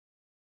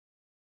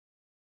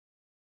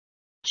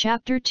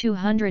Chapter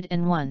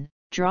 201,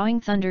 Drawing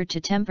Thunder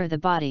to Temper the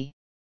Body.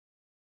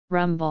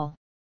 Rumble.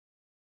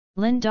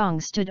 Lin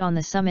Dong stood on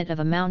the summit of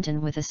a mountain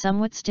with a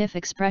somewhat stiff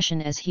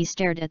expression as he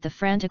stared at the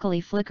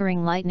frantically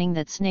flickering lightning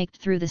that snaked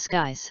through the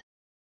skies.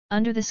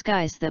 Under the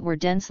skies that were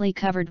densely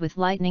covered with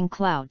lightning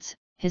clouds,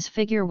 his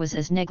figure was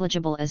as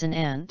negligible as an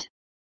ant.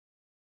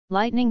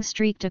 Lightning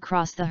streaked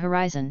across the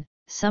horizon,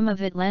 some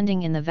of it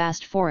landing in the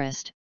vast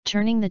forest,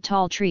 turning the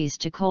tall trees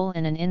to coal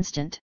in an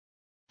instant.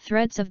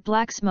 Threads of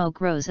black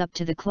smoke rose up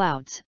to the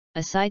clouds,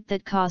 a sight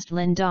that caused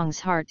Lin Dong's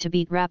heart to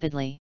beat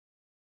rapidly.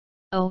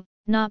 Oh,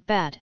 not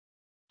bad.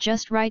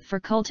 Just right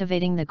for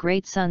cultivating the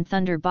great sun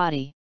thunder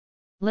body.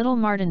 Little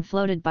Martin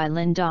floated by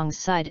Lin Dong's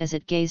side as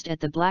it gazed at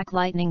the black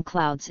lightning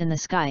clouds in the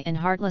sky and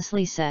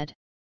heartlessly said.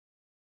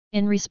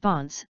 In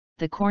response,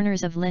 the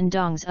corners of Lin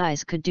Dong's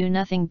eyes could do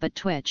nothing but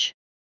twitch.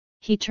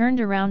 He turned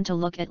around to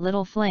look at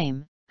Little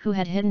Flame, who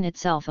had hidden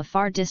itself a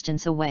far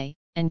distance away,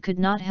 and could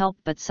not help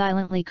but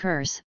silently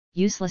curse.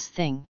 Useless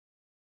thing.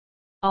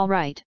 All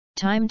right,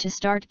 time to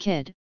start,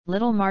 kid.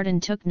 Little Martin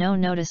took no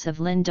notice of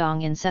Lin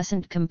Dong's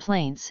incessant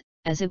complaints,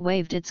 as it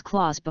waved its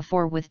claws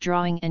before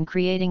withdrawing and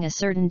creating a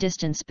certain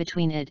distance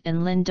between it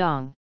and Lin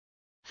Dong.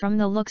 From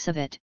the looks of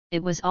it,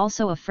 it was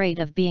also afraid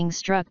of being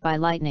struck by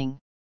lightning.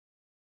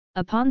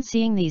 Upon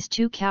seeing these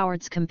two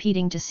cowards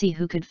competing to see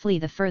who could flee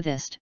the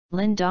furthest,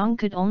 Lin Dong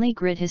could only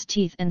grit his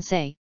teeth and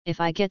say, if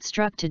I get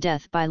struck to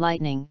death by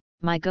lightning,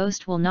 my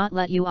ghost will not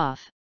let you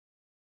off.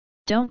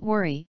 Don't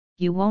worry.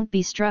 You won't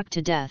be struck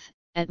to death,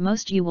 at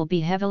most you will be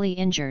heavily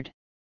injured.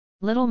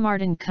 Little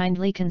Martin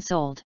kindly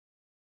consoled.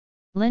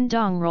 Lin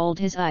Dong rolled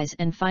his eyes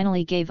and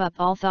finally gave up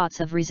all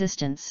thoughts of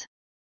resistance.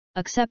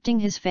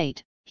 Accepting his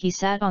fate, he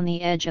sat on the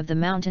edge of the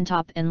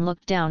mountaintop and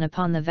looked down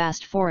upon the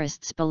vast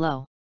forests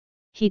below.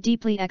 He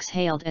deeply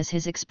exhaled as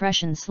his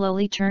expression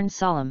slowly turned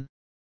solemn.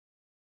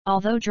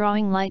 Although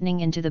drawing lightning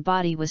into the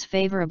body was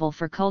favorable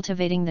for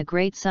cultivating the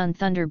great sun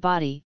thunder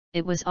body,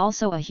 it was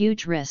also a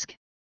huge risk.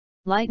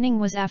 Lightning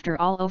was after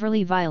all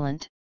overly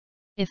violent.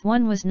 If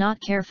one was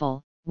not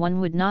careful, one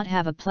would not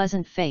have a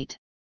pleasant fate.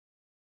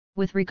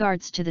 With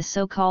regards to the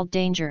so-called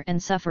danger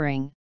and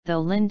suffering,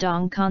 though Lin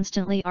Dong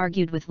constantly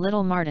argued with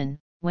Little Martin,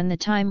 when the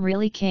time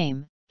really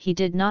came, he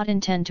did not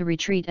intend to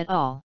retreat at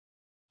all.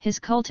 His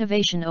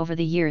cultivation over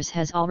the years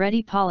has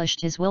already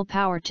polished his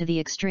willpower to the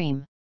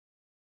extreme.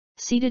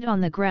 Seated on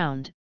the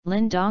ground,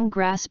 Lin Dong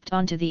grasped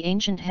onto the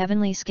ancient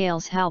heavenly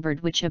scales halberd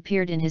which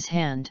appeared in his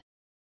hand.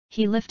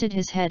 He lifted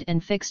his head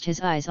and fixed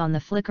his eyes on the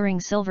flickering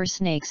silver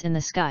snakes in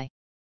the sky.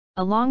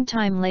 A long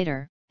time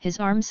later, his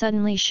arm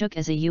suddenly shook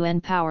as a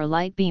UN power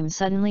light beam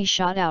suddenly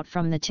shot out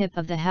from the tip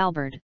of the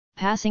halberd,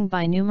 passing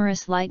by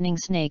numerous lightning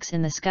snakes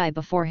in the sky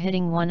before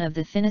hitting one of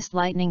the thinnest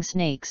lightning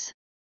snakes.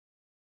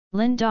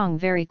 Lin Dong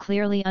very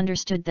clearly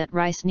understood that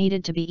rice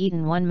needed to be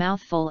eaten one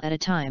mouthful at a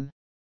time.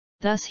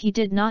 Thus he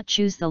did not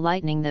choose the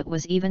lightning that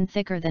was even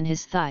thicker than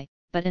his thigh,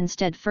 but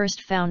instead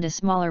first found a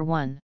smaller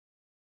one.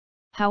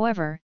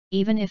 However,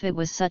 even if it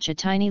was such a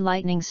tiny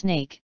lightning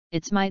snake,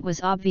 its might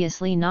was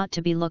obviously not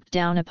to be looked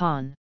down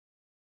upon.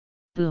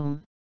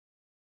 Boom!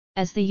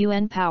 As the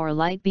UN power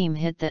light beam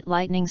hit that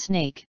lightning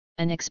snake,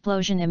 an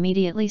explosion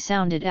immediately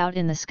sounded out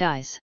in the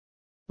skies.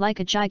 Like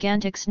a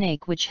gigantic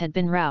snake which had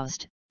been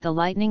roused, the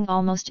lightning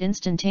almost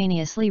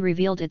instantaneously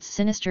revealed its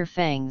sinister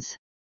fangs.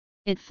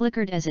 It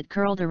flickered as it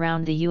curled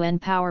around the UN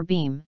power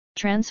beam,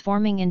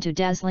 transforming into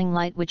dazzling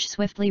light which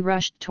swiftly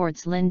rushed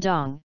towards Lin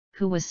Dong,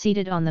 who was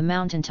seated on the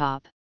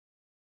mountaintop.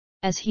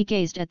 As he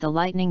gazed at the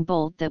lightning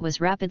bolt that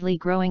was rapidly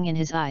growing in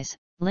his eyes,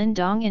 Lin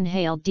Dong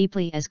inhaled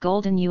deeply as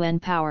golden UN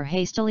power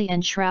hastily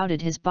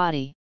enshrouded his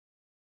body.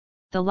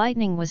 The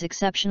lightning was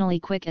exceptionally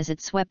quick as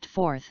it swept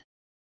forth.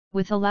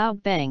 With a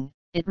loud bang,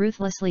 it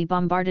ruthlessly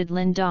bombarded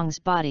Lin Dong's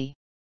body.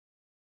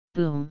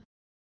 Boom!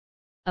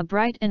 A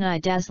bright and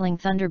eye-dazzling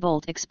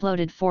thunderbolt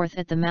exploded forth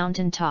at the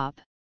mountain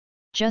top.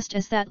 Just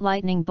as that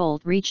lightning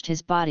bolt reached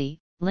his body,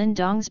 Lin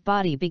Dong's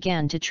body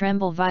began to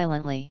tremble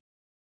violently.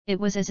 It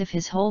was as if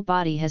his whole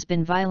body has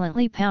been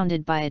violently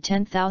pounded by a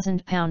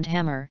 10,000-pound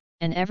hammer,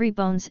 and every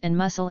bones and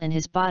muscle in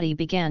his body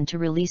began to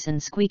release an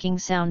squeaking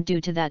sound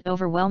due to that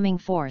overwhelming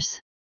force.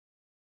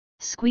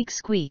 Squeak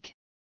squeak!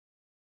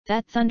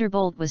 That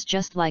thunderbolt was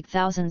just like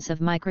thousands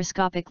of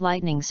microscopic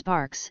lightning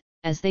sparks,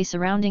 as they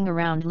surrounding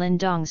around Lin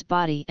Dong's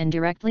body and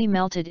directly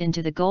melted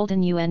into the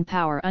golden UN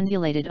power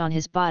undulated on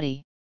his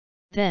body.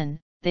 Then,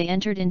 they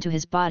entered into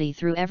his body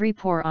through every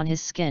pore on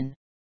his skin.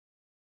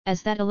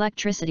 As that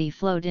electricity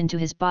flowed into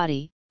his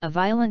body, a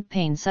violent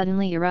pain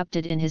suddenly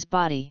erupted in his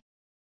body.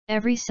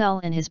 Every cell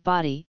in his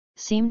body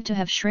seemed to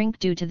have shrunk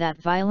due to that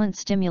violent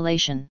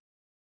stimulation.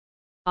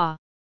 Ah!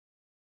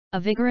 A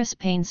vigorous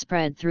pain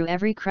spread through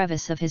every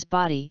crevice of his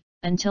body,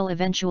 until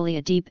eventually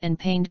a deep and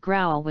pained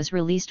growl was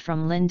released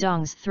from Lin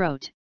Dong's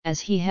throat, as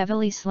he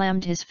heavily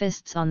slammed his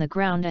fists on the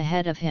ground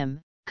ahead of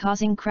him,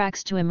 causing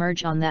cracks to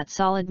emerge on that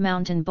solid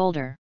mountain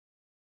boulder.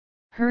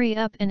 Hurry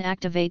up and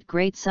activate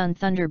Great Sun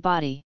Thunder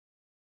Body.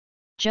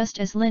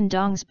 Just as Lin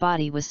Dong's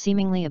body was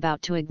seemingly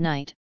about to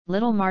ignite,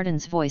 Little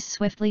Martin's voice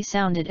swiftly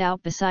sounded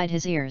out beside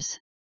his ears.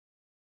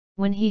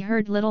 When he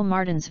heard little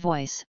Martin's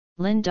voice,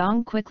 Lin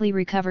Dong quickly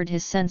recovered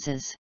his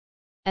senses.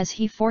 As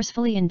he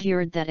forcefully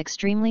endured that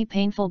extremely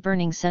painful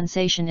burning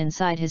sensation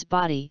inside his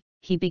body,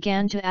 he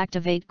began to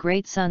activate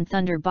Great Sun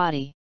Thunder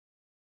Body.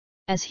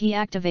 As he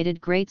activated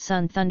Great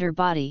Sun Thunder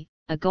Body,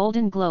 a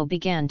golden glow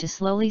began to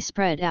slowly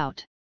spread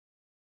out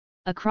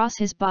across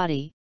his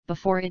body,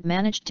 before it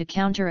managed to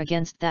counter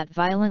against that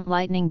violent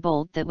lightning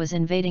bolt that was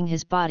invading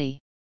his body.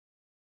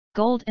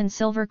 Gold and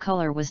silver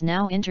color was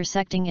now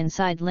intersecting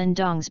inside Lin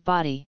Dong's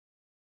body.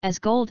 As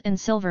gold and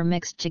silver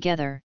mixed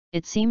together,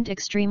 it seemed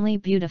extremely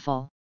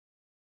beautiful.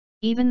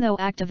 Even though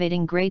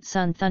activating Great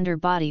Sun Thunder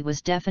Body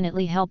was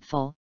definitely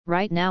helpful,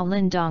 right now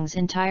Lin Dong's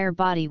entire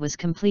body was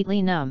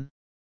completely numb.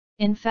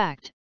 In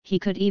fact, he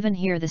could even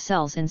hear the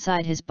cells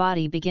inside his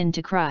body begin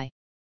to cry.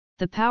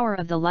 The power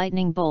of the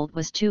lightning bolt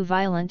was too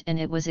violent and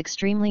it was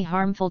extremely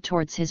harmful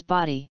towards his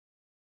body.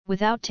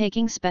 Without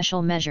taking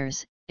special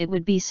measures, it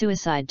would be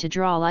suicide to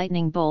draw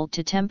lightning bolt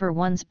to temper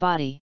one's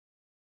body.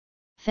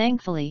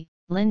 Thankfully,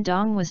 Lin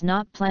Dong was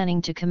not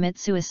planning to commit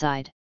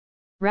suicide.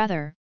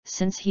 Rather,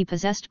 since he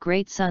possessed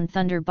Great Sun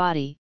Thunder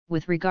Body,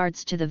 with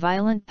regards to the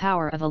violent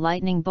power of a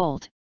lightning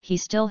bolt, he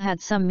still had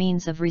some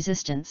means of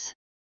resistance.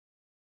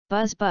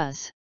 Buzz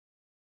buzz.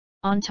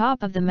 On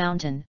top of the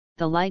mountain,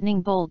 the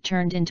lightning bolt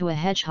turned into a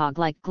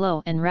hedgehog-like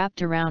glow and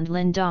wrapped around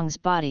Lin Dong's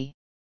body.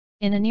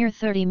 In a near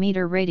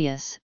 30-meter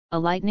radius, a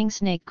lightning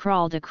snake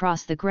crawled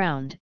across the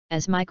ground,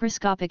 as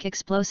microscopic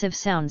explosive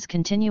sounds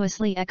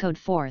continuously echoed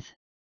forth.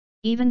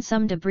 Even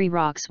some debris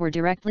rocks were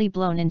directly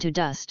blown into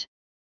dust.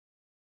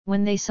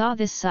 When they saw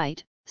this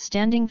sight,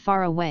 standing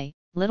far away,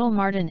 Little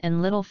Martin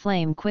and Little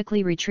Flame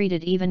quickly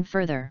retreated even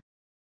further.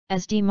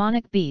 As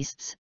demonic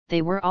beasts,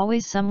 they were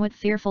always somewhat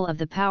fearful of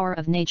the power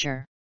of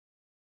nature.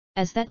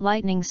 As that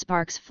lightning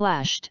sparks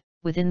flashed,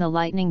 within the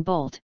lightning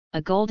bolt,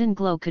 a golden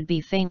glow could be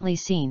faintly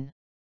seen.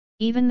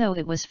 Even though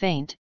it was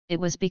faint, it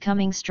was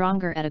becoming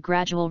stronger at a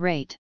gradual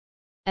rate.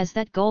 As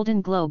that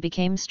golden glow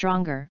became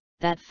stronger,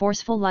 that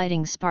forceful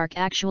lighting spark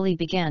actually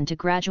began to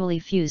gradually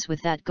fuse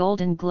with that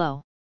golden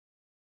glow.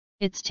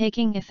 It's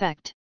taking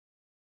effect.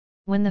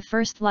 When the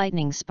first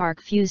lightning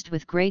spark fused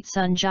with Great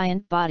Sun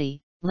Giant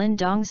Body, Lin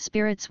Dong's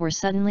spirits were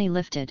suddenly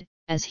lifted,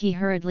 as he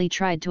hurriedly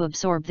tried to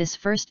absorb this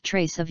first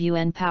trace of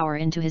Yuan power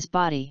into his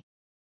body.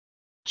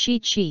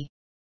 Chi.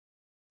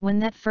 When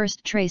that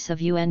first trace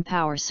of Yuan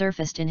power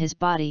surfaced in his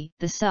body,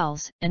 the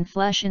cells and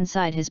flesh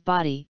inside his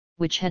body,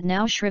 which had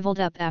now shriveled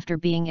up after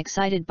being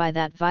excited by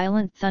that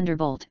violent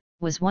thunderbolt,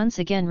 was once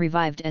again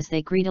revived as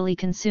they greedily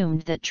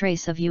consumed that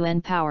trace of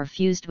Yuan power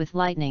fused with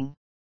lightning.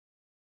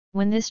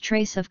 When this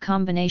trace of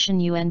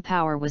combination Yuan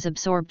power was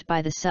absorbed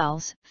by the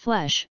cells,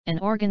 flesh, and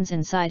organs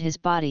inside his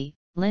body,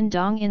 Lin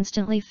Dong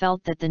instantly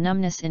felt that the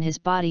numbness in his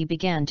body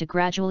began to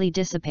gradually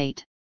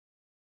dissipate.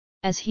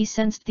 As he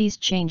sensed these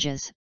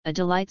changes, a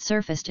delight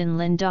surfaced in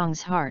Lin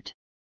Dong's heart.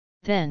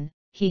 Then,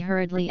 he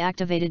hurriedly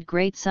activated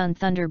Great Sun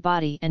Thunder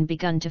Body and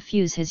begun to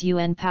fuse his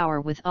Yuan power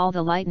with all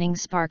the lightning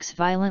sparks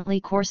violently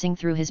coursing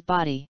through his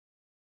body.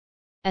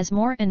 As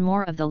more and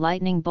more of the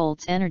lightning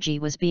bolt's energy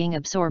was being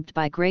absorbed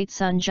by Great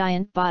Sun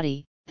Giant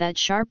Body, that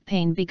sharp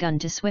pain begun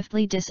to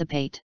swiftly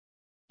dissipate.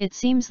 It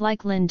seems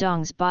like Lin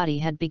Dong's body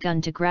had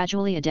begun to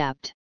gradually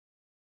adapt.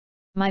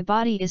 My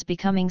body is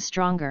becoming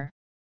stronger.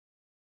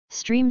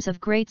 Streams of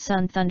Great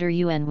Sun Thunder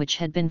Yuan which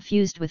had been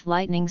fused with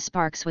lightning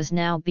sparks was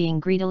now being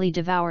greedily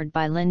devoured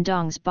by Lin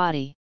Dong's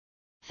body.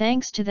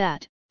 Thanks to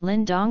that,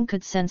 Lin Dong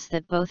could sense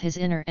that both his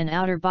inner and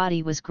outer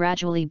body was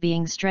gradually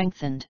being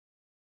strengthened.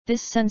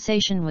 This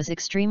sensation was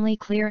extremely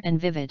clear and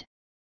vivid.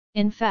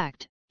 In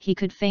fact, he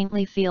could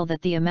faintly feel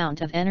that the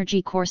amount of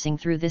energy coursing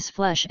through this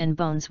flesh and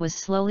bones was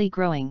slowly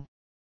growing.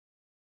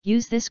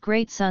 Use this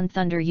Great Sun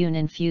Thunder Yuan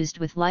infused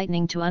with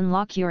lightning to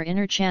unlock your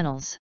inner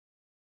channels.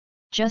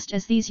 Just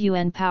as these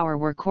Yuan power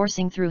were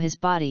coursing through his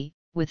body,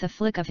 with a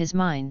flick of his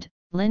mind,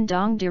 Lin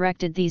Dong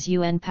directed these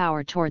Yuan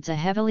power towards a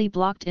heavily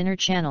blocked inner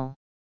channel.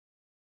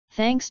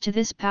 Thanks to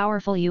this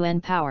powerful Yuan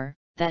power,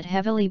 that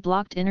heavily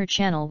blocked inner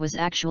channel was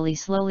actually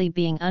slowly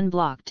being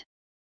unblocked.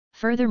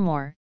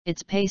 Furthermore,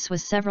 its pace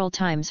was several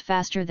times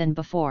faster than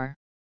before.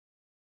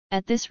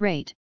 At this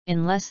rate,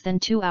 in less than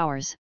 2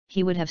 hours,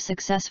 he would have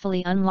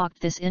successfully unlocked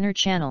this inner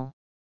channel.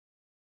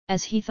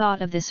 As he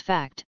thought of this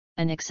fact,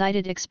 an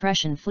excited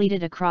expression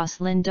fleeted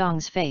across Lin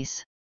Dong's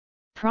face.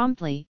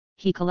 Promptly,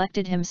 he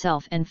collected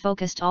himself and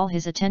focused all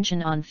his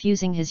attention on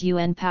fusing his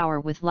Yuan power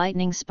with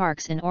lightning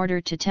sparks in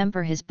order to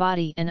temper his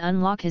body and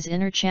unlock his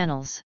inner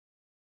channels.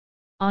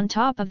 On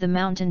top of the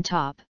mountain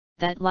top,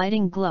 that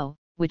lighting glow,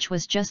 which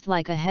was just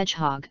like a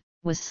hedgehog,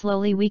 was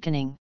slowly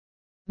weakening.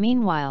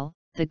 Meanwhile,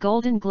 the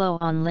golden glow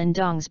on Lin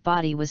Dong's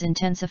body was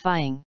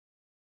intensifying.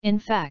 In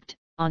fact,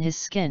 on his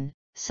skin,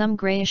 some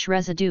grayish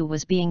residue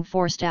was being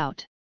forced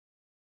out.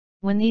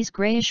 When these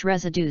grayish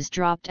residues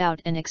dropped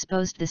out and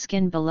exposed the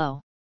skin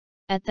below,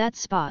 at that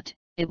spot,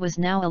 it was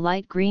now a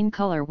light green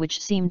color which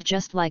seemed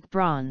just like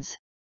bronze.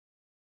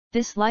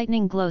 This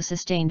lightning glow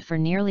sustained for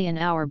nearly an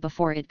hour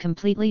before it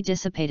completely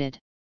dissipated.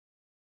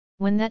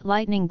 When that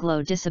lightning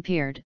glow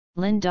disappeared,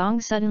 Lin Dong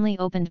suddenly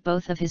opened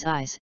both of his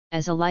eyes,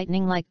 as a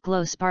lightning-like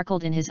glow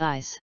sparkled in his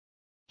eyes.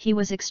 He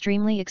was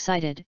extremely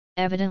excited.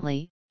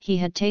 Evidently, he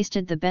had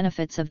tasted the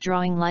benefits of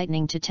drawing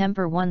lightning to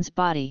temper one's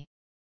body.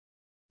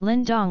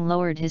 Lin Dong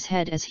lowered his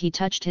head as he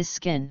touched his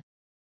skin.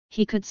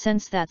 He could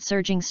sense that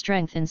surging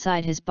strength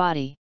inside his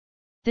body.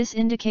 This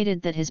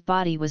indicated that his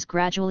body was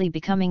gradually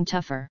becoming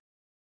tougher.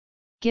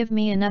 Give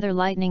me another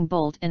lightning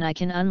bolt and I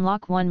can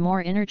unlock one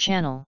more inner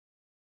channel.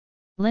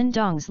 Lin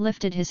Dong's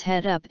lifted his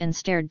head up and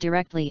stared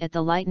directly at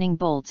the lightning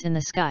bolts in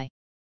the sky.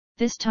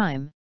 This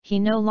time, he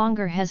no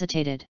longer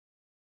hesitated.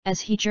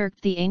 As he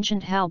jerked the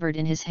ancient halberd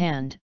in his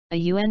hand, a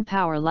Yuan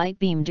power light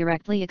beam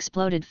directly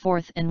exploded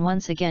forth and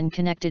once again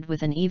connected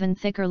with an even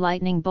thicker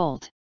lightning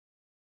bolt.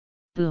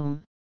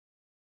 Boom!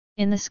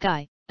 In the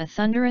sky, a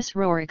thunderous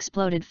roar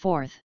exploded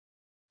forth.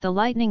 The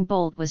lightning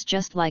bolt was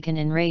just like an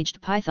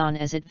enraged python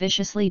as it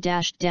viciously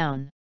dashed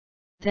down.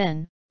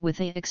 Then, with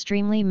an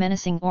extremely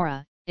menacing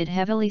aura, it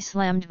heavily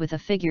slammed with a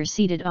figure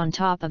seated on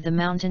top of the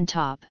mountain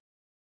top.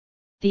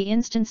 The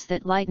instant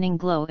that lightning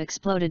glow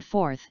exploded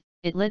forth,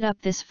 it lit up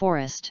this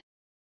forest.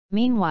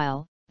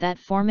 Meanwhile, that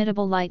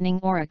formidable lightning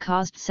aura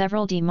caused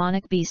several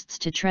demonic beasts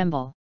to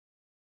tremble.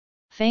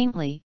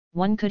 Faintly,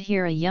 one could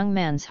hear a young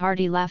man's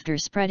hearty laughter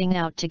spreading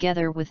out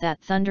together with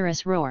that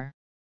thunderous roar.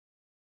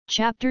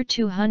 Chapter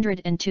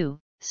 202,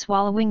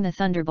 Swallowing the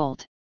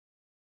Thunderbolt.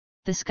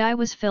 The sky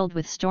was filled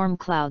with storm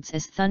clouds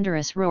as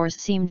thunderous roars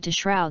seemed to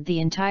shroud the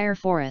entire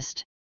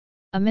forest.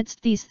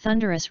 Amidst these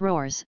thunderous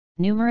roars,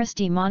 numerous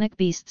demonic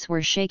beasts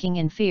were shaking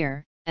in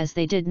fear, as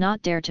they did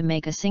not dare to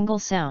make a single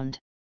sound.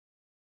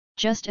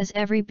 Just as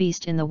every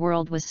beast in the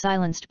world was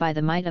silenced by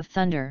the might of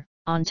thunder,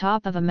 on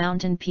top of a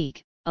mountain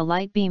peak, a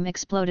light beam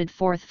exploded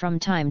forth from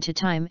time to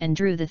time and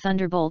drew the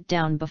thunderbolt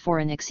down before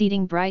an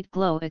exceeding bright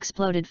glow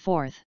exploded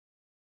forth.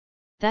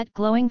 That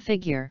glowing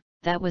figure,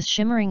 that was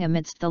shimmering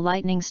amidst the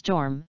lightning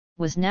storm,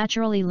 was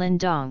naturally Lin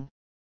Dong.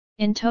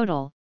 In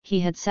total, he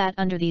had sat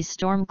under these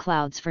storm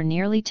clouds for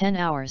nearly 10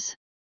 hours.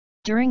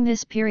 During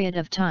this period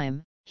of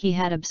time, he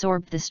had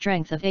absorbed the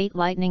strength of 8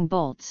 lightning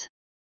bolts.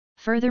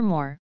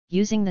 Furthermore,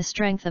 using the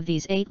strength of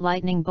these 8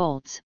 lightning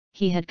bolts,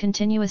 he had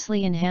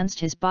continuously enhanced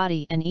his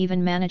body and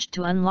even managed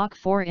to unlock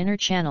 4 inner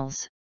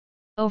channels.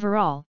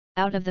 Overall,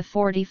 out of the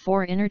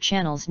 44 inner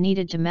channels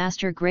needed to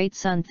master Great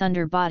Sun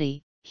Thunder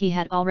Body, he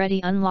had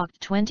already unlocked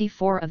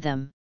 24 of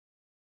them.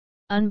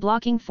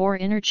 Unblocking 4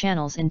 inner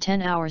channels in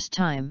 10 hours'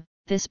 time,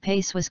 this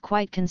pace was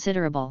quite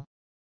considerable.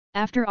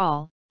 After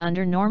all,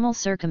 under normal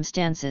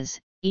circumstances,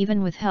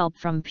 even with help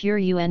from pure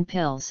Yuan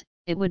pills,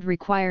 it would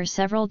require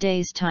several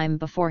days' time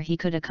before he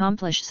could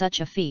accomplish such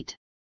a feat.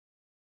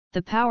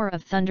 The power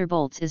of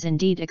thunderbolts is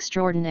indeed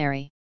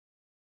extraordinary.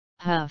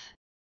 Huff!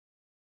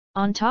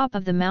 On top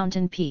of the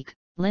mountain peak,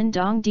 Lin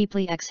Dong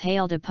deeply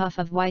exhaled a puff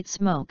of white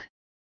smoke.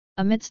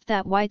 Amidst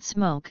that white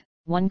smoke,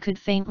 one could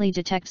faintly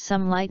detect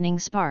some lightning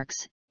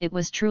sparks. It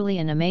was truly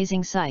an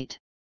amazing sight.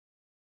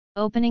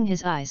 Opening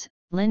his eyes,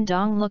 Lin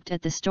Dong looked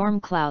at the storm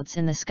clouds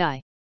in the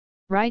sky.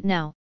 Right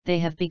now, they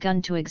have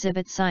begun to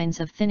exhibit signs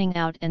of thinning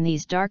out and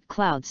these dark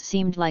clouds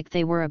seemed like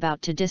they were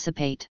about to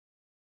dissipate.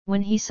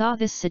 When he saw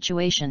this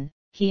situation,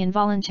 he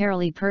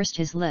involuntarily pursed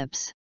his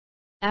lips.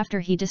 After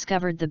he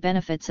discovered the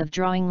benefits of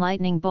drawing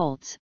lightning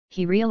bolts,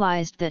 he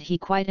realized that he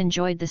quite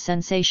enjoyed the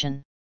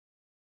sensation.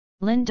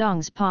 Lin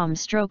Dong's palm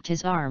stroked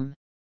his arm.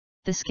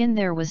 The skin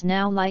there was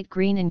now light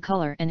green in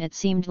color and it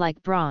seemed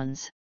like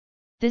bronze.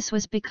 This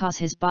was because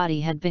his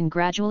body had been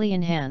gradually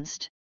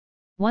enhanced.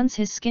 Once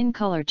his skin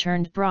color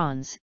turned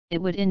bronze,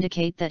 it would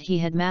indicate that he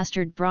had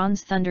mastered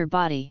Bronze Thunder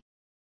Body.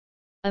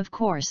 Of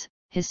course,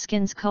 his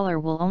skin's color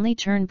will only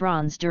turn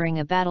bronze during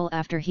a battle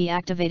after he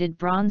activated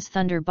Bronze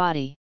Thunder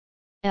Body.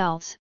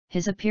 Else,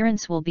 his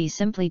appearance will be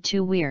simply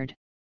too weird.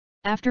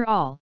 After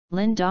all,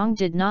 Lin Dong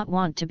did not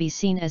want to be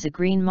seen as a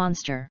green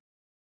monster.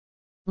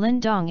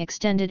 Lin Dong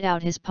extended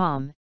out his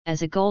palm,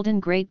 as a golden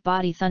Great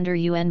Body Thunder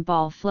Yuan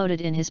ball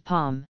floated in his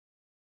palm.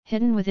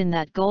 Hidden within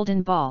that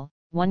golden ball,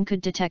 one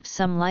could detect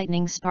some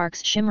lightning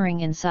sparks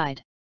shimmering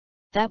inside.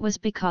 That was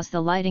because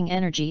the lighting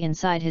energy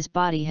inside his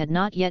body had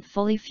not yet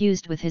fully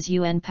fused with his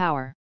Yuan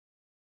power.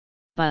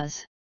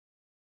 Buzz!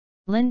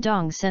 Lin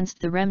Dong sensed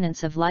the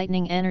remnants of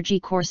lightning energy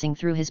coursing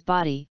through his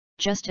body,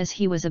 just as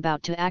he was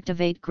about to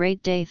activate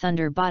Great Day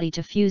Thunder Body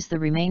to fuse the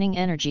remaining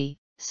energy.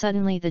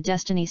 Suddenly the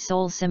Destiny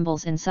Soul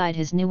symbols inside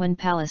his Yuan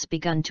palace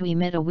begun to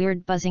emit a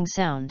weird buzzing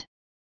sound.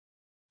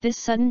 This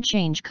sudden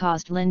change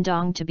caused Lin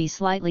Dong to be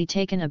slightly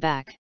taken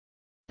aback.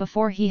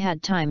 Before he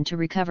had time to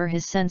recover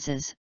his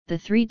senses, the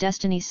 3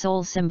 Destiny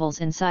Soul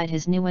symbols inside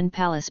his Yuan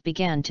palace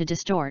began to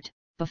distort,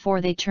 before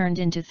they turned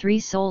into 3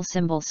 soul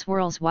symbol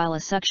swirls while a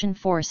suction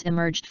force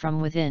emerged from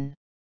within.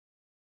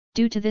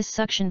 Due to this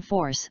suction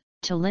force,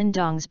 to Lin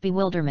Dong's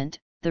bewilderment,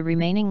 the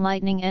remaining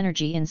lightning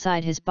energy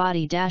inside his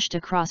body dashed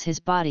across his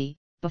body,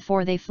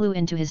 before they flew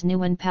into his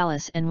Yuan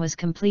palace and was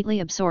completely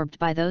absorbed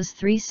by those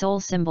 3 soul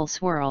symbol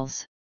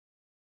swirls.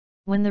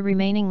 When the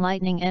remaining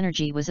lightning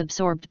energy was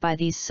absorbed by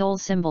these soul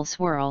symbol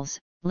swirls,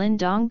 Lin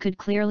Dong could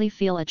clearly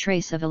feel a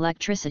trace of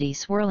electricity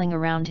swirling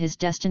around his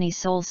Destiny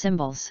Soul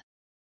symbols.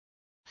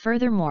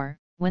 Furthermore,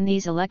 when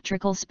these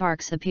electrical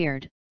sparks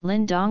appeared,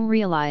 Lin Dong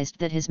realized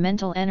that his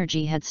mental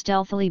energy had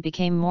stealthily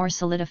become more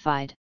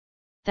solidified.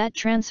 That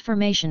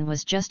transformation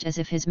was just as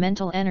if his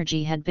mental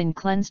energy had been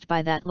cleansed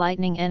by that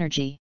lightning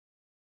energy.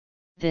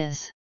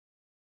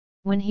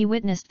 When he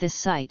witnessed this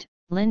sight,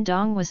 Lin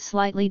Dong was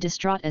slightly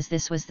distraught, as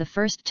this was the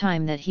first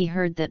time that he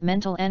heard that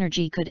mental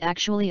energy could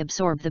actually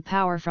absorb the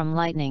power from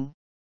lightning.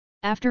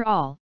 After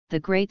all, the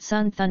great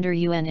Sun Thunder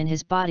Yuan in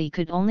his body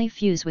could only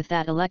fuse with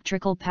that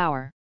electrical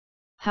power.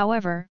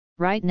 However,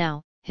 right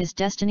now, his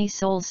destiny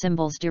soul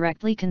symbols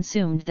directly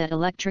consumed that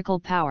electrical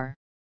power.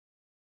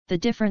 The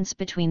difference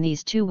between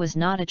these two was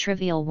not a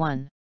trivial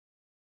one.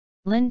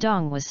 Lin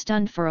Dong was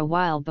stunned for a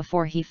while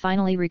before he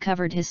finally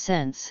recovered his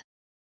sense.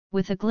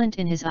 With a glint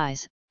in his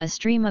eyes, a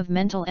stream of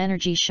mental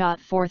energy shot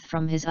forth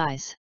from his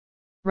eyes.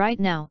 Right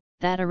now,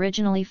 that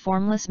originally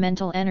formless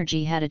mental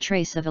energy had a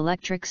trace of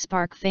electric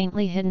spark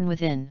faintly hidden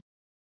within.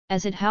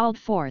 As it howled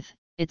forth,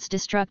 its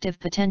destructive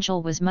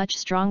potential was much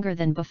stronger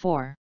than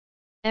before.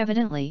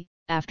 Evidently,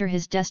 after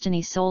his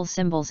destiny soul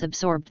symbols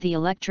absorbed the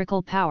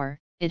electrical power,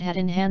 it had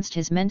enhanced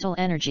his mental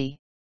energy.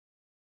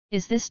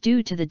 Is this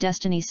due to the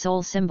destiny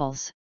soul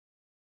symbols?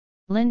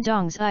 Lin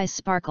Dong's eyes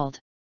sparkled.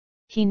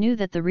 He knew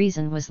that the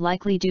reason was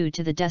likely due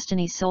to the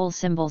destiny soul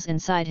symbols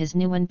inside his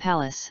Nuan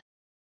palace.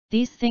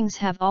 These things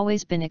have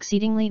always been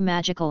exceedingly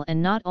magical,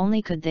 and not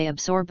only could they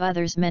absorb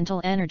others'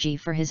 mental energy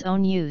for his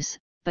own use,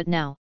 but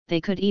now,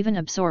 they could even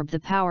absorb the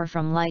power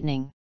from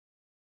lightning.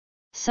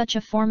 Such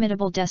a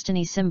formidable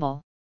destiny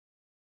symbol.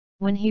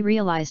 When he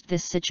realized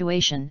this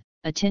situation,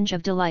 a tinge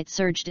of delight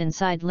surged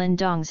inside Lin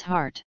Dong's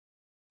heart.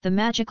 The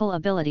magical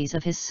abilities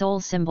of his soul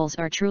symbols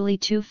are truly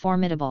too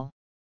formidable.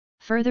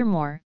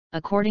 Furthermore,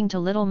 according to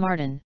Little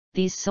Martin,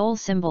 these soul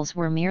symbols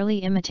were merely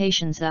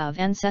imitations of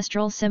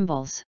ancestral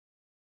symbols.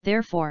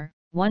 Therefore,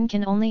 one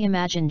can only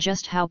imagine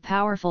just how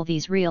powerful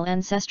these real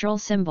ancestral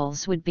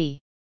symbols would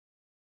be.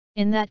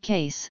 In that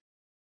case,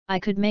 I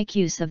could make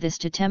use of this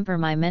to temper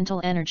my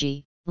mental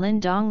energy.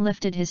 Lin Dong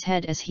lifted his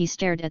head as he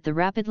stared at the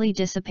rapidly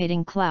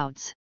dissipating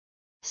clouds.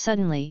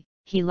 Suddenly,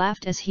 he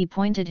laughed as he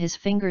pointed his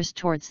fingers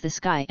towards the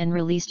sky and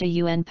released a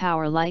Yuan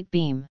power light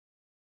beam.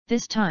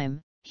 This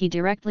time, he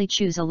directly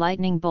chose a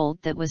lightning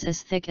bolt that was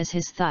as thick as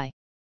his thigh.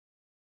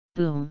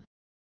 Boom!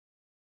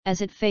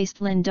 As it faced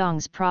Lin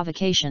Dong's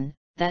provocation,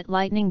 that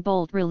lightning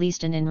bolt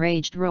released an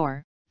enraged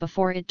roar,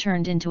 before it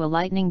turned into a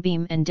lightning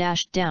beam and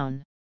dashed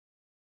down.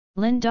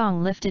 Lin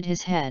Dong lifted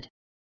his head.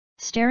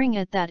 Staring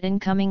at that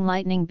incoming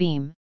lightning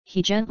beam,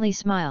 he gently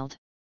smiled.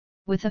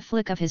 With a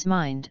flick of his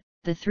mind,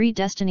 the three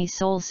destiny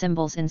soul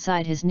symbols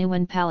inside his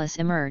Nuan palace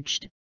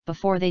emerged,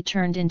 before they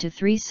turned into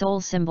three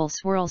soul symbol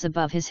swirls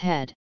above his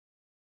head.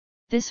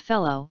 This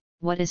fellow,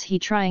 what is he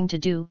trying to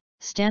do?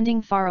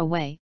 Standing far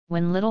away,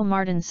 when little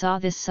Martin saw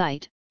this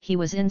sight, he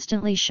was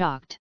instantly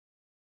shocked.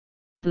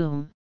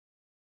 Boom!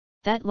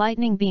 That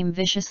lightning beam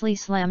viciously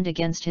slammed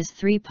against his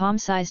three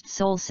palm-sized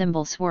soul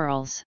symbol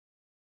swirls.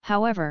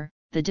 However,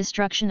 the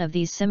destruction of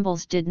these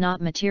symbols did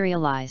not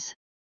materialize.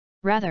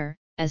 Rather,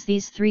 as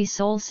these three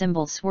soul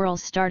symbol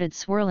swirls started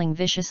swirling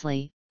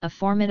viciously, a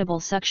formidable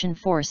suction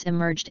force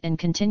emerged and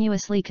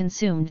continuously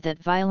consumed that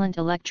violent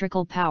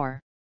electrical power.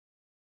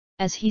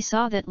 As he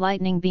saw that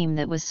lightning beam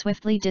that was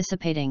swiftly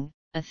dissipating,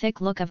 a thick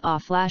look of awe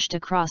flashed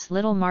across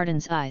little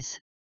Martin's eyes.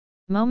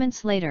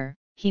 Moments later,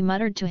 he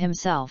muttered to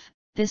himself,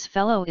 "This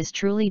fellow is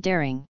truly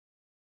daring.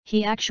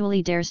 He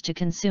actually dares to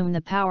consume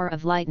the power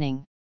of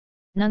lightning."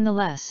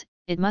 Nonetheless,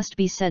 it must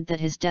be said that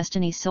his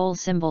destiny soul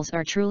symbols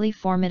are truly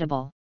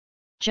formidable.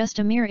 Just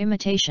a mere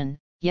imitation,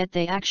 yet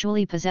they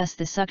actually possess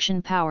the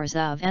suction powers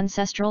of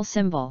ancestral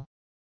symbol.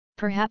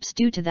 Perhaps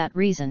due to that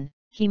reason,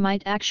 he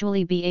might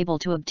actually be able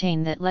to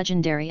obtain that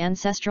legendary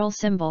ancestral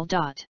symbol.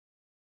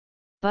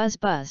 Buzz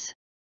buzz.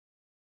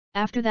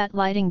 After that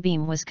lightning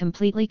beam was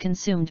completely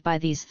consumed by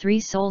these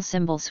three soul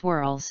symbol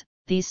swirls,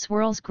 these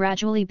swirls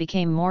gradually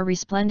became more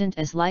resplendent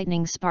as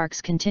lightning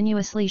sparks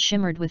continuously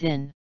shimmered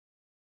within.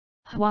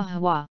 Hwa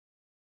hwa.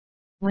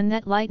 When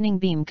that lightning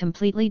beam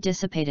completely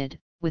dissipated,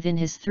 within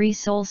his three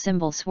soul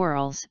symbol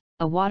swirls,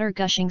 a water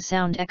gushing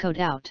sound echoed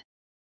out.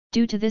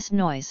 Due to this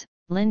noise,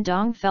 Lin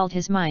Dong felt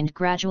his mind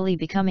gradually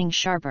becoming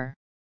sharper.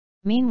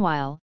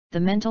 Meanwhile, the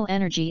mental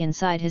energy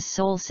inside his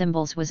soul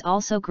symbols was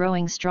also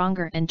growing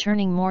stronger and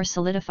turning more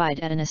solidified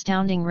at an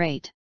astounding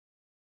rate.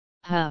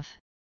 Huff!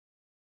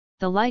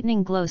 The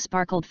lightning glow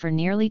sparkled for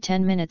nearly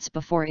 10 minutes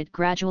before it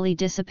gradually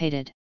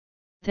dissipated.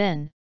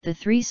 Then, the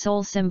three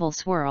soul symbol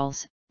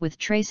swirls, with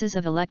traces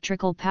of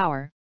electrical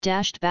power,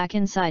 dashed back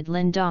inside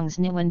Lin Dong's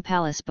Nuan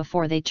palace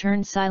before they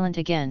turned silent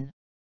again.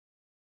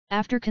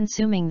 After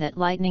consuming that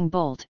lightning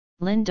bolt,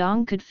 Lin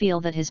Dong could feel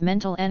that his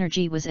mental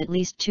energy was at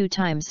least 2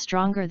 times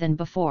stronger than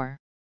before.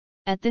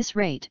 At this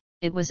rate,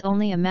 it was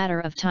only a matter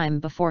of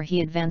time before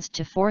he advanced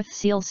to 4th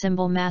seal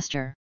symbol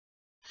master.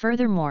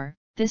 Furthermore,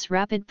 this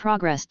rapid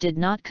progress did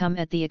not come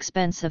at the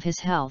expense of his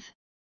health.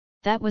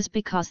 That was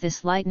because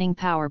this lightning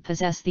power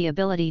possessed the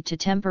ability to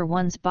temper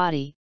one's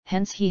body,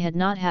 hence he had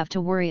not have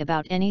to worry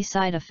about any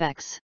side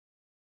effects.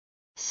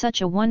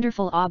 Such a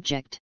wonderful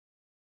object!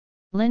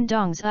 Lin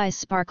Dong's eyes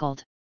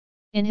sparkled.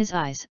 In his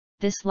eyes,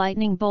 this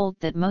lightning bolt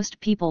that most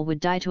people would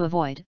die to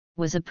avoid,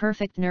 was a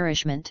perfect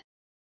nourishment.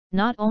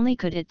 Not only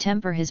could it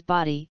temper his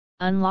body,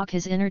 unlock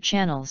his inner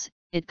channels,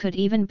 it could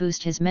even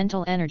boost his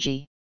mental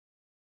energy.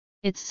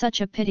 It's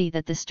such a pity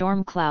that the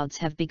storm clouds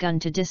have begun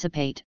to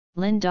dissipate.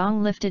 Lin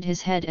Dong lifted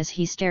his head as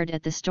he stared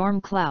at the storm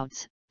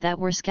clouds, that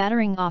were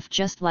scattering off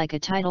just like a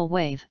tidal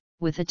wave,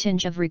 with a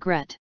tinge of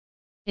regret.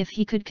 If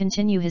he could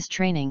continue his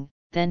training,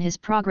 then his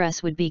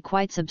progress would be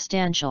quite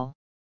substantial.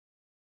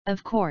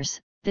 Of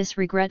course, this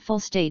regretful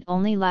state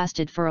only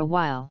lasted for a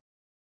while.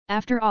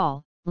 After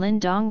all, Lin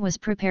Dong was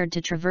prepared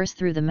to traverse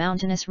through the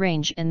mountainous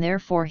range and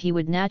therefore he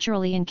would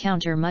naturally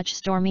encounter much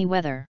stormy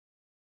weather.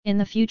 In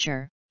the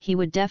future, he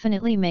would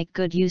definitely make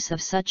good use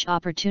of such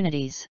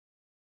opportunities.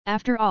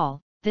 After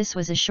all, this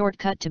was a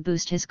shortcut to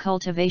boost his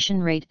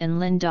cultivation rate and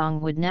Lin Dong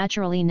would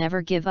naturally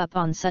never give up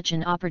on such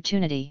an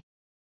opportunity.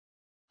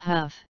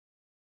 Huff!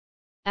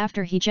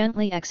 After he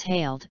gently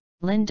exhaled,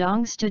 Lin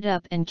Dong stood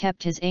up and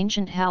kept his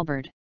ancient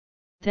halberd.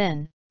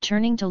 Then,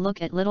 turning to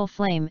look at Little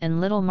Flame and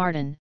Little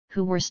Marten,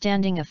 who were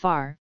standing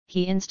afar,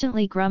 he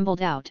instantly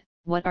grumbled out,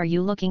 "What are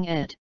you looking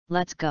at?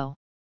 Let's go."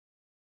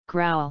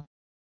 Growl.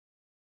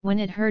 When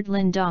it heard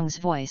Lin Dong's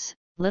voice,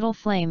 Little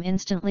Flame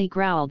instantly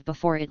growled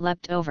before it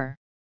leapt over.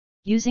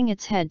 Using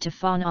its head to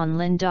fawn on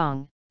Lin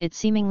Dong, it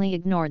seemingly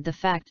ignored the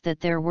fact that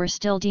there were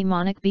still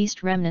demonic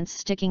beast remnants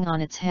sticking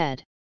on its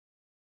head.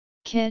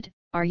 "Kid,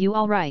 are you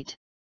alright?"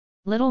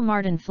 Little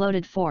Marten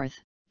floated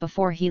forth,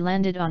 before he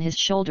landed on his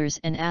shoulders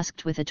and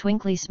asked with a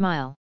twinkly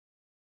smile.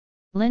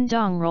 Lin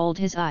Dong rolled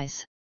his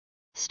eyes.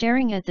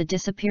 Staring at the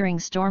disappearing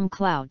storm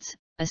clouds,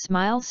 a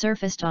smile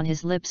surfaced on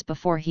his lips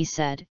before he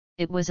said,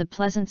 "It was a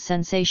pleasant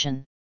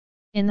sensation.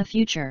 In the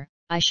future,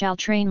 I shall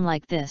train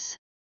like this."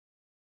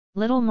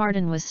 Little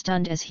Marten was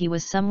stunned as he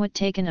was somewhat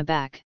taken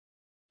aback.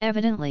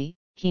 Evidently,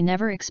 he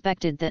never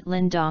expected that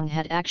Lin Dong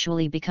had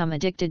actually become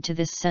addicted to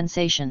this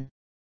sensation.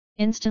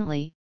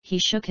 Instantly, he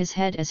shook his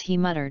head as he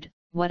muttered,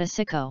 "What a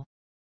sicko."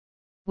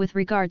 With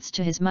regards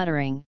to his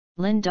muttering,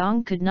 Lin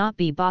Dong could not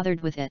be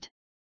bothered with it.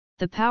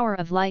 The power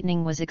of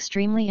lightning was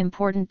extremely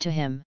important to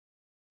him.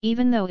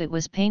 Even though it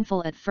was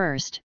painful at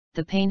first,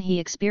 the pain he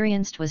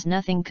experienced was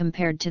nothing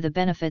compared to the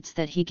benefits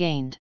that he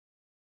gained.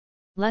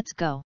 "Let's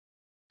go.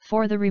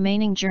 For the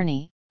remaining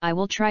journey, I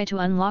will try to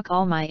unlock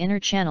all my inner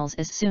channels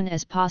as soon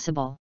as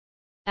possible.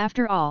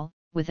 After all,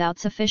 without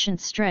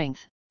sufficient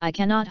strength, I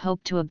cannot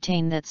hope to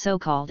obtain that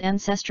so-called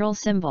ancestral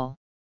symbol."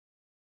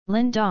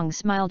 Lin Dong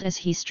smiled as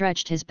he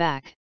stretched his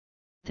back.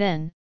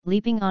 Then,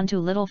 leaping onto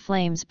Little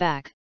Flame's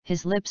back,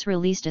 his lips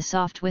released a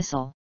soft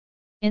whistle.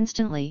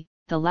 Instantly,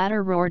 the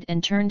latter roared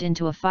and turned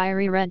into a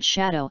fiery red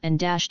shadow and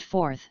dashed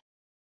forth.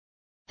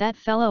 "That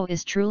fellow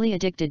is truly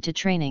addicted to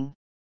training.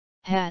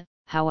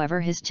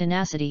 However, his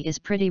tenacity is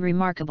pretty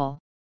remarkable.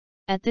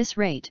 At this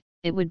rate,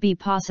 it would be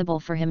possible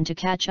for him to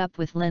catch up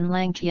with Lin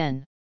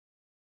Langtian."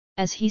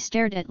 As he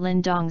stared at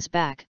Lin Dong's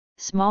back,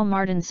 Small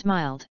Marten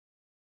smiled.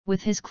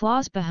 With his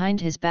claws behind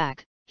his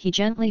back, he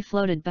gently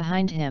floated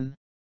behind him.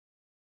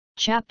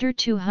 Chapter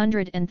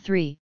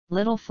 203,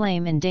 Little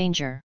Flame in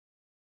Danger.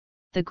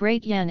 The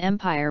Great Yan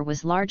Empire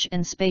was large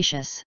and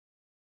spacious.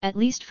 At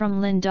least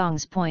from Lin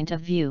Dong's point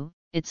of view,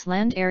 its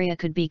land area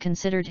could be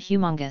considered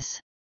humongous.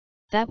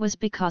 That was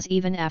because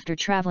even after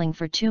traveling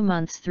for 2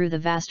 months through the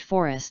vast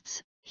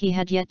forests, he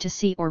had yet to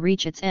see or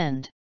reach its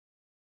end.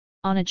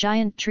 On a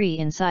giant tree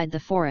inside the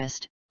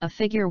forest, a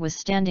figure was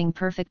standing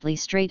perfectly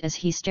straight as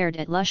he stared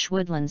at lush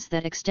woodlands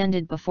that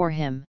extended before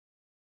him.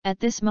 At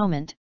this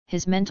moment,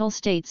 his mental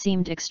state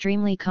seemed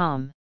extremely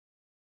calm.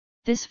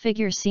 This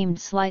figure seemed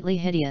slightly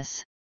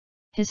hideous.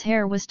 His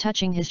hair was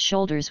touching his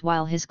shoulders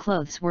while his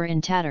clothes were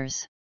in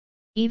tatters.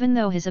 Even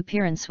though his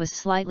appearance was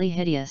slightly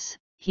hideous,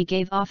 he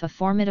gave off a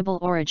formidable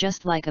aura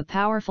just like a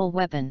powerful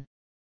weapon.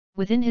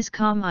 Within his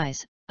calm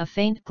eyes, a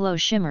faint glow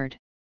shimmered.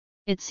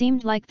 It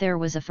seemed like there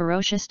was a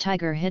ferocious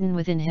tiger hidden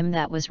within him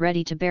that was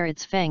ready to bare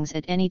its fangs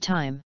at any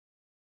time.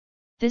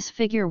 This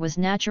figure was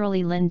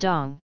naturally Lin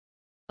Dong.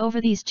 Over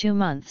these 2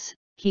 months,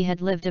 he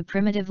had lived a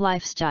primitive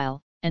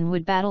lifestyle, and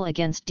would battle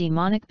against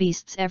demonic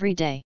beasts every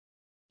day.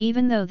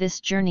 Even though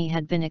this journey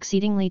had been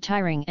exceedingly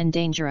tiring and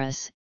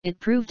dangerous, it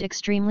proved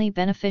extremely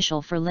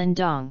beneficial for Lin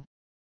Dong.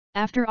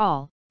 After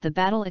all, the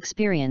battle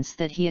experience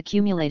that he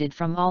accumulated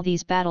from all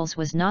these battles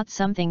was not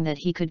something that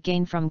he could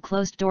gain from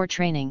closed-door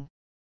training.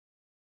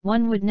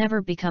 One would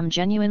never become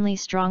genuinely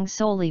strong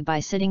solely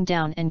by sitting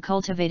down and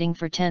cultivating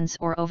for tens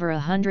or over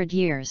 100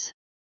 years.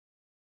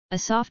 A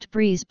soft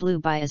breeze blew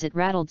by as it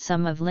rattled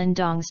some of Lin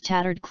Dong's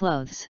tattered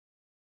clothes.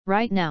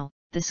 Right now,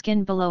 the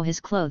skin below his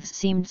clothes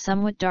seemed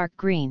somewhat dark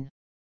green.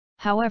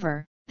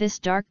 However, this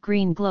dark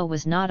green glow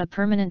was not a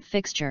permanent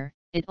fixture,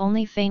 it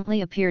only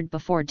faintly appeared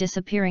before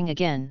disappearing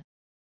again.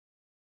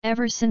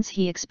 Ever since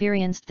he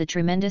experienced the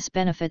tremendous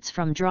benefits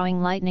from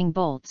drawing lightning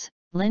bolts,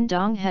 Lin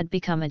Dong had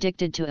become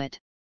addicted to it.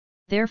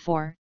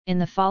 Therefore, in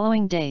the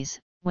following days,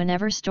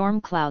 whenever storm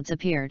clouds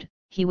appeared,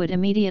 he would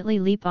immediately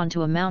leap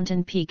onto a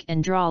mountain peak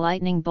and draw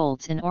lightning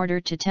bolts in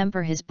order to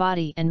temper his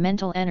body and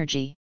mental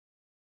energy.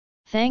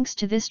 Thanks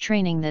to this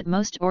training that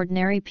most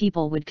ordinary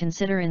people would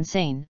consider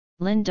insane,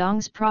 Lin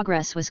Dong's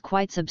progress was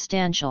quite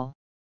substantial.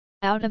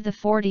 Out of the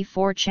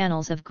 44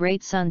 channels of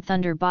Great Sun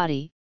Thunder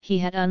Body, he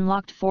had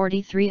unlocked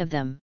 43 of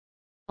them.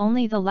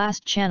 Only the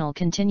last channel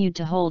continued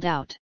to hold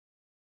out.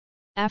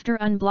 After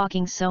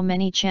unblocking so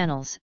many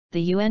channels,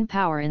 the Yuan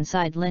power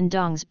inside Lin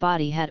Dong's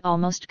body had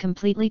almost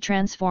completely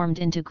transformed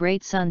into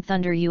Great Sun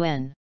Thunder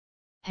Yuan.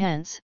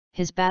 Hence,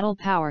 his battle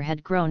power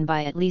had grown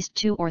by at least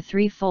 2 or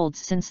 3 folds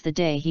since the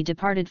day he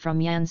departed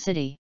from Yan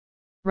City.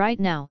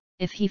 Right now,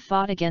 if he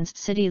fought against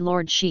City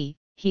Lord Shi,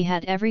 he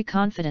had every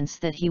confidence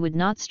that he would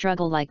not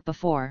struggle like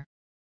before.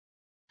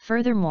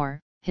 Furthermore,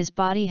 his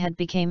body had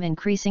become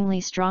increasingly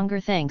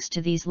stronger thanks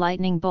to these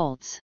lightning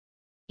bolts.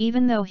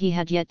 Even though he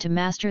had yet to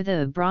master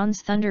the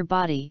Bronze Thunder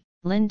Body,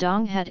 Lin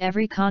Dong had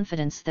every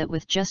confidence that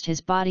with just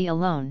his body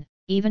alone,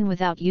 even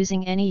without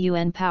using any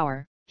Yuan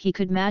power, he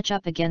could match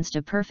up against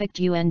a perfect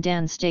Yuan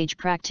Dan stage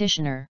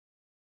practitioner.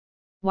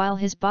 While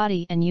his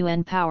body and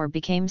Yuan power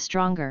became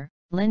stronger,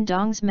 Lin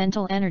Dong's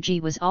mental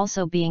energy was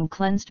also being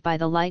cleansed by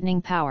the lightning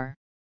power.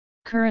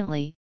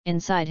 Currently,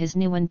 inside his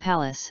Nuan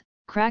Palace,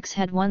 cracks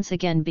had once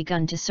again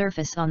begun to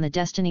surface on the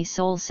Destiny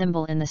Soul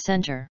symbol in the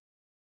center.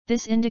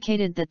 This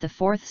indicated that the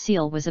fourth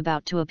seal was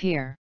about to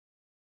appear.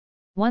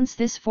 Once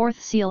this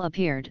fourth seal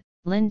appeared,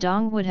 Lin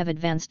Dong would have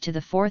advanced to the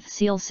fourth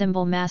seal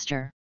symbol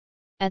master.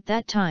 At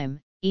that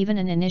time, even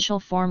an initial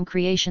form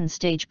creation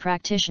stage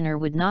practitioner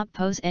would not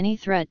pose any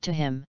threat to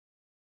him.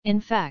 In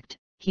fact,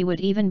 he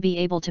would even be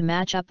able to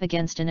match up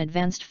against an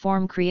advanced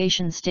form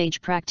creation stage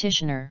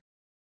practitioner.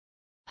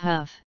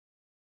 Huff!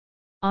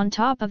 On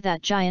top of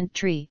that giant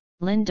tree,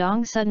 Lin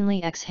Dong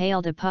suddenly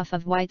exhaled a puff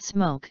of white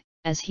smoke,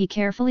 as he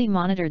carefully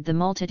monitored the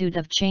multitude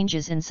of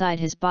changes inside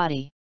his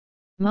body.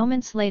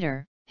 Moments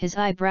later, his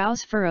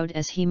eyebrows furrowed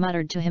as he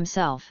muttered to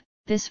himself,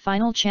 "This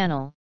final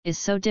channel is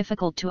so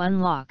difficult to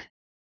unlock."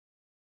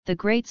 The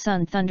Great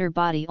Sun Thunder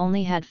Body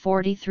only had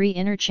 43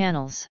 inner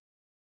channels.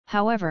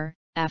 However,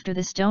 after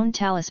the stone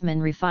talisman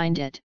refined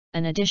it,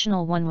 an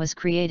additional one was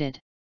created.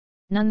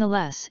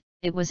 Nonetheless,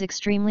 it was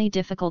extremely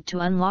difficult to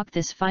unlock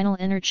this final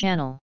inner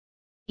channel.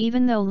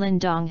 Even though Lin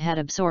Dong had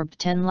absorbed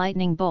 10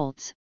 lightning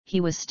bolts,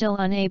 he was still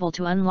unable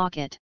to unlock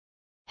it.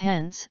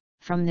 Hence,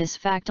 from this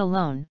fact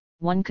alone,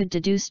 one could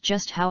deduce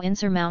just how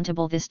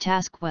insurmountable this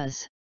task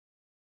was.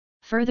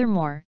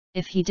 Furthermore,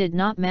 if he did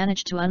not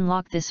manage to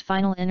unlock this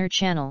final inner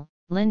channel,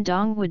 Lin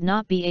Dong would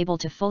not be able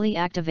to fully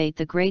activate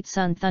the Great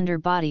Sun Thunder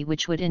Body,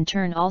 which would in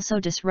turn also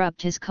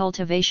disrupt his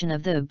cultivation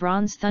of the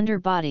Bronze Thunder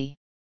Body.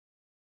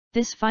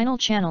 This final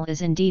channel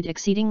is indeed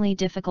exceedingly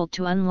difficult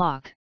to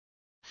unlock.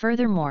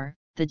 Furthermore,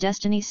 the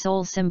Destiny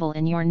Soul symbol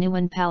in your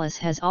Nuan Palace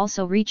has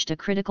also reached a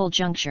critical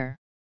juncture.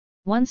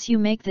 Once you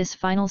make this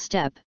final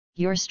step,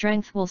 your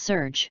strength will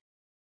surge.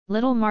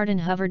 Little Martin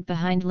hovered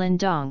behind Lin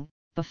Dong,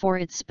 before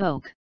it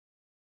spoke.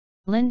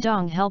 Lin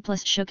Dong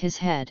helpless shook his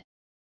head.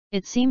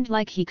 It seemed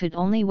like he could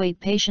only wait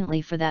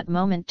patiently for that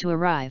moment to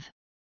arrive.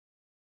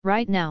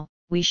 Right now,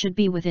 we should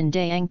be within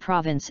Dayang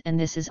Province, and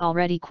this is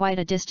already quite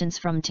a distance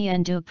from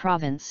Tiandu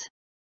Province.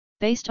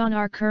 Based on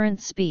our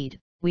current speed,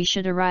 we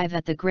should arrive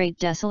at the Great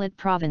Desolate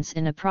Province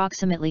in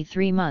approximately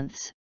 3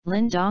 months.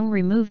 Lin Dong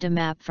removed a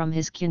map from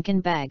his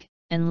Qian bag,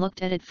 and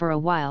looked at it for a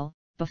while,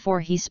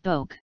 before he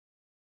spoke.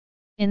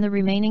 In the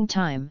remaining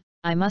time,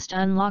 I must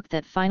unlock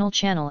that final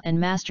channel and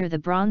master the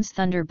Bronze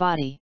Thunder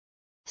Body.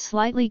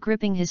 Slightly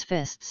gripping his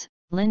fists,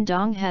 Lin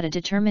Dong had a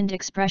determined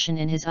expression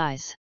in his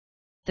eyes.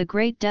 The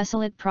Great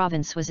Desolate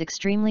Province was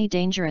extremely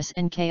dangerous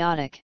and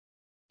chaotic.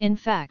 In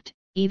fact,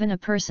 even a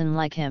person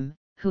like him,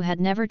 who had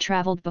never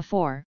traveled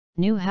before,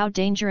 knew how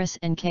dangerous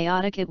and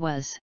chaotic it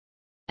was.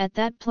 At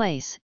that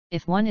place,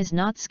 if one is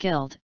not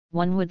skilled,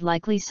 one would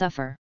likely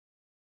suffer.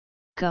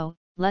 Go,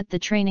 let the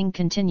training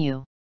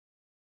continue.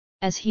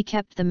 As he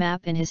kept the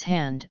map in his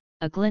hand,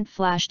 a glint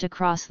flashed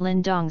across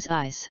Lin Dong's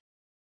eyes.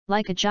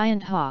 Like a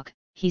giant hawk,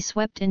 he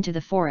swept into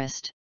the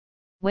forest.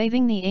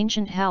 Waving the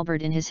ancient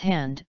halberd in his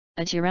hand,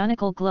 a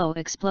tyrannical glow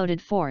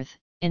exploded forth,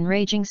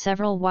 enraging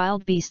several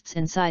wild beasts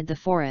inside the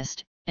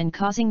forest, and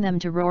causing them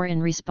to roar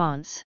in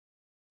response.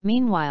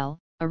 Meanwhile,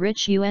 a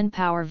rich Yuan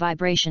power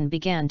vibration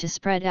began to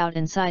spread out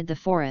inside the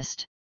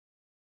forest.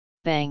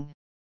 Bang!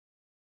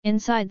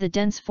 Inside the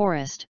dense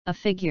forest, a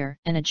figure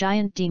and a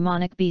giant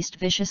demonic beast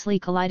viciously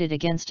collided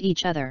against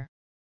each other.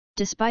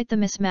 Despite the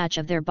mismatch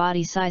of their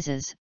body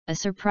sizes, a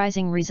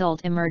surprising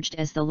result emerged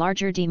as the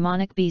larger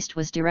demonic beast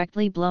was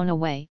directly blown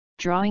away,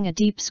 drawing a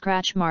deep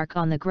scratch mark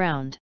on the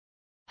ground.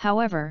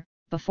 However,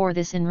 before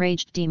this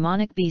enraged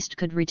demonic beast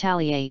could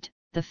retaliate,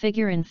 the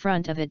figure in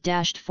front of it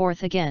dashed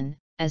forth again,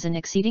 as an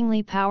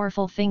exceedingly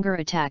powerful finger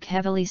attack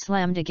heavily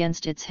slammed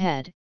against its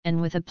head, and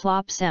with a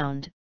plop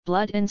sound,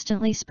 blood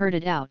instantly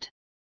spurted out.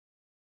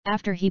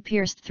 After he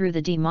pierced through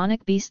the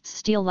demonic beast's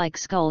steel-like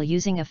skull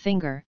using a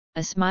finger,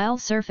 a smile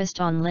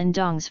surfaced on Lin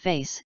Dong's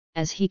face,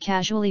 as he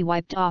casually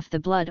wiped off the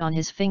blood on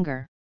his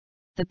finger.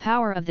 The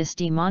power of this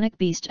demonic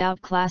beast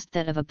outclassed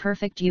that of a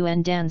perfect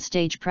Yuan Dan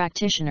stage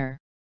practitioner.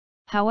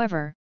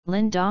 However,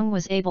 Lin Dong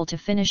was able to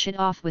finish it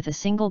off with a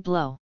single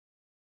blow.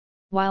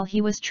 While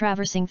he was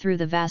traversing through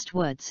the vast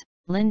woods,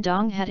 Lin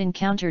Dong had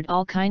encountered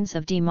all kinds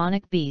of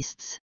demonic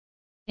beasts.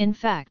 In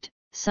fact,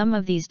 some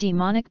of these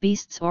demonic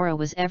beasts' aura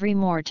was every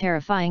more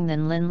terrifying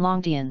than Lin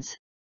Longtian's.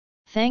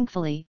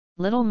 Thankfully,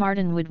 little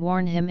Martin would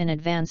warn him in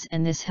advance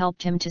and this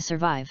helped him to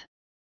survive.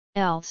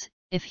 Else,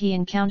 if he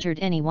encountered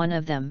any one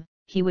of them,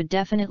 he would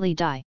definitely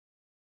die.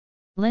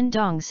 Lin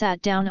Dong sat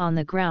down on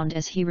the ground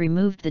as he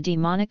removed the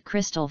demonic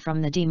crystal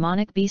from the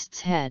demonic beast's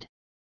head.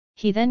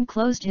 He then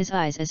closed his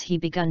eyes as he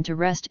began to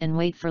rest and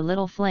wait for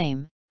Little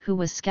Flame, who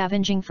was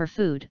scavenging for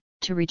food,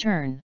 to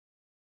return.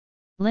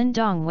 Lin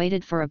Dong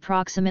waited for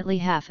approximately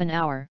half an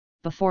hour,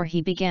 before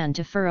he began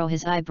to furrow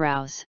his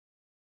eyebrows.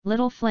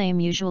 Little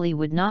Flame usually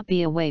would not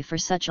be away for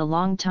such a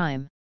long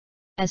time.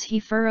 As he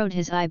furrowed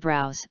his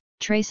eyebrows,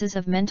 traces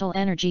of mental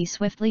energy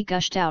swiftly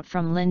gushed out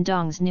from Lin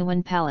Dong's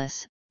Nuan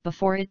Palace,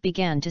 before it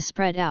began to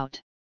spread out.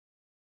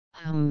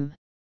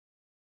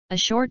 A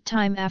short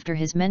time after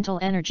his mental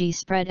energy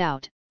spread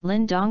out,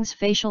 Lin Dong's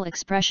facial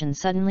expression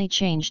suddenly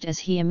changed as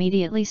he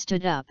immediately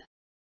stood up.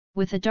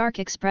 With a dark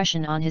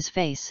expression on his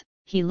face,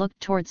 he looked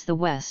towards the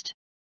west.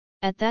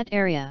 At that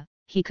area,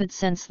 he could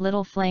sense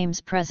Little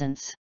Flame's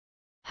presence.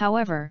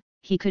 However,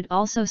 he could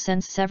also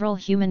sense several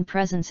human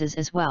presences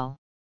as well.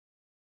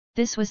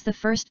 This was the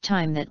first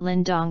time that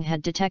Lin Dong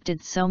had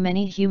detected so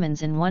many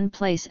humans in one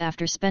place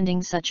after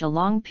spending such a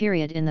long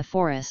period in the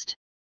forest.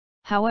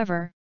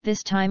 However,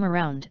 this time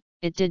around,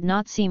 it did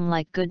not seem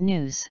like good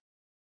news.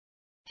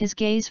 His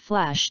gaze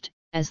flashed,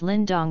 as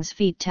Lin Dong's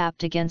feet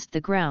tapped against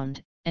the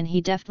ground, and he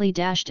deftly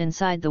dashed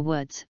inside the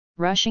woods,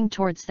 rushing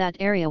towards that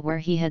area where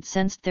he had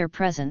sensed their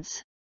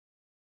presence.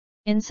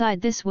 Inside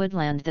this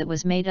woodland that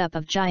was made up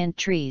of giant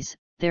trees,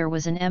 there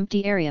was an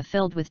empty area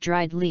filled with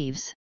dried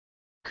leaves.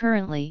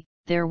 Currently,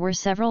 there were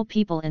several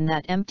people in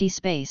that empty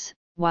space,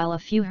 while a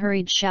few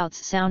hurried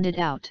shouts sounded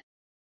out.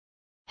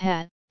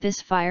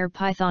 This fire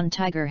python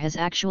tiger has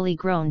actually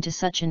grown to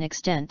such an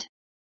extent.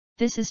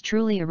 This is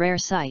truly a rare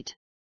sight.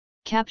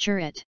 Capture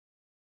it.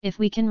 If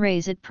we can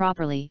raise it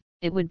properly,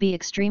 it would be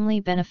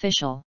extremely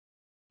beneficial.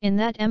 In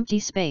that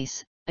empty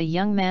space, a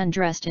young man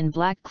dressed in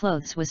black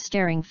clothes was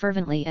staring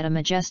fervently at a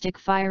majestic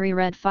fiery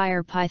red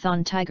fire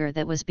python tiger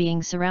that was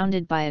being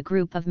surrounded by a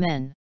group of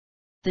men.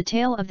 The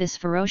tail of this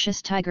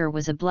ferocious tiger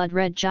was a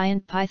blood-red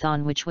giant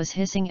python which was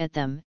hissing at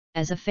them,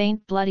 as a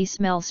faint bloody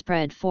smell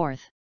spread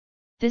forth.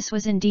 This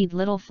was indeed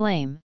Little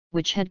Flame,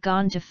 which had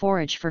gone to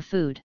forage for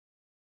food.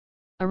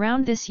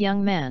 Around this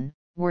young man,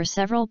 were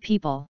several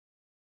people.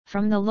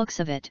 From the looks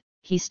of it,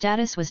 his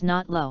status was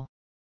not low.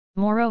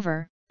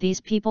 Moreover, these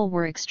people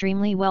were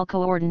extremely well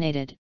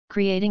coordinated,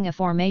 creating a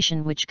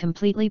formation which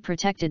completely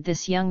protected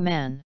this young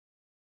man.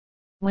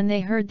 When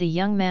they heard the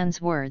young man's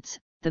words,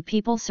 the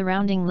people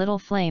surrounding Little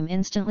Flame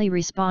instantly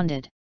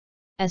responded.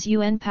 As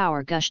Yuan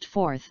power gushed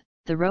forth,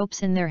 the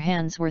ropes in their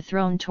hands were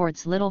thrown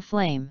towards Little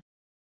Flame.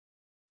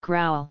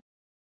 Growl!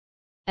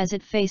 As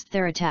it faced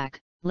their attack,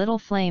 Little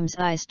Flame's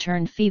eyes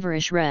turned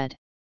feverish red.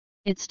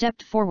 It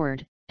stepped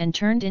forward, and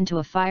turned into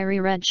a fiery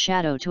red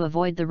shadow to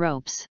avoid the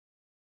ropes.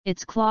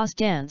 Its claws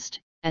danced,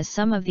 as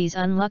some of these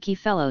unlucky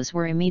fellows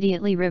were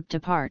immediately ripped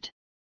apart.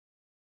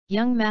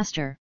 Young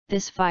master,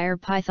 this fire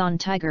python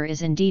tiger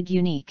is indeed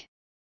unique.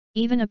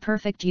 Even a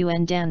perfect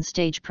Yuan Dan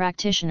stage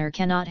practitioner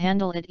cannot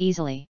handle it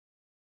easily.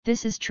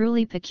 This is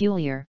truly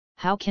peculiar.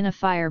 How can a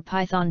fire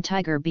python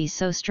tiger be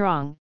so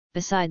strong?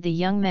 Beside the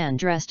young man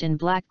dressed in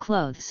black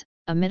clothes,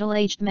 a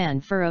middle-aged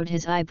man furrowed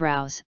his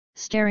eyebrows,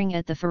 staring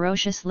at the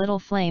ferocious Little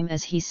Flame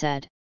as he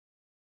said.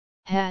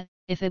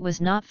 If it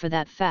was not for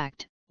that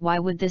fact, why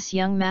would this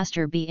young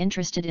master be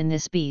interested in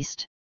this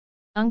beast?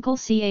 Uncle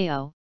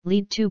Cao,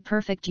 lead 2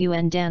 perfect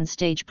Yuan Dan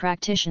stage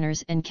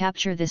practitioners and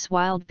capture this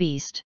wild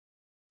beast.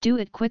 Do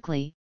it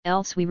quickly,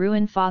 else we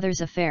ruin father's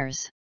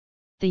affairs.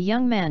 The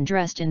young man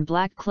dressed in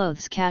black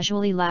clothes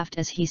casually laughed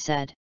as he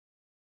said.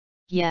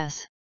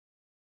 Yes.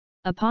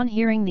 Upon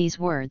hearing these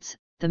words,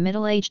 the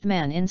middle-aged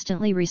man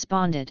instantly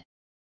responded.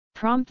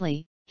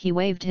 Promptly, he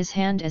waved his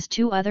hand as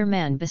 2 other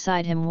men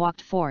beside him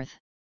walked forth.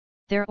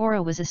 Their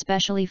aura was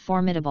especially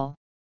formidable.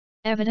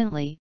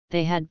 Evidently,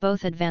 they had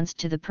both advanced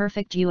to the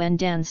perfect Yuan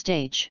Dan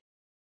stage.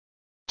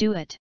 Do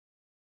it.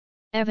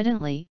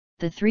 Evidently,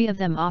 the 3 of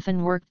them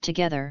often worked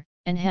together,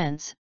 and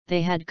hence,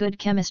 they had good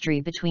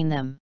chemistry between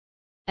them.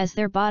 As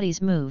their bodies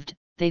moved,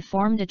 they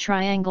formed a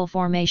triangle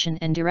formation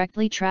and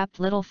directly trapped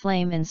Little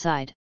Flame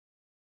inside.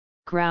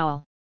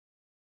 Growl!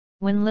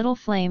 When Little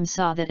Flame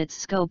saw that its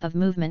scope of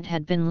movement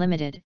had been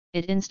limited,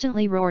 it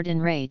instantly roared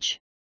in rage.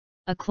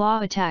 A claw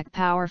attack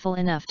powerful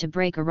enough to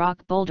break a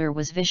rock boulder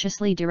was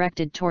viciously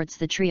directed towards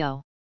the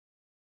trio.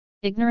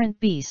 Ignorant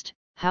beast,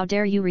 how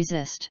dare you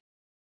resist?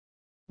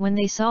 When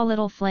they saw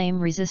Little Flame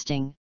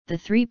resisting, the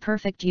 3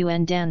 perfect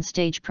Yuan Dan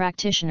stage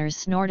practitioners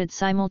snorted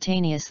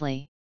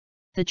simultaneously.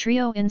 The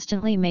trio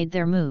instantly made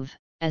their move,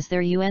 as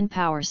their Yuan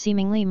power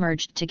seemingly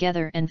merged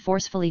together and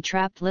forcefully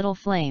trapped Little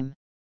Flame.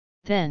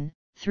 Then,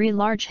 3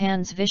 large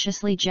hands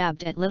viciously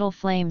jabbed at Little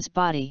Flame's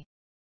body.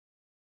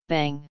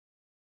 Bang!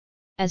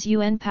 As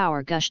Yuan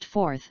power gushed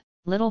forth,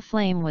 Little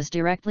Flame was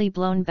directly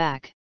blown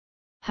back.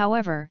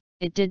 However,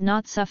 it did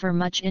not suffer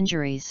much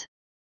injuries.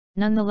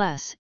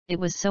 Nonetheless, it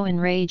was so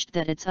enraged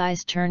that its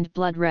eyes turned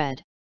blood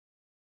red.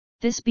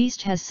 This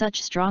beast has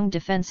such strong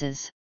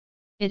defenses.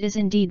 It is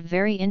indeed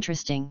very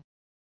interesting.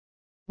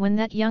 When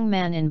that young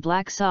man in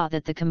black saw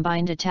that the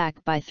combined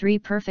attack by 3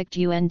 perfect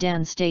Yuan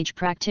Dan stage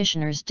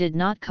practitioners did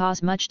not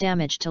cause much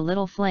damage to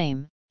Little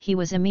Flame, he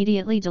was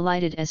immediately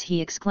delighted as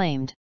he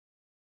exclaimed.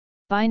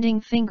 Binding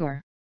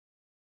finger!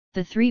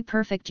 The 3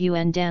 perfect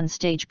Yuan Dan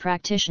stage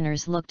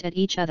practitioners looked at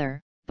each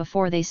other,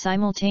 before they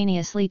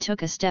simultaneously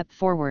took a step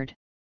forward.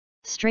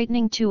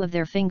 Straightening 2 of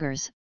their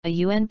fingers, a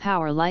Yuan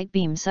power light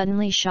beam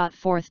suddenly shot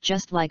forth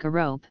just like a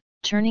rope,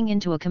 turning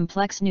into a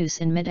complex noose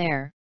in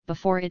mid-air,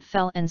 before it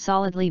fell and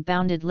solidly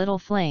bounded Little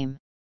Flame.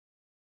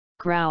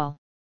 Growl!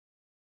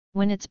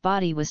 When its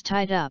body was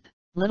tied up,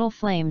 Little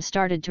Flame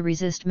started to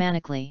resist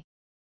manically.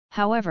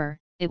 However,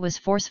 it was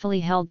forcefully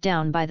held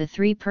down by the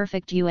 3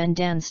 perfect Yuan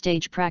Dan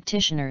stage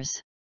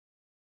practitioners.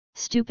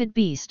 Stupid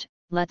beast,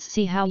 let's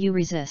see how you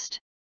resist.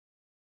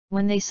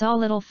 When they saw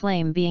Little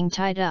Flame being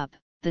tied up,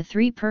 the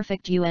 3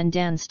 perfect Yuan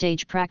Dan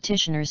stage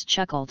practitioners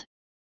chuckled.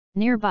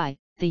 Nearby,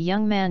 the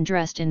young man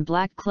dressed in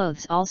black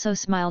clothes also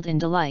smiled in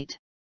delight.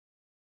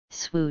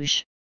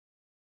 Swoosh!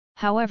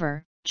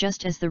 However,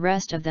 just as the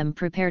rest of them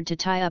prepared to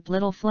tie up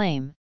Little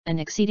Flame, an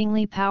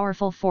exceedingly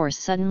powerful force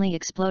suddenly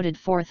exploded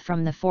forth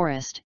from the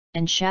forest,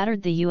 and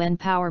shattered the Yuan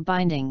power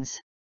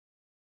bindings.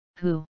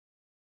 Who?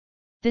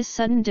 This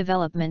sudden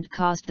development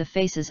caused the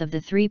faces of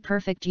the 3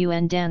 perfect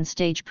Yuan Dan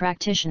stage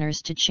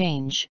practitioners to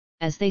change,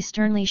 as they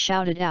sternly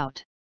shouted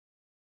out.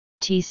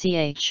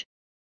 TCH.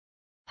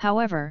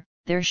 However,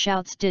 their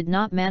shouts did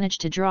not manage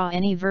to draw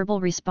any verbal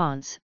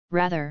response,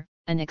 rather,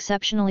 an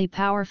exceptionally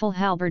powerful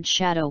halberd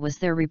shadow was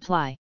their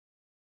reply.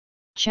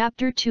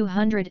 Chapter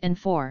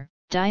 204,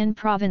 Dian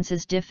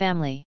Province's De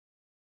Family.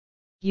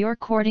 You're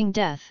courting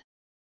death.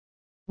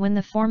 When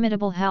the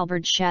formidable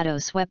halberd shadow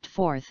swept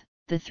forth,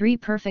 the 3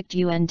 perfect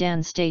Yuan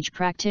Dan stage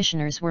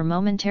practitioners were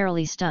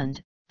momentarily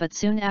stunned, but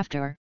soon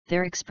after,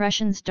 their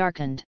expressions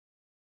darkened.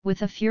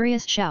 With a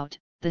furious shout,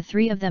 the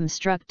 3 of them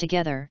struck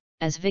together,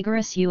 as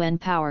vigorous Yuan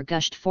power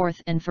gushed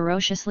forth and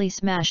ferociously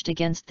smashed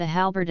against the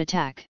halberd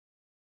attack.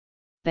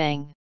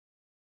 Bang!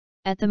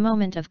 At the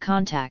moment of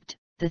contact,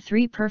 the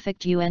 3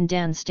 perfect Yuan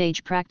Dan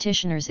stage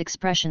practitioners'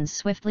 expressions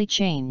swiftly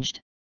changed.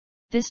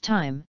 This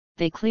time,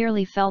 they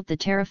clearly felt the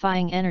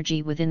terrifying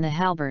energy within the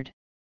halberd.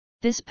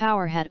 This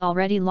power had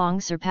already long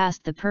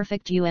surpassed the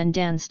perfect Yuan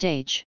Dan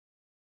stage.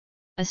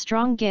 A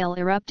strong gale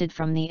erupted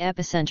from the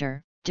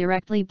epicenter,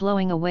 directly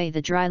blowing away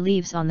the dry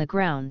leaves on the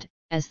ground,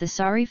 as the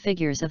sorry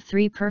figures of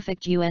 3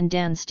 perfect Yuan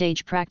Dan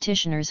stage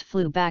practitioners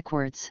flew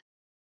backwards.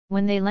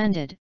 When they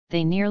landed,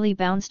 they nearly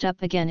bounced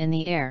up again in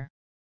the air.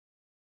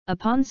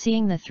 Upon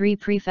seeing the 3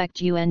 prefect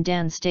Yuan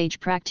Dan stage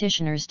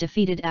practitioners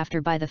defeated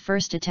after by the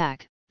first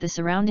attack, the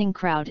surrounding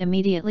crowd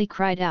immediately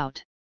cried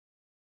out.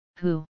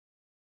 Who?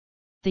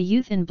 The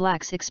youth in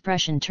black's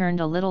expression turned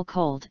a little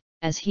cold,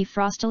 as he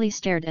frostily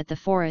stared at the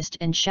forest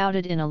and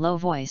shouted in a low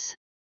voice.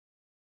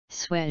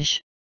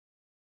 Swish!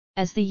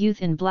 As the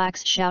youth in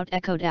black's shout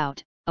echoed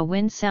out, a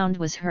wind sound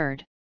was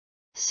heard.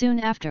 Soon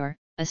after,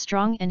 a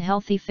strong and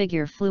healthy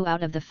figure flew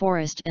out of the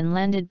forest and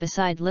landed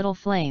beside Little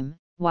Flame,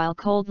 while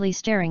coldly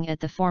staring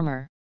at the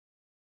former.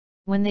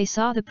 When they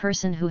saw the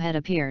person who had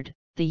appeared,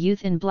 the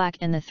youth in black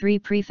and the 3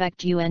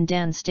 prefect Yuan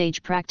Dan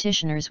stage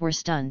practitioners were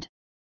stunned.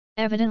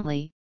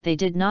 Evidently, they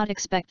did not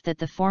expect that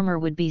the former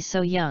would be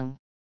so young.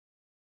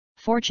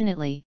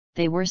 Fortunately,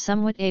 they were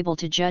somewhat able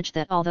to judge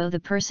that although the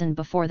person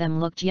before them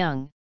looked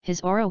young,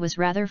 his aura was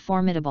rather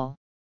formidable.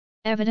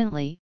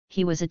 Evidently,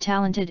 he was a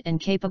talented and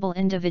capable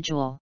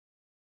individual.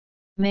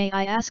 May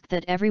I ask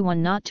that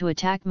everyone not to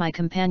attack my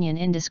companion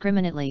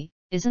indiscriminately,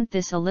 isn't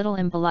this a little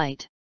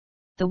impolite?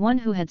 The one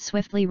who had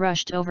swiftly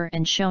rushed over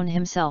and shown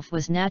himself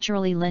was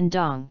naturally Lin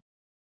Dong.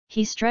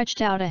 He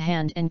stretched out a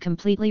hand and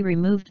completely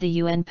removed the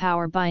Yuan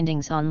power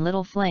bindings on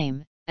Little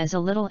Flame, as a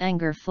little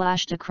anger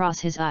flashed across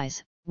his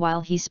eyes,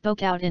 while he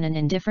spoke out in an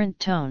indifferent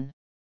tone.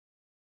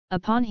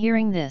 Upon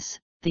hearing this,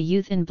 the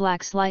youth in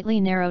black slightly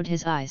narrowed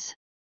his eyes.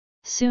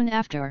 Soon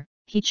after,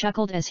 he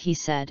chuckled as he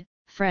said,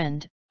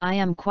 "Friend, I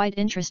am quite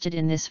interested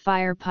in this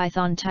fire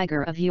python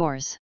tiger of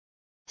yours.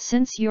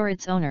 Since you're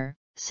its owner,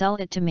 sell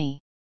it to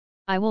me.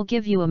 I will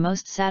give you a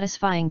most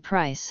satisfying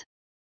price."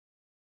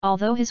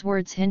 Although his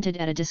words hinted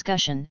at a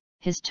discussion,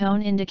 his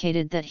tone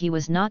indicated that he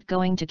was not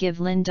going to give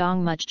Lin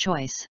Dong much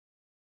choice.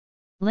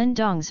 Lin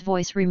Dong's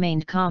voice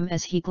remained calm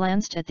as he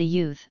glanced at the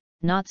youth,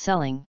 not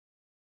selling.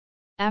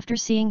 After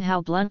seeing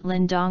how blunt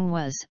Lin Dong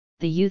was,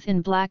 the youth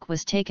in black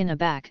was taken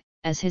aback,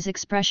 as his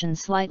expression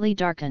slightly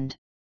darkened.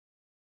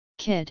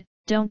 "Kid,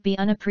 don't be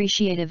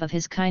unappreciative of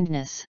his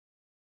kindness.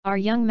 Our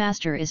young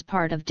master is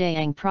part of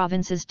Dayang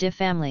Province's De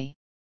family."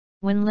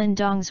 When Lin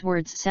Dong's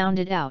words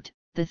sounded out,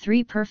 the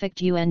 3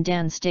 perfect Yuan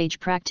Dan stage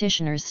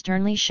practitioners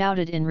sternly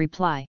shouted in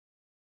reply.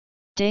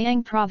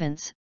 Dayang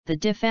Province, the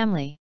De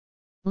family.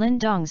 Lin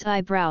Dong's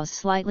eyebrows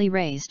slightly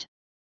raised.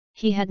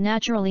 He had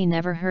naturally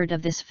never heard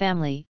of this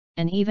family,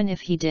 and even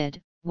if he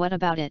did, what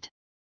about it?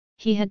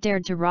 He had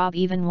dared to rob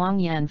even Wang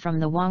Yan from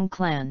the Wang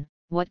clan.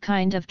 What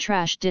kind of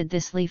trash did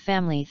this Li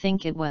family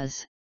think it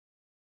was?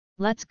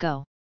 Let's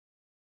go.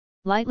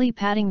 Lightly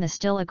patting the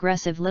still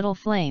aggressive little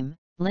flame,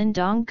 Lin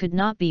Dong could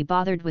not be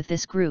bothered with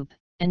this group,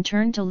 and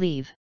turned to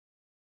leave.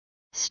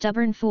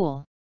 Stubborn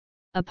fool!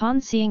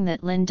 Upon seeing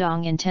that Lin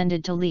Dong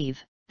intended to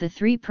leave, the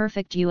three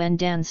perfect Yuan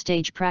Dan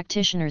stage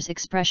practitioners'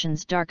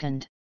 expressions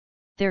darkened.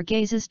 Their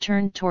gazes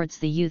turned towards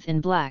the youth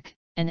in black,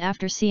 and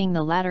after seeing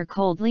the latter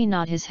coldly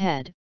nod his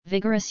head,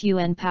 vigorous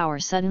Yuan power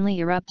suddenly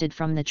erupted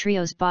from the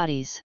trio's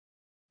bodies.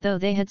 Though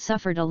they had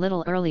suffered a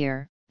little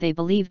earlier, they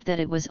believed that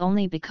it was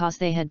only because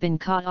they had been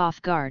caught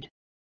off guard.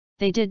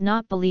 They did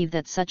not believe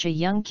that such a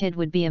young kid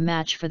would be a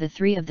match for the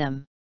three of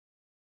them.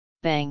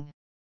 Bang!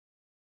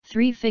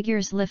 Three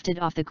figures lifted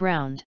off the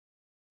ground.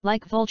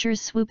 Like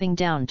vultures swooping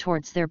down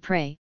towards their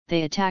prey,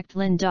 they attacked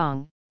Lin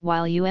Dong,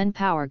 while Yuan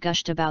power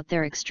gushed about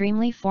their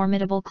extremely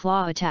formidable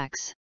claw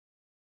attacks.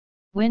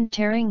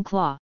 Wind-tearing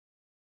claw.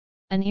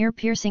 An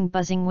ear-piercing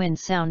buzzing wind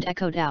sound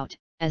echoed out,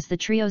 as the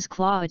trio's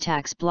claw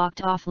attacks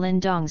blocked off Lin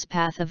Dong's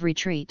path of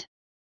retreat.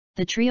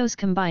 The trio's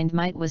combined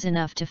might was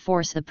enough to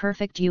force the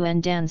perfect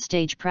Yuan Dan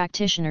stage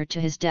practitioner to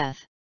his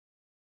death.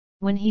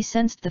 When he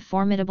sensed the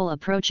formidable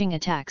approaching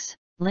attacks,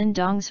 Lin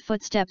Dong's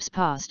footsteps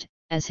paused,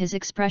 as his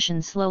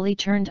expression slowly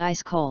turned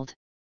ice-cold.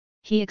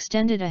 He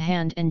extended a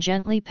hand and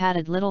gently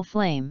patted little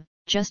flame,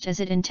 just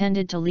as it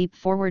intended to leap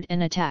forward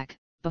and attack,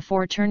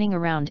 before turning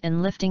around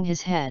and lifting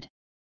his head.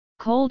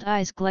 Cold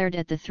eyes glared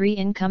at the three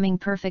incoming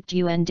perfect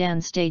Yuan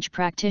Dan stage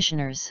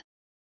practitioners.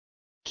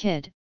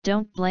 "Kid,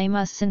 don't blame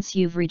us since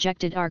you've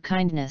rejected our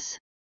kindness."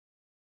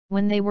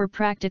 When they were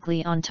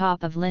practically on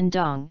top of Lin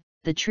Dong,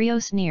 the trio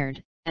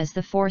sneered, as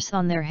the force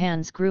on their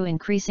hands grew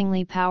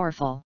increasingly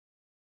powerful.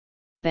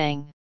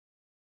 Bang!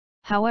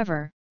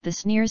 However, the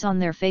sneers on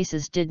their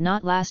faces did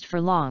not last for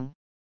long.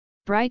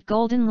 Bright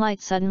golden light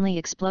suddenly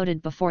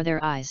exploded before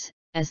their eyes,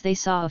 as they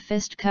saw a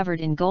fist covered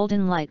in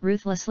golden light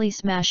ruthlessly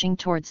smashing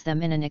towards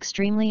them in an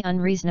extremely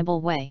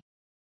unreasonable way.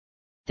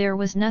 There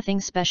was nothing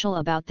special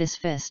about this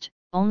fist,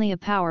 only a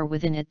power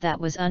within it that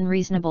was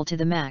unreasonable to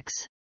the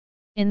max.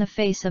 In the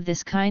face of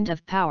this kind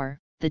of power,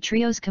 the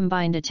trio's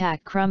combined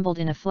attack crumbled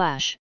in a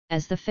flash,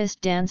 as the fist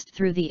danced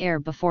through the air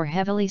before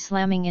heavily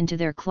slamming into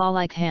their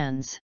claw-like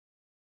hands.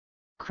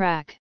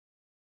 Crack!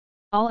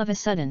 All of a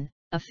sudden,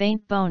 a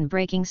faint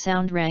bone-breaking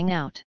sound rang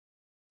out.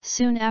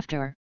 Soon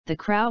after, the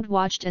crowd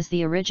watched as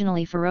the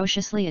originally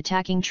ferociously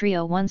attacking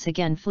trio once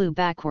again flew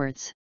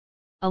backwards.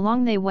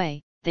 Along their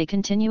way, they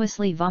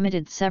continuously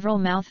vomited several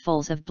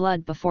mouthfuls of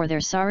blood before their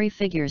sorry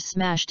figures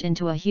smashed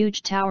into a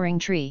huge towering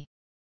tree.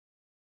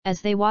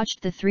 As they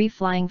watched the three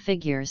flying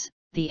figures,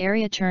 the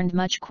area turned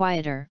much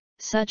quieter,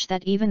 such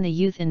that even the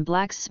youth in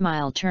black's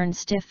smile turned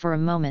stiff for a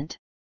moment.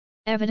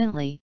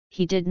 Evidently,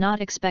 he did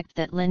not expect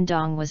that Lin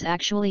Dong was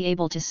actually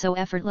able to so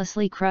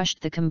effortlessly crush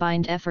the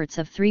combined efforts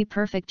of three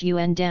perfect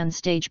Yuan Dan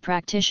stage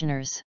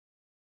practitioners.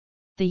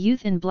 The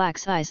youth in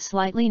black's eyes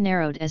slightly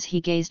narrowed as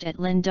he gazed at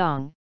Lin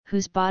Dong,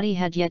 whose body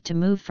had yet to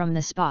move from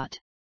the spot.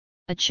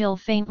 A chill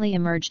faintly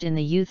emerged in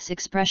the youth's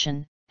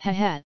expression.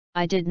 "Heh,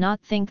 I did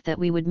not think that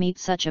we would meet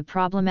such a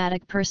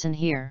problematic person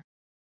here.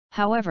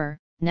 However,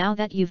 now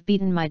that you've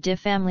beaten my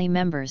family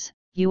members,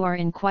 you are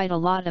in quite a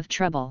lot of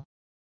trouble."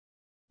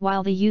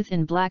 While the youth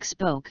in black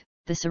spoke,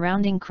 the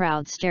surrounding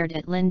crowd stared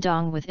at Lin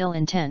Dong with ill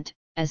intent,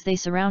 as they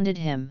surrounded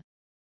him.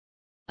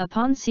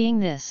 Upon seeing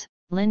this,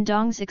 Lin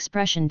Dong's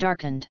expression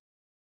darkened.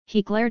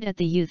 He glared at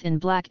the youth in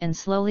black and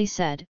slowly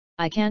said,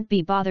 "I can't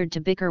be bothered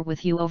to bicker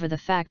with you over the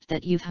fact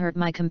that you've hurt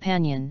my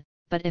companion,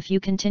 but if you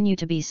continue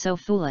to be so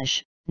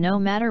foolish, no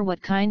matter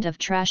what kind of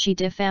trashy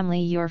family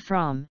you're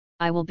from,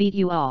 I will beat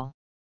you all.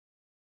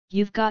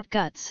 You've got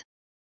guts."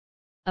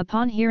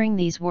 Upon hearing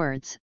these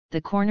words,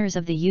 the corners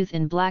of the youth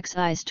in black's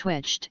eyes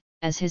twitched,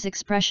 as his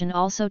expression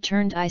also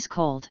turned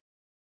ice-cold.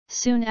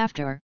 Soon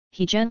after,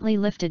 he gently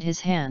lifted his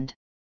hand.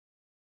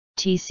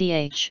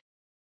 Tch.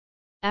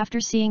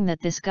 After seeing that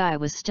this guy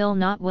was still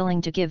not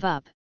willing to give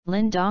up,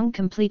 Lin Dong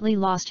completely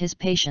lost his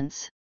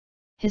patience.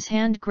 His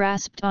hand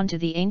grasped onto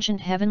the ancient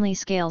heavenly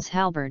scales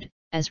halberd,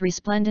 as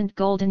resplendent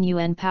golden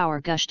Yuan power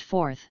gushed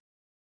forth.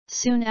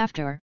 Soon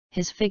after,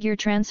 his figure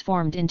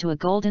transformed into a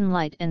golden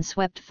light and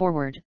swept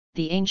forward,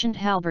 the ancient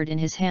halberd in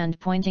his hand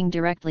pointing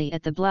directly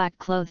at the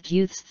black-clothed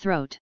youth's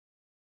throat.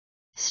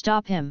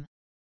 "Stop him!"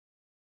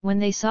 When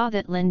they saw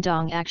that Lin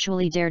Dong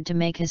actually dared to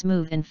make his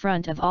move in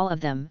front of all of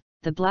them,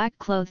 the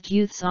black-clothed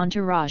youth's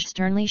entourage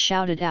sternly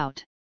shouted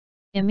out.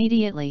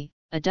 Immediately,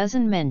 a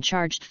dozen men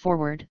charged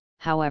forward.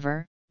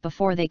 However,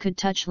 before they could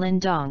touch Lin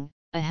Dong,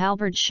 a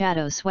halberd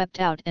shadow swept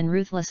out and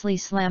ruthlessly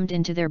slammed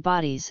into their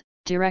bodies,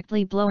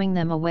 directly blowing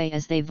them away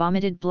as they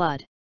vomited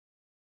blood.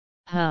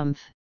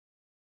 Humph!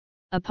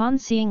 Upon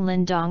seeing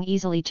Lin Dong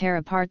easily tear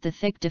apart the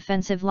thick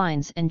defensive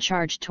lines and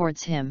charge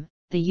towards him,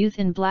 the youth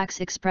in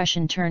black's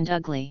expression turned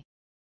ugly.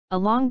 A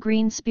long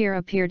green spear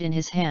appeared in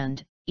his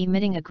hand,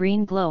 emitting a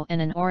green glow and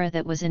an aura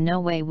that was in no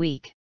way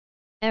weak.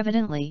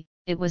 Evidently,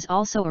 it was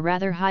also a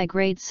rather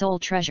high-grade soul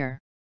treasure.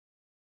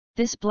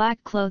 This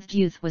black-clothed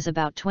youth was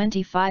about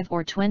 25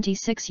 or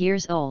 26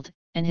 years old,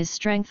 and his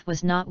strength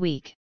was not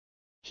weak.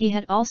 He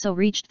had also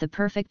reached the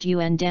perfect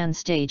Yuan Dan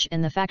stage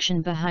and the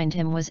faction behind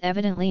him was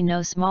evidently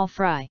no small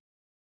fry.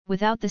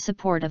 Without the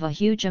support of a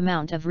huge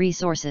amount of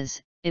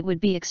resources, it would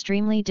be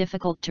extremely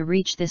difficult to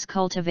reach this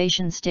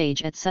cultivation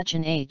stage at such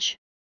an age.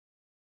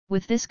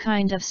 With this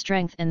kind of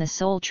strength and the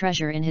soul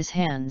treasure in his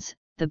hands,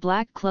 the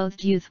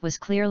black-clothed youth was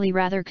clearly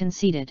rather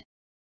conceited.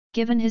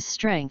 Given his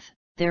strength,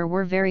 there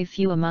were very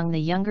few among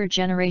the younger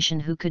generation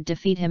who could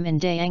defeat him in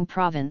Dayang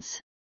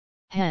province.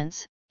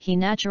 Hence, he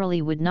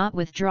naturally would not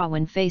withdraw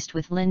when faced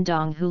with Lin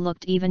Dong, who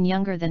looked even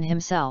younger than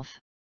himself.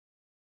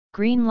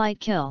 Green light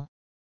kill.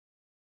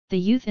 The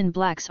youth in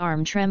black's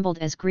arm trembled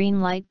as green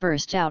light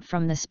burst out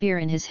from the spear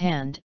in his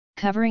hand,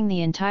 covering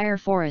the entire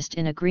forest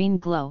in a green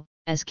glow,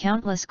 as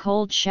countless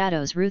cold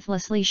shadows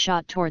ruthlessly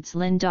shot towards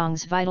Lin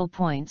Dong's vital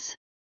points.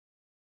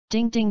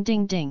 Ding ding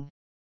ding ding.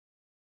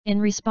 In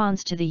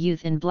response to the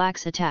youth in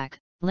black's attack,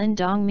 Lin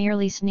Dong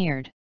merely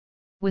sneered.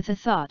 With a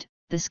thought,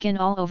 the skin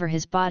all over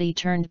his body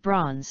turned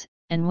bronze,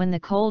 and when the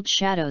cold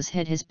shadows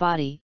hit his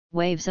body,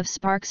 waves of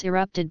sparks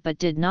erupted but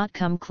did not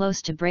come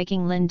close to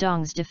breaking Lin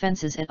Dong's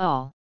defenses at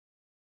all.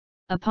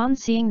 Upon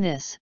seeing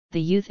this,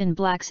 the youth in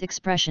black's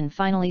expression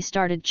finally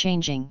started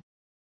changing.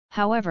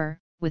 However,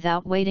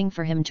 without waiting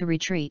for him to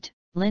retreat,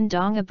 Lin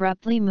Dong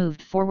abruptly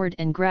moved forward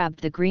and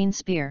grabbed the green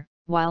spear,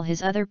 while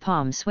his other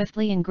palm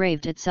swiftly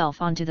engraved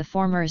itself onto the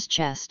former's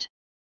chest.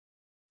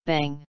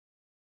 Bang!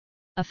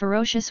 A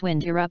ferocious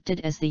wind erupted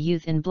as the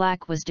youth in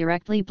black was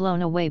directly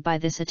blown away by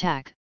this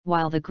attack,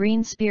 while the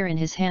green spear in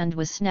his hand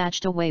was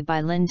snatched away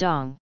by Lin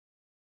Dong.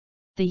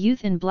 The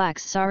youth in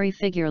black's sorry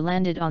figure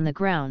landed on the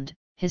ground,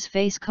 his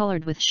face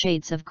colored with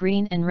shades of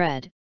green and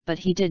red, but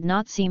he did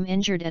not seem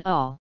injured at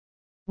all.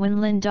 When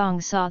Lin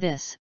Dong saw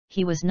this,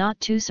 he was not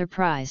too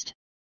surprised.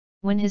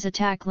 When his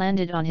attack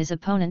landed on his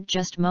opponent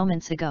just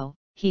moments ago,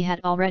 he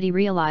had already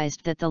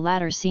realized that the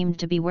latter seemed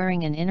to be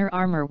wearing an inner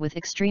armor with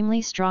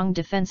extremely strong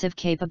defensive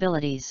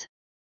capabilities.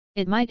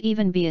 It might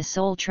even be a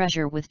soul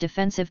treasure with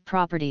defensive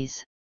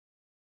properties.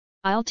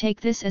 I'll take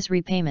this as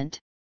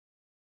repayment.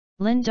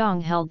 Lin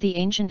Dong held the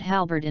ancient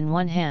halberd in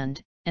one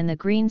hand, and the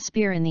green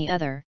spear in the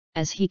other,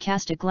 as he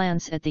cast a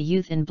glance at the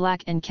youth in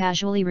black and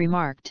casually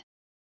remarked.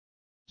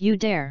 You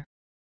dare!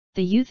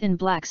 The youth in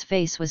black's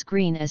face was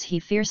green as he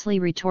fiercely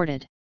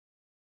retorted.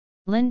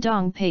 Lin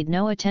Dong paid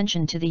no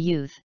attention to the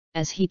youth,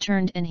 as he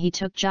turned and he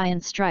took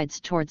giant strides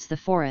towards the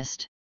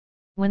forest.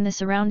 When the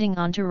surrounding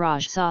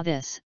entourage saw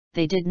this,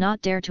 they did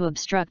not dare to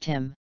obstruct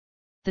him.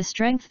 The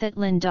strength that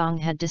Lin Dong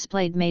had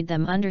displayed made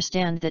them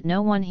understand that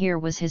no one here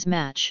was his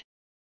match.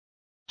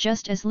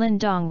 Just as Lin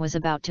Dong was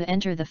about to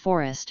enter the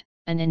forest,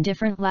 an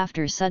indifferent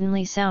laughter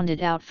suddenly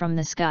sounded out from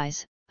the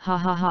skies. Ha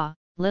ha ha,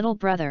 little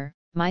brother,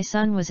 my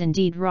son was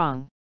indeed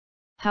wrong.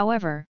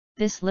 However,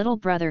 this little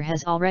brother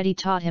has already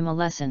taught him a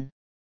lesson.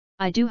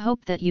 I do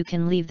hope that you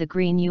can leave the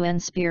green Yuan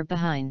spear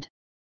behind.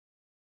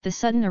 The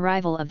sudden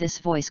arrival of this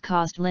voice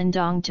caused Lin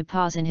Dong to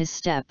pause in his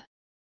step.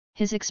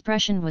 His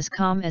expression was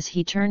calm as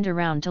he turned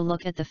around to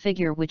look at the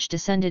figure which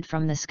descended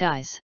from the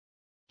skies.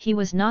 He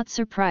was not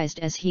surprised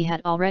as he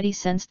had already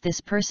sensed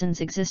this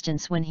person's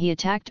existence when he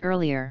attacked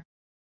earlier.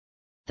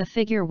 The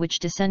figure which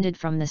descended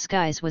from the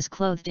skies was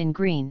clothed in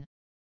green.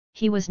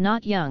 He was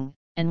not young,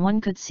 and one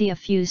could see a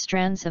few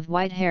strands of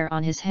white hair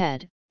on his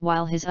head,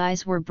 while his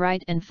eyes were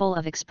bright and full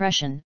of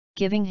expression,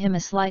 giving him a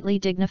slightly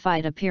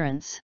dignified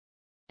appearance.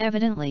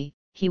 Evidently,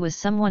 he was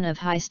someone of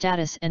high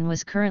status and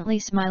was currently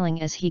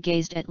smiling as he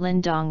gazed at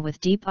Lin Dong with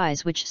deep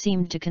eyes which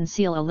seemed to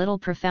conceal a little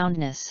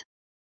profoundness.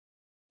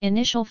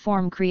 Initial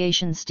form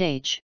creation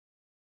stage.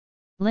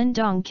 Lin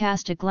Dong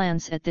cast a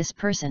glance at this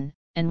person,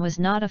 and was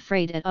not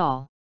afraid at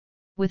all.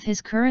 With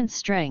his current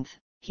strength,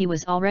 he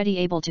was already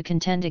able to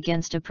contend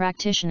against a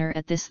practitioner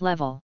at this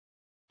level.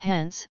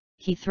 Hence,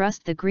 he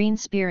thrust the green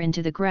spear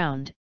into the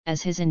ground,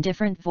 as his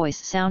indifferent voice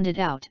sounded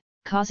out,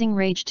 causing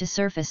rage to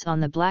surface on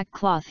the black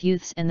cloth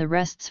youths and the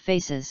rest's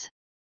faces.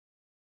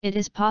 It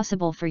is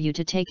possible for you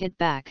to take it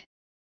back.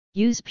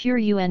 Use pure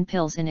Yuan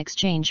pills in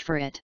exchange for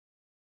it.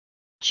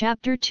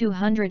 Chapter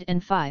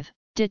 205,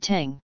 De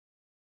Teng.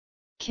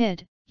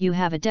 Kid, you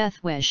have a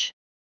death wish.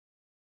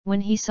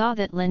 When he saw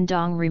that Lin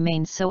Dong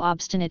remained so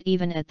obstinate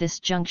even at this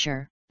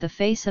juncture, the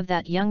face of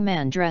that young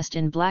man dressed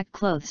in black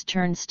clothes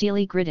turned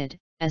steely gritted,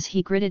 as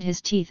he gritted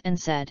his teeth and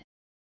said.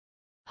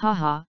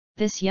 Haha,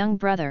 this young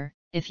brother,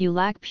 if you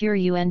lack pure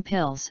Yuan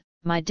pills,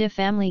 my De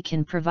family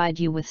can provide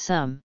you with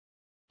some.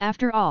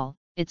 After all,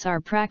 it's our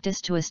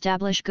practice to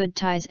establish good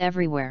ties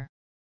everywhere.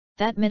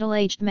 That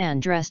middle-aged man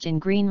dressed in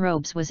green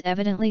robes was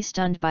evidently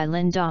stunned by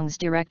Lin Dong's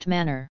direct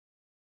manner.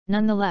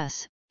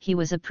 Nonetheless, he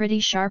was a pretty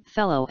sharp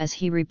fellow as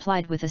he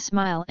replied with a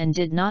smile and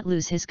did not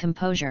lose his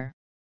composure.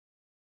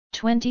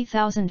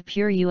 20,000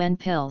 pure Yuan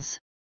pills.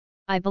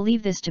 I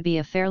believe this to be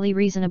a fairly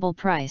reasonable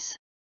price.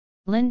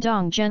 Lin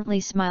Dong gently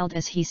smiled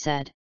as he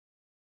said.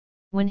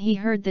 When he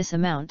heard this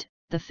amount,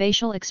 the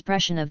facial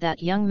expression of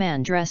that young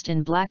man dressed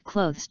in black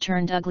clothes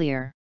turned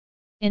uglier.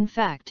 In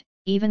fact,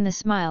 even the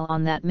smile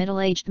on that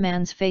middle-aged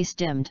man's face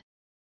dimmed.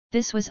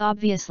 This was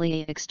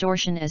obviously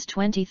extortion, as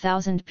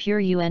 20,000 pure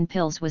Yuan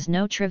pills was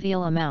no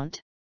trivial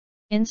amount.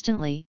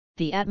 Instantly,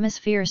 the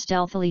atmosphere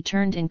stealthily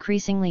turned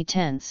increasingly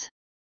tense.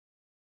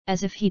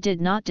 As if he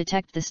did not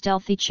detect the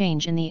stealthy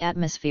change in the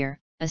atmosphere,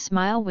 a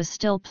smile was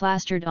still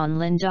plastered on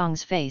Lin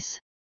Dong's face.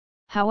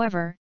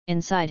 However,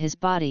 inside his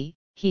body,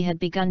 he had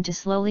begun to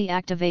slowly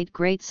activate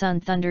Great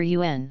Sun Thunder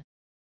Yuan.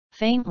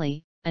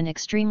 Faintly, an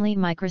extremely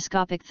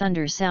microscopic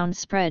thunder sound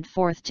spread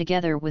forth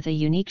together with a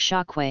unique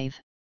shockwave.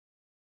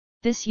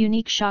 This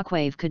unique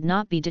shockwave could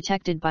not be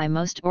detected by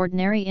most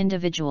ordinary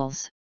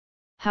individuals.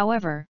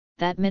 However,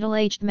 that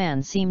middle-aged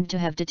man seemed to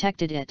have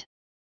detected it.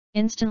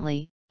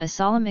 Instantly, a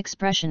solemn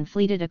expression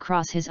fleeted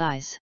across his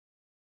eyes.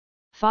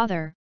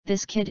 "Father,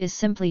 this kid is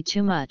simply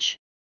too much."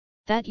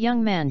 That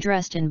young man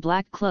dressed in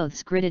black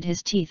clothes gritted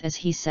his teeth as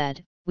he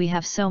said, "We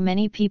have so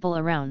many people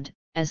around,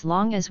 as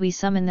long as we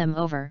summon them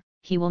over,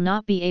 he will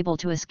not be able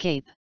to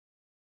escape."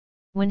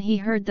 When he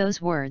heard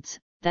those words,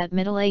 that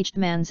middle-aged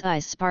man's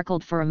eyes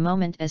sparkled for a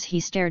moment as he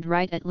stared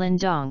right at Lin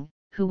Dong,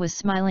 who was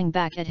smiling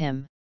back at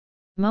him.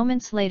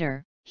 Moments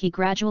later, he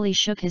gradually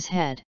shook his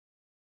head.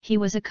 He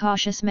was a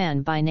cautious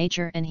man by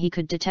nature and he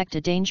could detect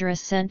a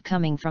dangerous scent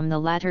coming from the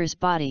latter's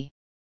body.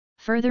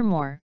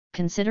 Furthermore,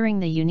 considering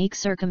the unique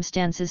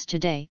circumstances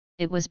today,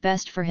 it was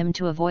best for him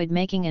to avoid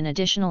making an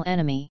additional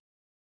enemy.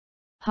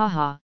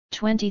 "Haha,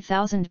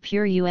 20,000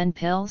 pure yuan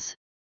pills?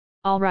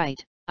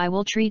 Alright, I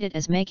will treat it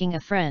as making a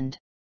friend."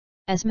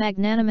 As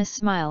magnanimous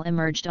smile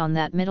emerged on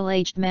that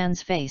middle-aged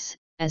man's face,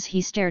 as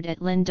he stared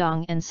at Lin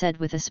Dong and said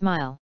with a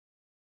smile,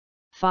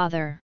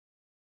 "Father."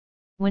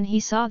 When he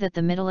saw that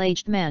the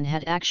middle-aged man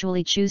had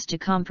actually choose to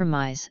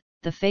compromise,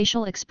 the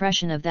facial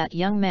expression of that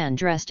young man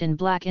dressed in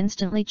black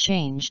instantly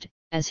changed,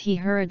 as he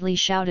hurriedly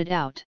shouted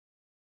out.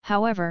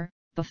 However,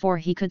 before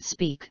he could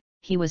speak,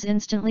 he was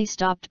instantly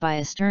stopped by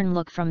a stern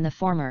look from the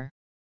former.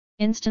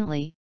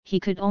 Instantly, he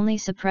could only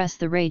suppress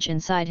the rage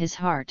inside his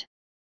heart.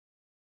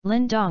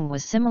 Lin Dong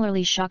was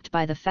similarly shocked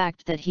by the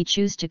fact that he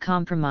chose to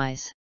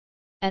compromise.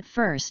 At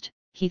first,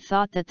 he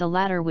thought that the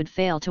latter would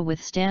fail to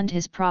withstand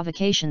his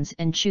provocations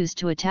and choose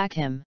to attack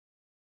him.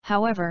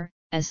 However,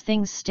 as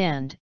things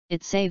stand,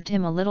 it saved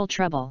him a little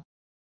trouble.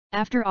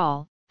 After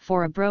all,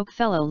 for a broke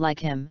fellow like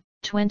him,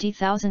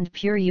 20,000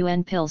 pure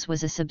yuan pills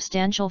was a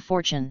substantial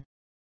fortune.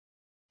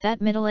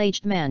 That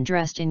middle-aged man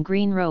dressed in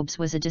green robes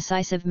was a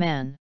decisive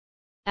man.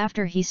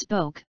 After he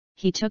spoke,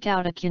 he took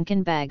out a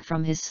Qian bag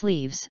from his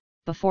sleeves,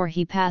 before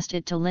he passed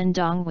it to Lin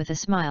Dong with a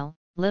smile,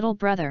 "Little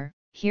brother,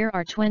 here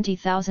are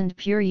 20,000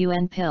 pure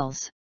yuan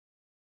pills."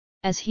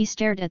 As he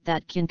stared at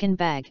that Qian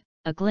bag,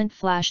 a glint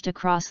flashed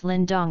across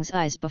Lin Dong's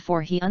eyes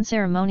before he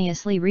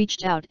unceremoniously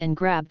reached out and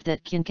grabbed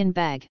that Qian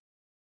bag.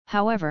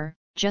 However,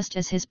 just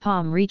as his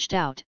palm reached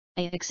out,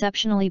 an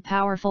exceptionally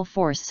powerful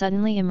force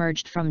suddenly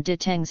emerged from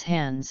Diteng's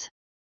hands.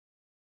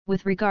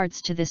 With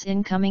regards to this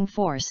incoming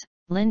force,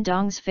 Lin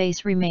Dong's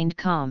face remained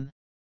calm.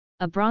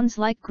 A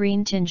bronze-like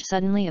green tinge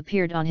suddenly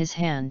appeared on his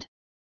hand.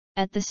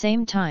 At the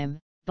same time,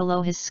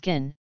 below his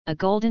skin, a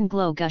golden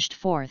glow gushed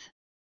forth.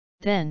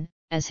 Then,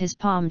 as his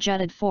palm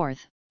jutted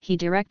forth, he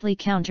directly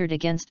countered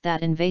against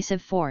that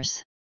invasive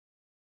force.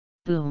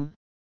 Boom!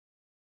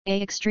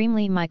 A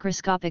extremely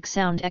microscopic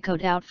sound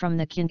echoed out from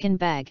the Qian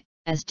bag,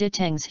 as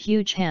Diteng's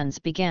huge hands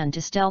began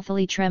to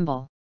stealthily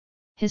tremble.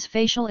 His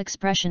facial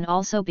expression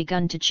also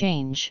begun to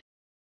change.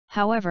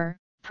 However,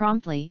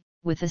 promptly,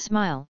 with a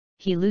smile,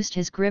 he loosed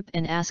his grip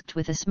and asked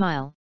with a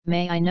smile,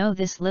 "May I know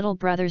this little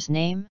brother's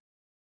name?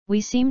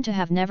 We seem to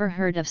have never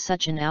heard of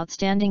such an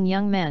outstanding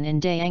young man in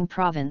Dayang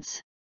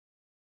province."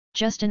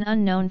 "Just an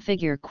unknown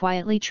figure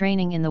quietly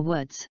training in the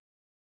woods."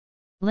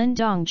 Lin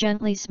Dong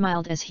gently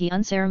smiled as he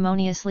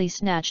unceremoniously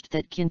snatched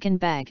that Qian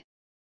bag.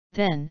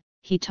 Then,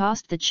 he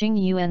tossed the Qing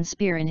Yuan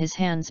spear in his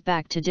hands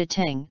back to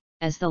Diteng,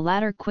 as the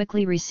latter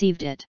quickly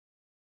received it.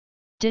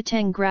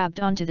 Diteng grabbed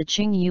onto the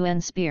Qing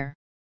Yuan spear.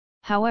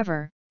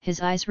 However, his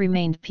eyes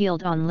remained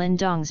peeled on Lin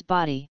Dong's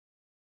body.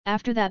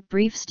 After that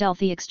brief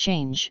stealthy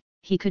exchange,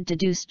 he could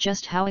deduce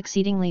just how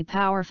exceedingly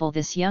powerful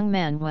this young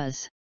man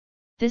was.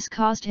 This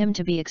caused him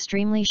to be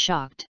extremely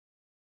shocked.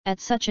 At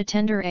such a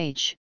tender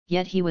age,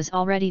 yet he was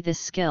already this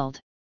skilled.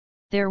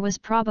 There was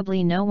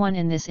probably no one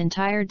in this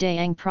entire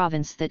Dayang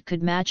province that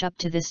could match up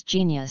to this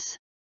genius.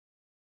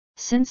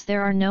 Since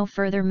there are no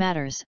further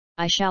matters,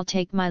 I shall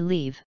take my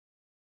leave.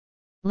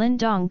 Lin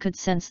Dong could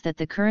sense that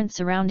the current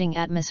surrounding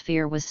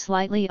atmosphere was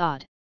slightly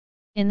odd.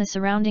 In the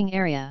surrounding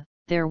area,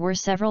 there were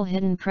several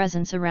hidden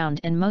presence around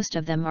and most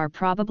of them are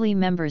probably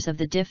members of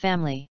the Di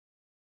family.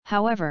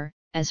 However,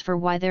 as for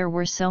why there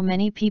were so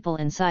many people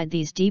inside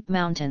these deep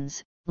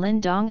mountains, Lin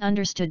Dong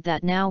understood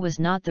that now was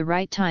not the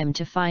right time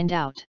to find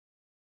out.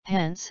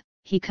 Hence,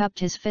 he cupped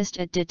his fist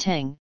at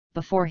Diteng,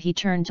 before he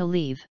turned to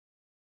leave.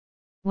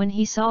 When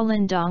he saw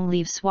Lin Dong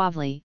leave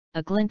suavely,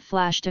 a glint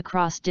flashed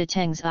across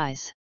Diteng's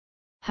eyes.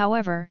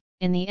 However,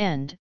 in the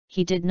end,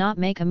 he did not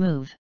make a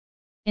move.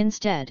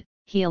 Instead,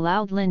 he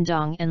allowed Lin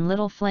Dong and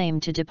Little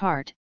Flame to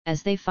depart,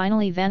 as they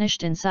finally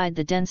vanished inside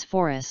the dense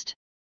forest.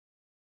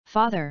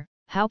 "Father,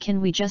 how can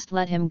we just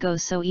let him go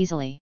so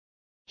easily?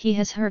 He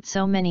has hurt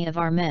so many of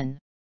our men."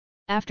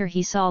 After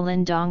he saw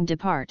Lin Dong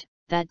depart,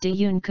 that Di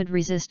Yun could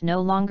resist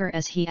no longer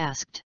as he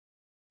asked.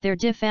 "Their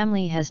Di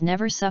family has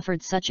never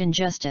suffered such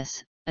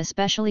injustice,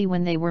 especially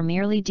when they were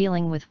merely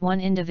dealing with one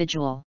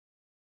individual.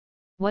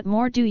 What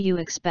more do you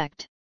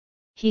expect?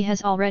 He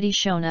has already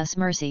shown us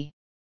mercy.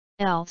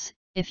 Else,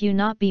 if you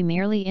not be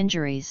merely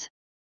injuries.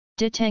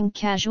 Diteng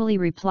casually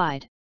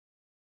replied.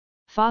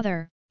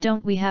 Father,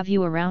 don't we have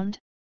you around?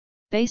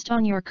 Based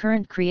on your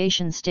current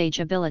creation stage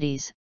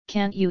abilities,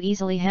 can't you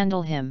easily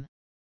handle him?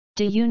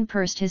 De Yun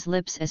pursed his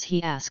lips as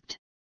he asked.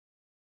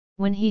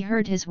 When he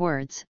heard his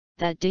words,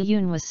 that De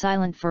Yun was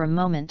silent for a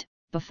moment,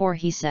 before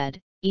he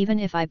said, even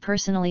if I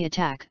personally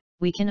attack,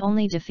 we can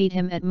only defeat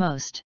him at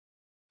most.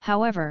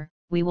 However,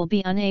 we will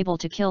be unable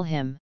to kill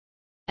him.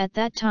 At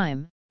that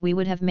time, we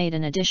would have made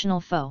an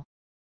additional foe.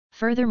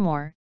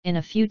 Furthermore, in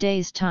a few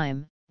days'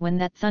 time, when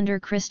that thunder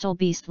crystal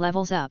beast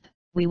levels up,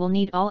 we will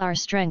need all our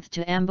strength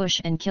to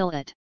ambush and kill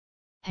it.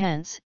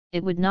 Hence,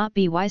 it would not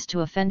be wise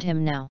to offend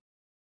him now.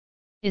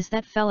 Is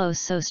that fellow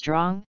so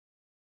strong?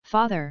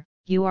 Father,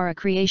 you are a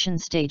creation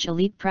stage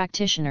elite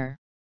practitioner.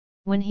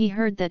 When he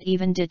heard that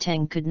even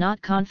Diteng could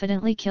not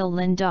confidently kill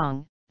Lin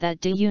Dong, that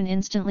De Yun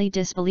instantly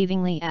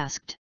disbelievingly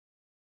asked.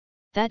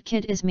 That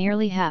kid is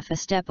merely half a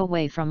step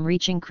away from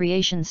reaching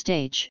creation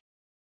stage.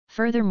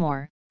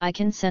 Furthermore, I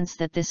can sense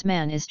that this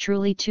man is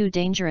truly too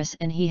dangerous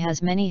and he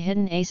has many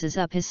hidden aces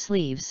up his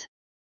sleeves.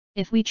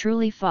 If we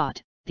truly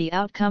fought, the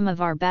outcome of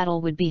our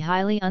battle would be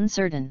highly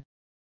uncertain.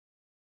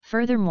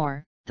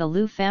 Furthermore, the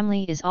Lu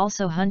family is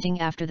also hunting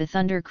after the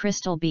Thunder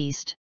Crystal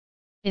Beast.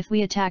 If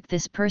we attack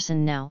this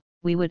person now,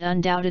 we would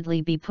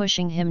undoubtedly be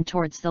pushing him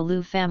towards the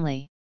Lu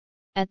family.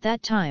 At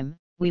that time,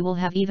 we will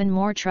have even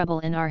more trouble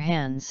in our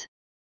hands.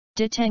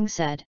 Diteng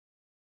said.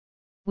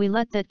 We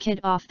let that kid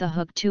off the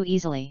hook too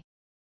easily.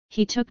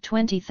 He took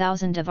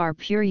 20,000 of our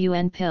pure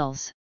Yuan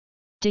pills.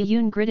 De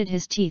Yun gritted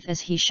his teeth as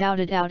he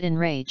shouted out in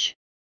rage.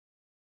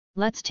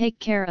 Let's take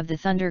care of the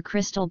Thunder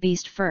Crystal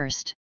Beast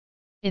first.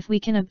 If we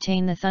can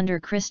obtain the Thunder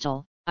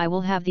Crystal, I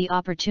will have the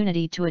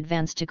opportunity to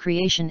advance to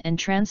creation and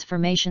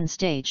transformation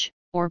stage,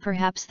 or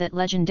perhaps that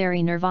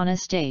legendary Nirvana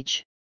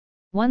stage.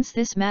 Once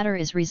this matter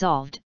is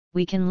resolved,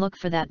 we can look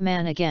for that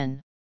man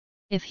again.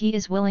 If he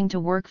is willing to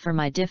work for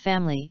my De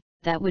family,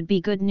 that would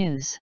be good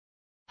news.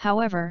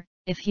 However,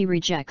 if he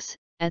rejects,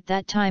 at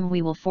that time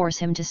we will force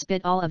him to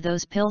spit all of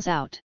those pills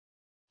out.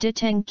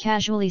 Diteng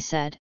casually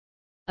said.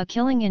 A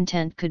killing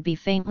intent could be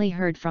faintly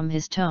heard from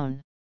his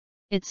tone.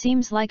 It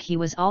seems like he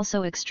was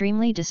also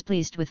extremely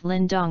displeased with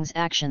Lin Dong's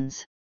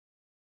actions.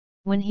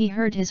 When he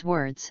heard his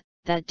words,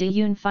 that De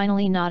Yun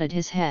finally nodded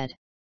his head.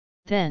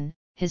 Then,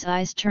 his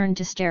eyes turned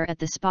to stare at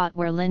the spot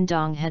where Lin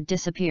Dong had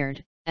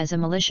disappeared, as a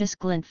malicious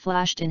glint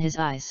flashed in his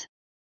eyes.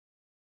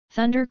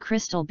 Thunder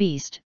Crystal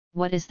Beast,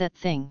 what is that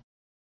thing?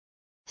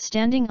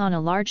 Standing on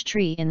a large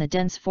tree in the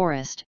dense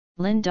forest,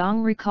 Lin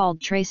Dong recalled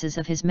traces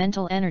of his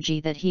mental energy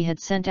that he had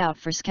sent out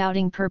for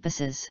scouting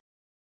purposes.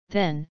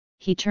 Then,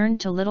 he turned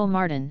to little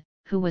Martin,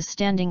 who was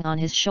standing on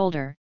his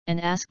shoulder,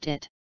 and asked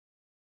it.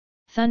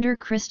 Thunder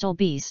Crystal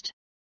Beast.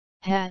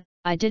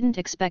 I didn't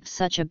expect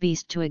such a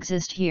beast to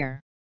exist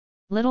here.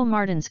 Little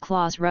Martin's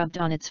claws rubbed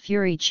on its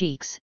furry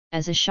cheeks,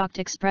 as a shocked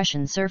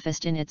expression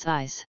surfaced in its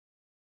eyes.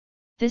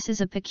 This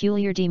is a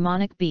peculiar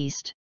demonic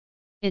beast.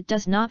 It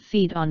does not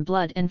feed on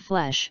blood and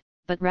flesh,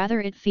 but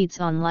rather it feeds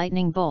on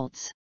lightning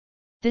bolts.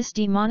 This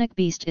demonic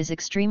beast is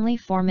extremely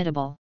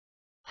formidable.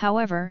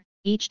 However,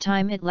 each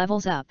time it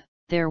levels up,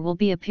 there will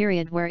be a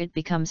period where it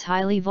becomes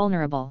highly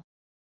vulnerable.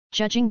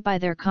 Judging by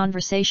their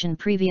conversation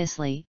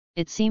previously,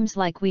 it seems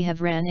like we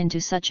have ran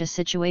into such a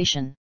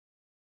situation.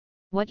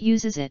 What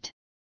uses it?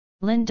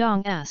 Lin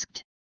Dong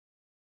asked.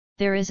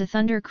 There is a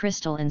thunder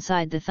crystal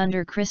inside the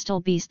thunder crystal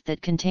beast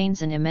that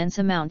contains an immense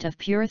amount of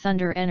pure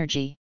thunder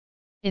energy.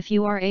 If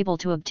you are able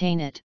to obtain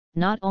it,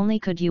 not only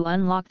could you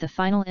unlock the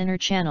final inner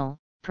channel,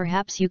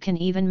 perhaps you can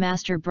even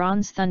master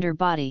Bronze Thunder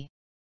Body.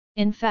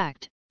 In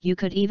fact, you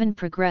could even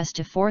progress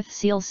to 4th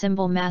Seal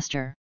Symbol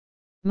Master.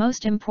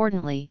 Most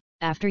importantly,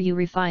 after you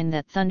refine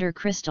that thunder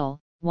crystal,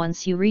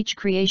 once you reach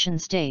creation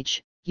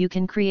stage, you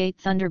can create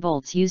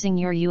thunderbolts using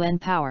your Yuan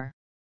power.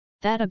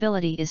 That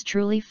ability is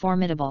truly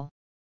formidable.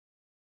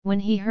 When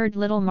he heard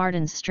little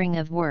Martin's string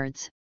of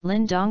words,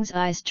 Lin Dong's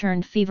eyes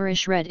turned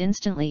feverish red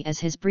instantly as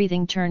his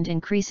breathing turned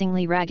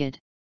increasingly ragged.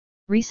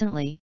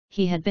 Recently,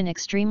 he had been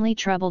extremely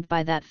troubled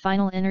by that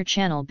final inner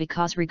channel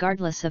because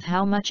regardless of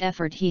how much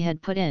effort he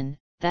had put in,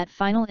 that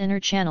final inner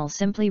channel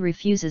simply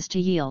refuses to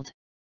yield.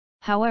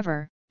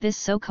 However, this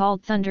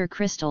so-called thunder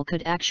crystal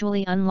could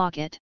actually unlock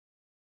it.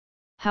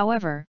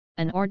 However,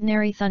 an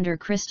ordinary thunder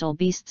crystal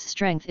beast's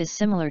strength is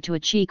similar to a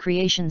Qi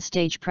creation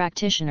stage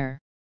practitioner.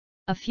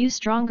 A few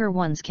stronger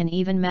ones can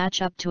even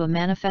match up to a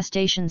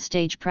manifestation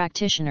stage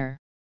practitioner.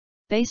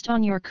 Based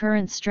on your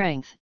current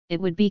strength, it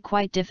would be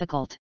quite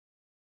difficult.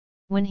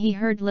 When he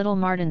heard little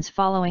Martin's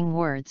following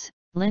words,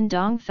 Lin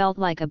Dong felt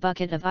like a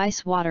bucket of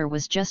ice water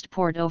was just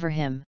poured over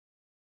him.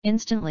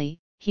 Instantly,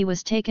 he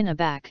was taken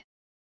aback.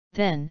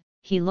 Then,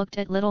 he looked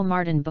at little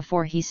Martin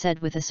before he said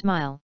with a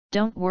smile,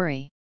 "Don't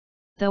worry.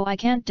 Though I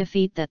can't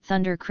defeat that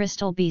thunder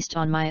crystal beast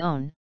on my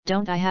own,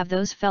 don't I have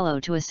those fellow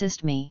to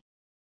assist me?"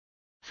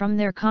 From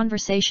their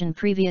conversation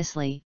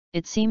previously,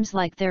 it seems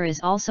like there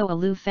is also a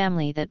Lu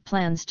family that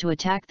plans to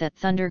attack that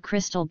thunder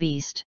crystal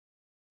beast.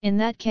 In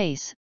that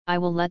case, I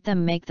will let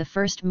them make the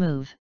first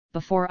move,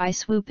 before I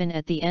swoop in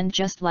at the end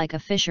just like a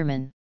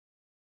fisherman.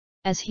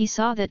 As he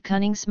saw that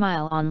cunning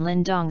smile on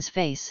Lin Dong's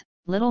face,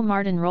 little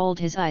Martin rolled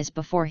his eyes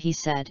before he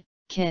said,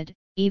 "Kid,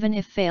 even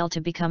if fail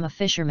to become a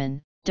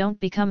fisherman, don't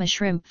become a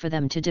shrimp for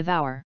them to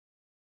devour."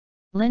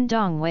 Lin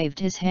Dong waved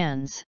his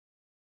hands.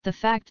 The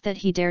fact that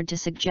he dared to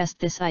suggest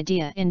this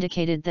idea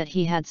indicated that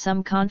he had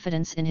some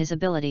confidence in his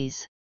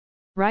abilities.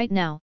 Right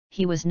now,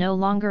 he was no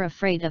longer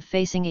afraid of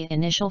facing an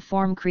initial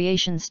form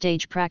creation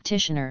stage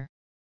practitioner.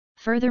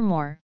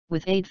 Furthermore,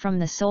 with aid from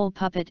the soul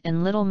puppet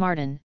and little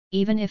Martin,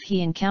 even if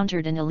he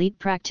encountered an elite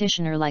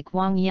practitioner like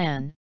Wang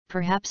Yan,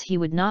 perhaps he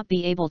would not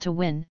be able to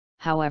win.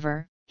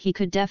 However, he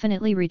could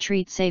definitely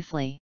retreat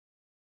safely.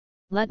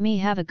 Let me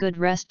have a good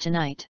rest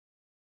tonight.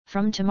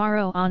 From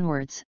tomorrow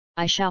onwards,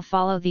 I shall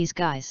follow these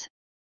guys.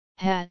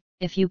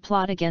 If you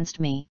plot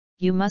against me,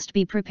 you must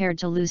be prepared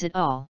to lose it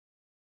all.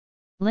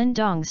 Lin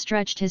Dong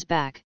stretched his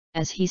back,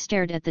 as he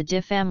stared at the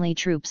De family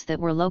troops that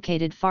were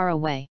located far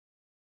away.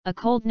 A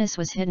coldness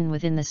was hidden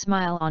within the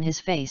smile on his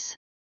face.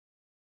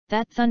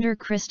 That thunder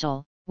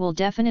crystal will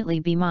definitely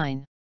be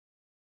mine.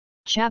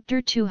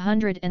 Chapter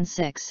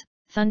 206,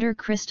 Thunder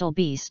Crystal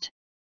Beast.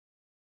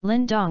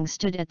 Lin Dong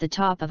stood at the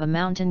top of a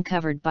mountain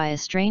covered by a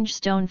strange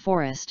stone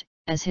forest,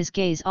 as his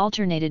gaze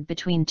alternated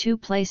between two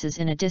places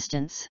in a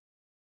distance.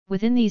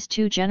 Within these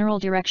two general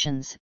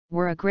directions,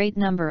 were a great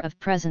number of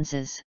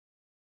presences.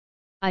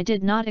 I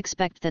did not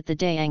expect that the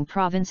Dayang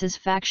province's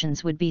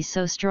factions would be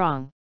so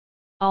strong.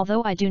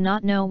 Although I do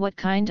not know what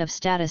kind of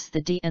status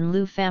the Di and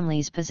Lu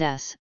families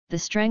possess, the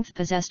strength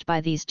possessed by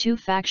these two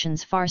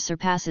factions far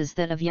surpasses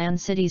that of Yan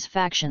City's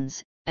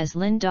factions. As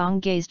Lin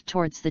Dong gazed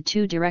towards the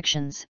two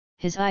directions,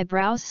 his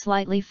eyebrows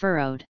slightly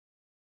furrowed.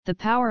 The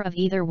power of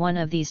either one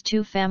of these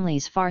two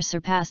families far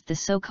surpassed the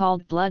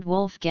so-called Blood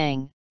Wolf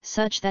Gang,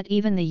 such that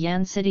even the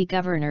Yan City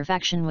governor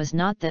faction was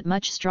not that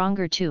much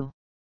stronger too.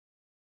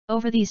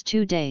 Over these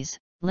 2 days,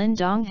 Lin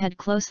Dong had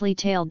closely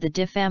tailed the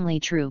De family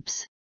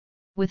troops.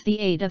 With the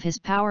aid of his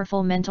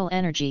powerful mental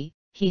energy,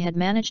 he had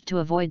managed to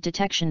avoid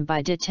detection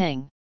by De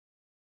Teng.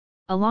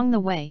 Along the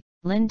way,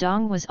 Lin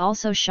Dong was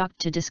also shocked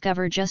to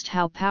discover just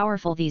how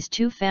powerful these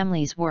two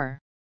families were.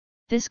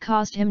 This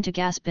caused him to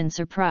gasp in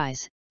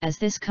surprise, as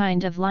this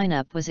kind of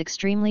lineup was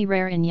extremely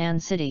rare in Yan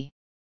City.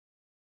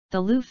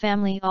 The Lu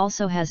family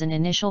also has an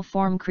initial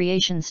form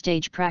creation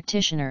stage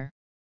practitioner.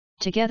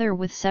 Together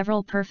with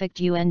several perfect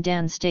Yuan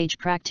Dan stage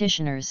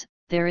practitioners,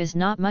 there is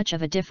not much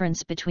of a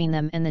difference between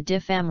them and the De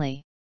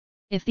family.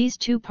 If these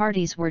two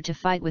parties were to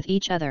fight with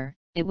each other,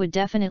 it would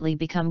definitely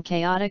become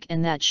chaotic,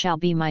 and that shall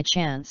be my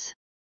chance.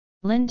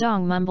 Lin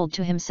Dong mumbled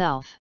to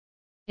himself.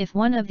 If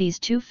one of these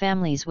two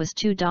families was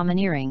too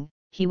domineering,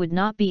 he would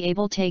not be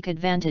able to take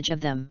advantage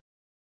of them.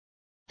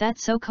 That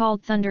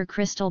so-called Thunder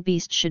Crystal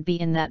Beast should be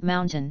in that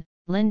mountain.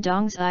 Lin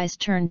Dong's eyes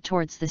turned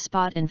towards the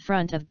spot in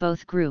front of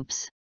both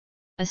groups.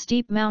 A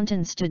steep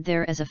mountain stood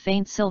there as a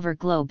faint silver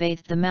glow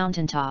bathed the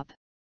mountaintop.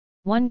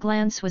 One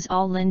glance was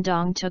all Lin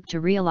Dong took to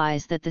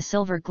realize that the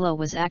silver glow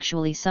was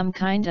actually some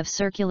kind of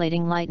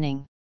circulating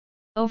lightning.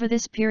 Over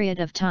this period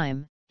of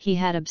time, he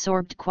had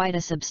absorbed quite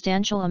a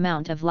substantial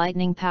amount of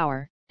lightning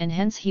power, and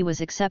hence he was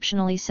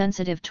exceptionally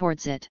sensitive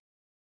towards it.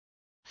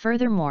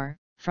 Furthermore,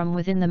 from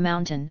within the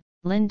mountain,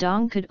 Lin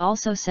Dong could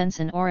also sense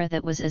an aura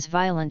that was as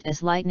violent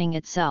as lightning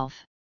itself.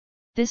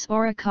 This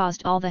aura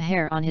caused all the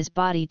hair on his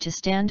body to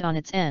stand on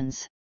its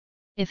ends.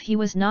 If he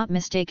was not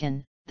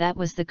mistaken, that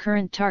was the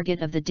current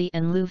target of the Di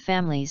and Lu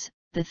families,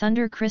 the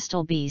Thunder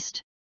Crystal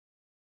Beast.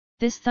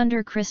 This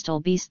Thunder Crystal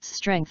Beast's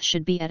strength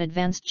should be at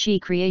advanced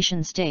Qi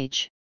creation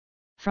stage.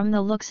 From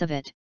the looks of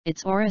it,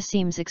 its aura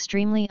seems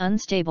extremely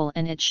unstable,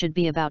 and it should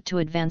be about to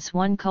advance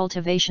one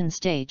cultivation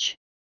stage.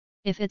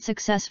 If it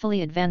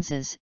successfully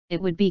advances,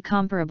 it would be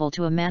comparable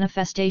to a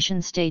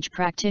manifestation stage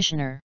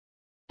practitioner.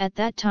 At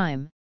that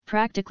time,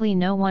 practically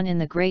no one in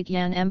the Great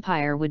Yan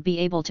Empire would be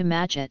able to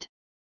match it.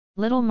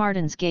 Little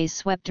Martin's gaze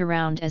swept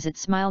around as it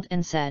smiled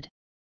and said,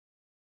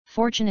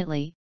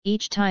 "Fortunately,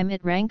 each time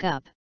it rank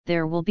up,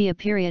 there will be a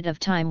period of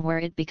time where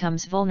it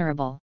becomes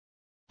vulnerable.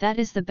 That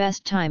is the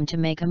best time to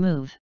make a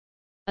move.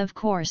 Of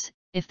course,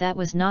 if that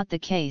was not the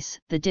case,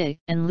 the Di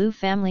and Lu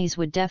families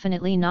would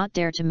definitely not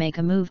dare to make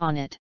a move on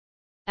it.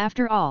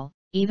 After all,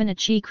 even a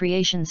Qi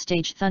creation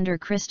stage Thunder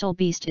Crystal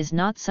Beast is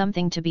not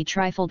something to be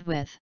trifled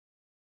with."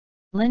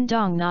 Lin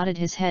Dong nodded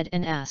his head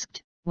and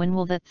asked, "When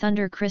will that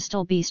Thunder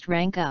Crystal Beast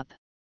rank up?"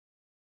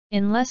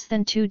 "In less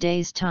than 2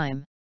 days'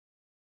 time."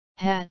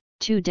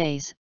 2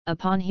 days,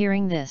 upon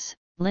hearing this,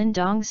 Lin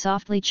Dong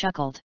softly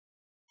chuckled.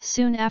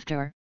 Soon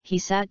after, he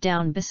sat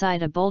down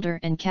beside a boulder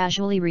and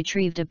casually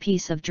retrieved a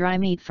piece of dry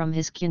meat from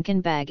his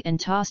kinkin bag and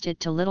tossed it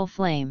to Little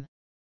Flame.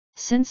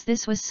 Since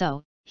this was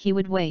so, he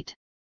would wait.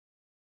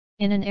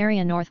 In an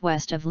area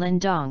northwest of Lin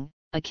Dong,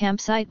 a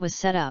campsite was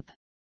set up.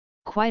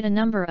 Quite a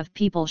number of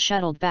people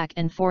shuttled back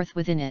and forth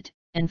within it,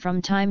 and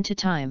from time to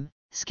time,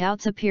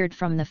 scouts appeared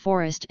from the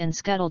forest and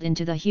scuttled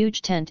into the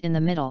huge tent in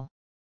the middle.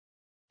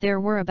 There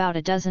were about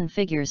a dozen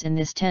figures in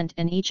this tent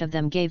and each of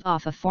them gave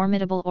off a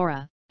formidable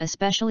aura,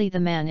 especially the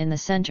man in the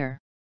center.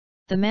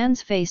 The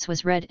man's face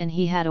was red and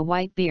he had a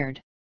white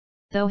beard.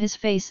 Though his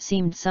face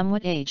seemed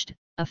somewhat aged,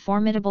 a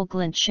formidable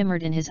glint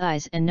shimmered in his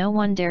eyes and no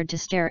one dared to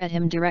stare at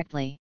him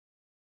directly.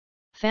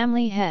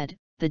 Family head,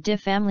 the Di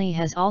family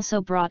has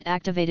also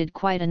activated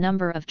quite a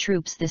number of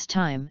troops this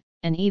time,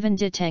 and even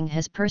Diteng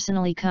has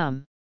personally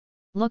come.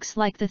 Looks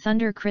like the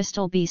Thunder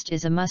Crystal Beast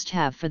is a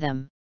must-have for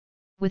them.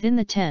 Within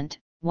the tent,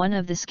 one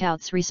of the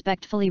scouts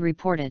respectfully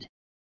reported.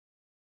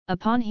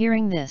 Upon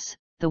hearing this,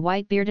 the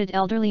white-bearded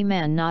elderly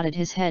man nodded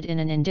his head in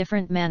an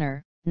indifferent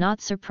manner,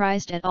 not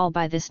surprised at all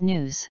by this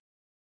news.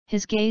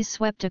 His gaze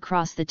swept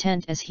across the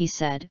tent as he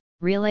said,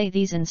 "Relay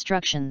these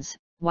instructions,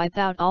 wipe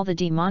out all the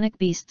demonic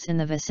beasts in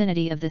the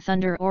vicinity of the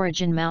Thunder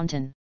Origin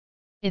Mountain.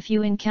 If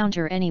you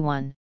encounter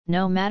anyone,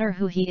 no matter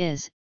who he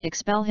is,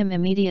 expel him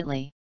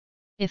immediately.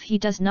 If he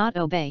does not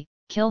obey,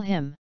 kill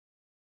him.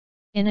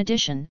 In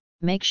addition,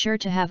 make sure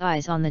to have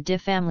eyes on the Di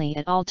family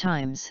at all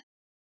times.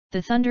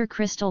 The Thunder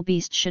Crystal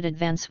Beast should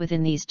advance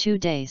within these 2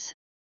 days.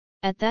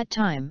 At that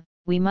time,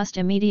 we must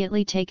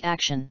immediately take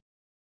action."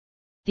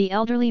 The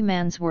elderly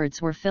man's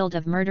words were filled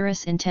of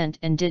murderous intent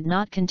and did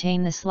not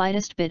contain the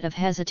slightest bit of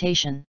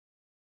hesitation.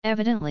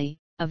 Evidently,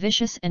 a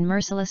vicious and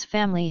merciless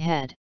family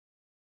head.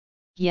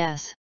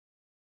 Yes.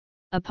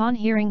 Upon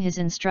hearing his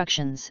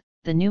instructions,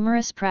 the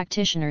numerous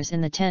practitioners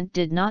in the tent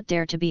did not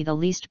dare to be the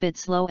least bit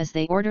slow as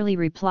they orderly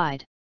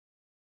replied.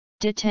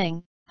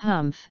 "Diteng,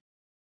 humph.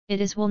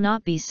 It will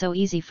not be so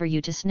easy for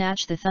you to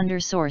snatch the Thunder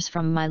Source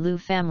from my Lu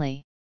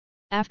family."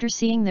 After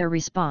seeing their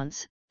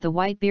response, the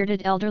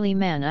white-bearded elderly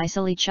man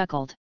icily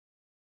chuckled.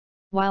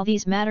 While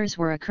these matters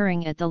were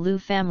occurring at the Lu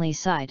family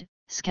side,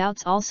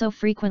 scouts also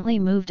frequently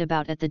moved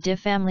about at the Di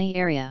family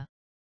area.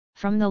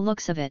 From the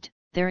looks of it,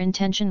 their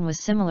intention was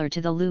similar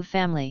to the Lu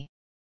family.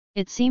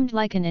 It seemed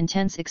like an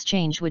intense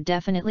exchange would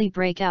definitely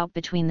break out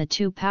between the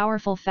two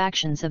powerful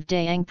factions of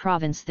Dayang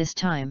province this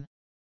time.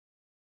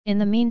 In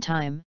the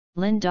meantime,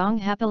 Lin Dong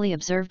happily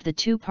observed the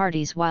two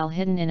parties while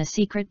hidden in a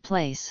secret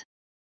place.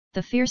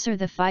 The fiercer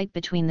the fight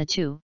between the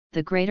two,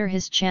 the greater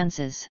his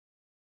chances.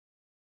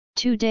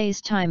 2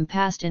 days' time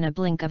passed in a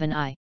blink of an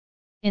eye.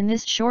 In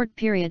this short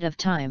period of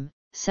time,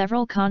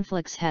 several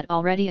conflicts had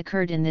already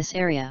occurred in this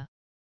area.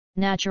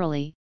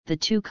 Naturally, the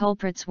two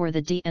culprits were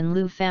the Di and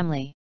Lu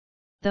family.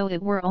 Though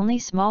it were only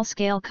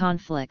small-scale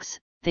conflicts,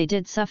 they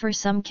did suffer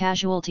some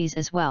casualties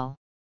as well.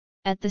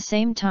 At the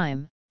same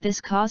time,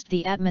 this caused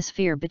the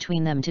atmosphere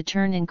between them to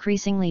turn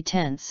increasingly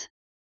tense.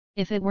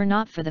 If it were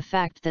not for the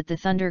fact that the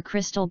Thunder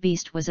Crystal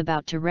Beast was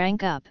about to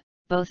rank up,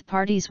 both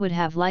parties would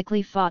have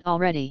likely fought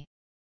already.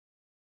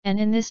 And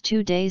in this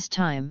 2 days'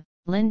 time,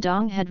 Lin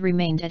Dong had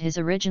remained at his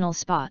original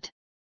spot.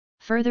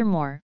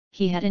 Furthermore,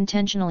 he had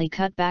intentionally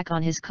cut back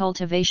on his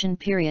cultivation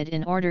period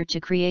in order to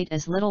create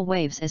as little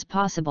waves as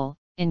possible,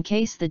 in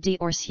case the Di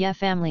or Xie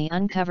family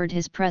uncovered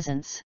his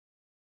presence.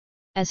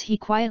 As he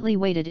quietly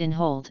waited in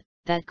hold,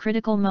 that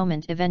critical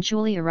moment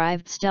eventually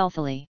arrived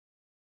stealthily.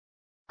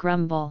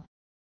 Grumble.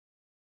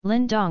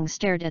 Lin Dong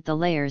stared at the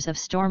layers of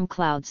storm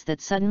clouds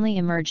that suddenly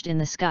emerged in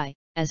the sky,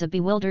 as a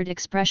bewildered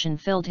expression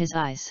filled his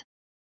eyes.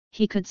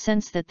 He could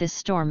sense that this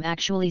storm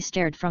actually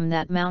stared from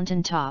that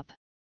mountain top.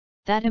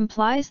 That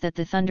implies that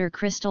the Thunder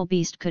Crystal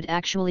Beast could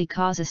actually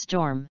cause a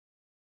storm.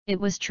 It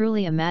was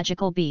truly a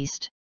magical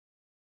beast.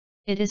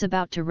 It is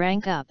about to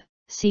rank up.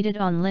 Seated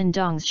on Lin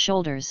Dong's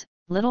shoulders,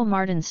 little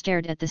Martin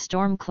stared at the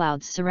storm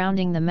clouds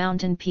surrounding the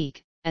mountain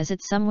peak, as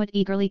it somewhat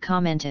eagerly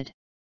commented.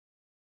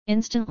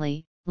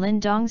 Instantly, Lin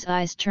Dong's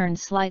eyes turned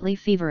slightly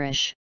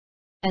feverish.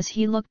 As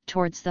he looked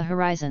towards the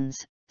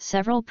horizons,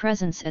 several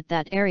presents at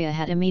that area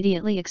had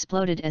immediately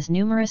exploded as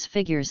numerous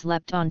figures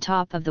leapt on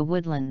top of the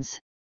woodlands.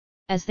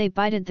 As they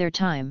bided their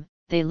time,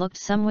 they looked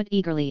somewhat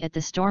eagerly at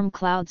the storm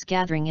clouds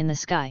gathering in the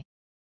sky.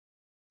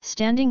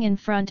 Standing in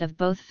front of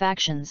both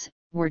factions,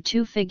 were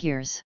two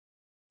figures.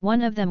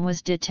 One of them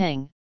was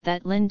Diteng,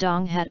 that Lin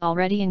Dong had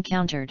already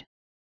encountered.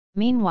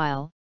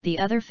 Meanwhile, the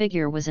other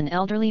figure was an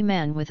elderly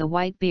man with a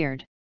white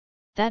beard.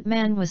 That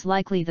man was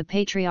likely the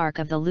patriarch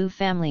of the Lu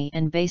family,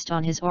 and based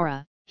on his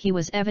aura, he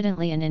was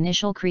evidently an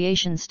initial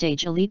creation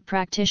stage elite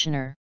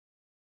practitioner.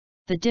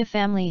 The Di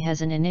family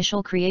has an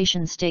initial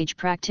creation stage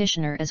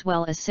practitioner as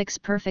well as 6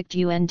 perfect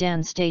Yuan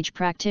Dan stage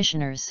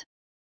practitioners.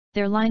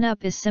 Their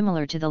lineup is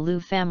similar to the Lu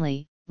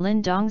family.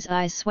 Lin Dong's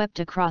eyes swept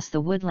across the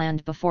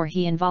woodland before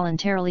he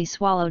involuntarily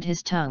swallowed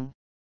his tongue.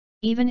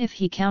 Even if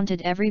he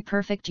counted every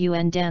perfect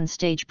Yuan Dan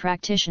stage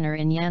practitioner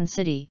in Yan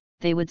City,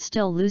 they would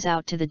still lose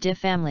out to the Di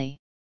family.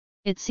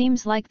 It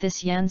seems like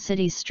this Yan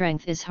City's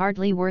strength is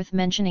hardly worth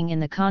mentioning in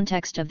the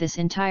context of this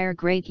entire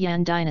great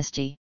Yan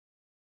dynasty.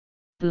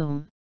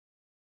 Boom!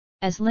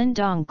 As Lin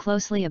Dong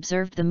closely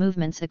observed the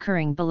movements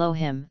occurring below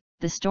him,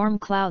 the storm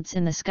clouds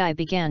in the sky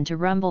began to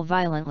rumble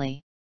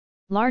violently.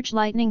 Large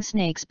lightning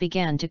snakes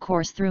began to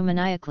course through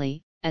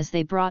maniacally, as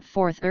they brought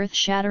forth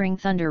earth-shattering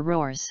thunder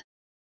roars.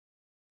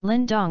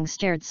 Lin Dong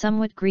stared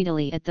somewhat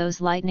greedily at those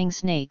lightning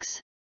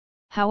snakes.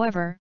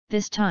 However,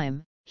 this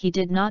time, he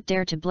did not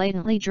dare to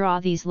blatantly draw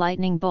these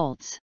lightning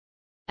bolts.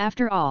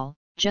 After all,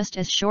 just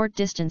a short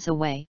distance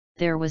away,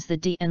 there was the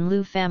Di and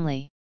Lu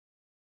family.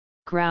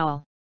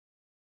 Growl.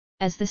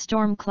 As the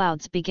storm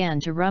clouds began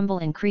to rumble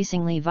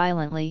increasingly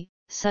violently,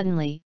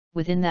 suddenly,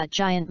 within that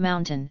giant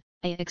mountain,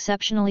 an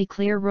exceptionally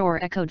clear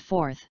roar echoed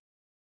forth.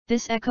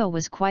 This echo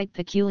was quite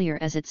peculiar,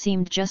 as it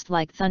seemed just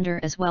like thunder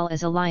as well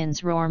as a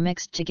lion's roar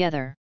mixed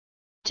together.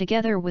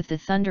 Together with the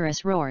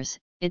thunderous roars,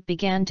 it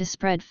began to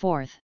spread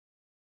forth.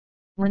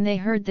 When they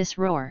heard this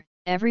roar,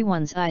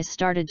 everyone's eyes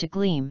started to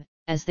gleam,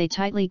 as they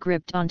tightly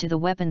gripped onto the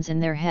weapons in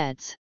their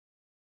heads.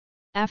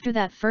 After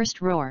that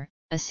first roar,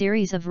 a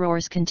series of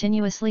roars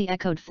continuously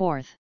echoed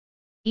forth.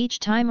 Each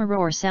time a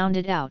roar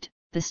sounded out,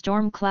 the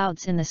storm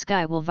clouds in the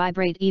sky will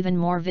vibrate even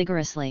more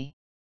vigorously.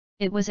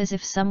 It was as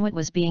if someone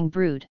was being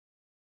brewed.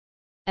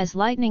 As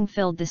lightning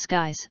filled the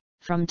skies,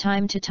 from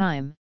time to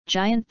time,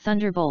 giant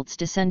thunderbolts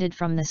descended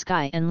from the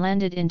sky and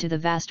landed into the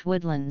vast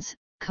woodlands,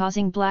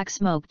 causing black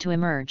smoke to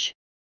emerge.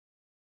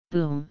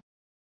 Boom!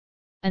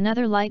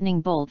 Another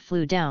lightning bolt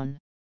flew down.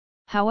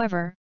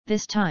 However,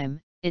 this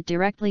time, it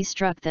directly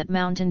struck that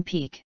mountain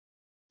peak.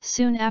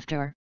 Soon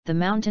after, the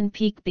mountain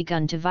peak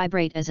began to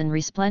vibrate as an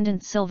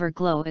resplendent silver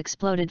glow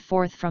exploded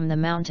forth from the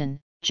mountain,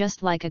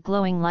 just like a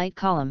glowing light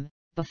column,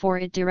 before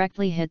it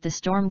directly hit the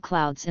storm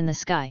clouds in the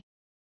sky.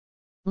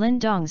 Lin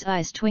Dong's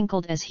eyes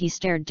twinkled as he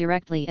stared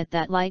directly at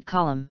that light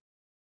column.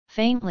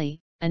 Faintly,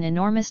 an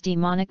enormous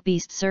demonic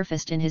beast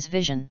surfaced in his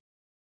vision.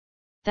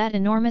 That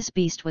enormous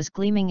beast was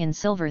gleaming in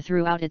silver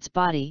throughout its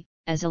body,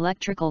 as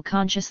electrical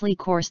consciously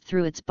coursed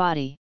through its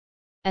body.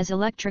 As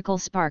electrical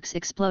sparks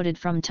exploded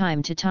from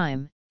time to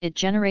time, it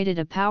generated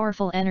a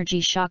powerful energy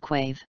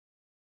shockwave.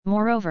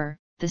 Moreover,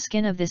 the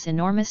skin of this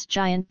enormous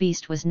giant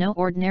beast was no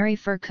ordinary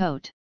fur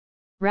coat.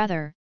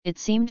 Rather, it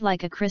seemed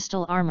like a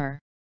crystal armor.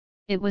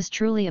 It was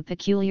truly a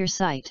peculiar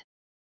sight.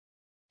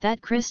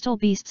 That crystal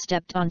beast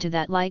stepped onto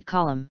that light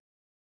column.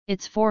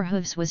 Its four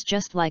hooves was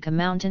just like a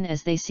mountain,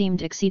 as they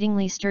seemed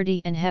exceedingly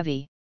sturdy and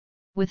heavy.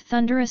 With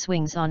thunderous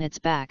wings on its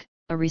back,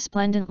 a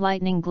resplendent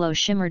lightning glow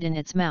shimmered in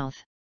its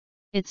mouth.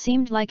 It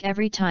seemed like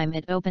every time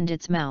it opened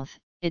its mouth,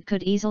 it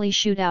could easily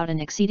shoot out an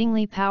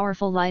exceedingly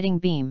powerful lighting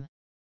beam.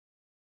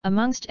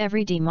 Amongst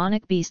every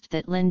demonic beast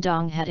that Lin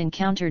Dong had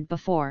encountered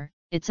before,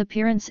 its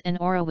appearance and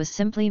aura was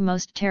simply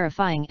most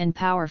terrifying and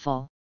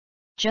powerful.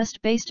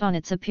 Just based on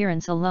its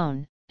appearance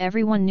alone,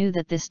 everyone knew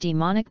that this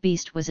demonic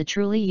beast was a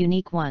truly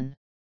unique one.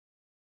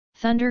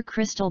 Thunder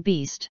Crystal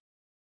Beast.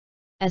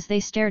 As they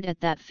stared at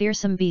that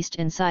fearsome beast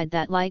inside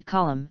that light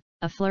column,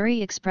 a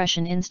flurry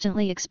expression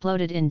instantly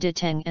exploded in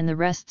Diteng and the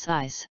rest's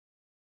eyes.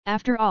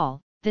 After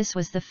all, this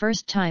was the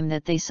first time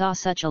that they saw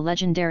such a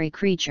legendary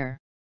creature.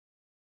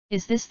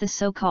 Is this the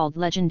so-called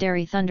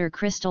legendary Thunder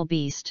Crystal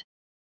Beast?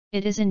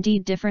 It is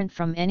indeed different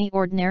from any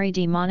ordinary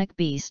demonic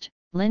beast.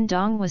 Lin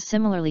Dong was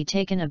similarly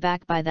taken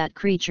aback by that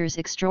creature's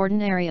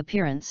extraordinary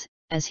appearance,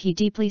 as he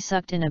deeply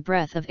sucked in a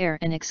breath of air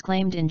and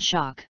exclaimed in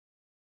shock.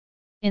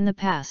 In the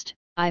past,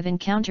 I've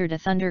encountered a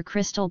Thunder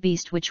Crystal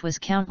Beast which was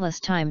countless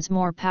times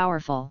more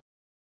powerful.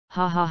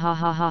 Ha ha ha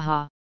ha ha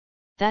ha.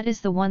 That is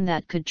the one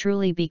that could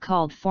truly be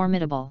called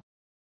formidable.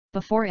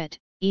 Before it,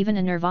 even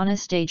a Nirvana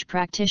stage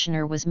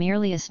practitioner was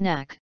merely a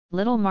snack.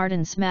 Little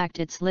Martin smacked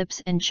its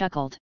lips and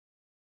chuckled.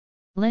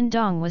 Lin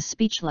Dong was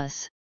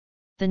speechless.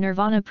 The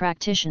Nirvana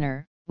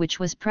practitioner, which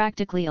was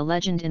practically a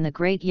legend in the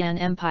Great Yan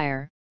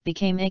Empire,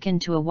 became akin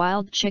to a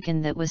wild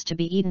chicken that was to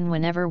be eaten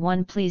whenever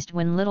one pleased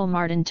when little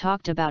Martin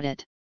talked about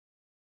it.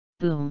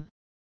 Boom!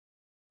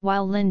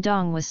 While Lin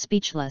Dong was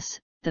speechless,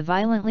 the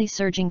violently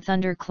surging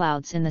thunder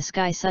clouds in the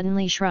sky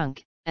suddenly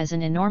shrunk, as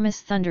an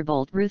enormous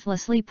thunderbolt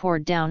ruthlessly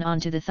poured down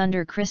onto the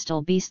Thunder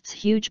Crystal Beast's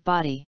huge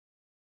body.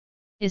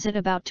 Is it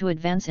about to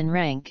advance in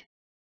rank?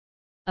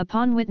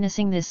 Upon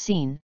witnessing this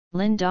scene,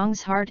 Lin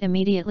Dong's heart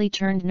immediately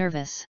turned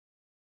nervous.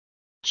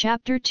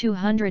 Chapter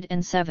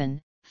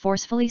 207,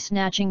 Forcefully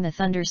Snatching the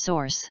Thunder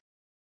Source.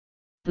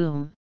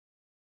 Boom!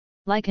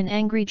 Like an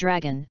angry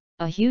dragon,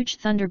 a huge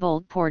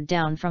thunderbolt poured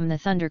down from the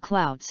thunder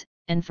clouds,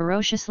 and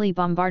ferociously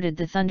bombarded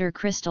the Thunder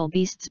Crystal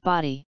Beast's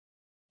body.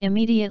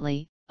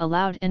 Immediately, a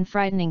loud and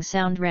frightening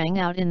sound rang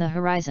out in the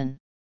horizon.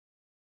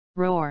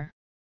 Roar!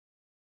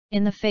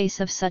 In the face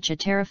of such a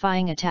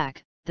terrifying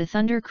attack, the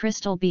Thunder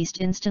Crystal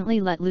Beast instantly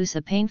let loose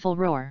a painful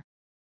roar.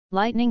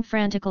 Lightning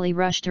frantically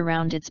rushed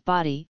around its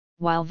body,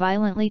 while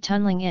violently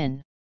tunneling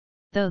in.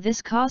 Though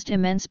this caused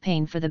immense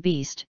pain for the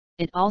beast,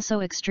 it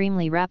also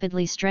extremely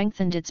rapidly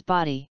strengthened its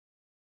body.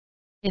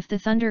 If the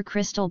Thunder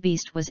Crystal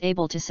Beast was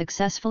able to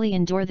successfully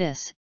endure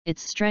this,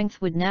 its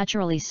strength would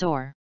naturally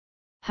soar.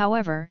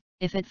 However,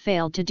 if it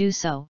failed to do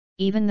so,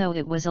 even though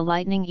it was a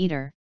lightning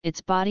eater,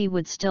 its body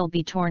would still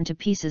be torn to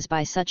pieces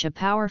by such a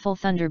powerful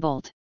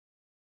thunderbolt.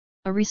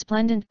 A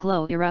resplendent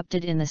glow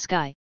erupted in the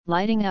sky,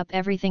 lighting up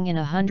everything in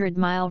a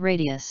 100-mile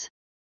radius.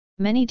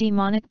 Many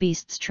demonic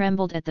beasts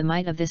trembled at the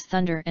might of this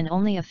thunder, and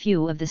only a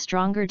few of the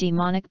stronger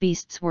demonic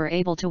beasts were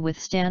able to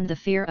withstand the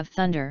fear of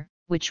thunder,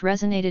 which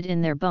resonated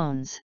in their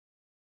bones.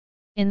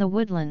 In the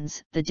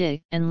woodlands, the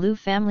Di and Lu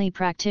family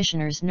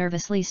practitioners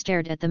nervously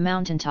stared at the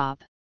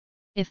mountaintop.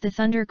 If the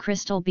Thunder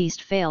Crystal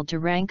Beast failed to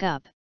rank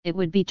up, it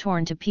would be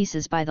torn to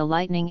pieces by the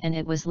lightning, and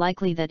it was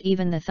likely that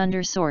even the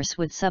thunder source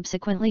would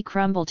subsequently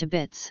crumble to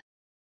bits.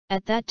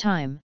 At that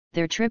time,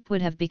 their trip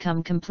would have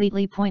become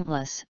completely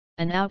pointless,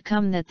 an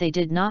outcome that they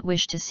did not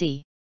wish to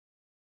see.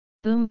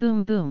 Boom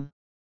boom boom.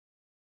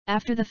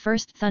 After the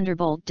first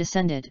thunderbolt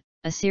descended,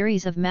 a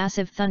series of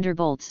massive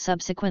thunderbolts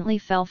subsequently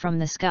fell from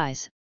the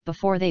skies,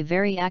 before they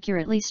very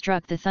accurately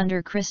struck the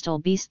thunder crystal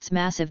beast's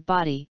massive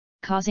body,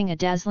 causing a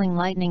dazzling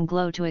lightning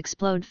glow to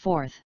explode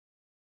forth.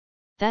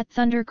 That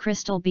thunder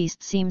crystal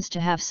beast seems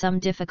to have some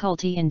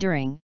difficulty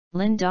enduring.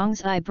 Lin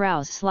Dong's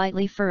eyebrows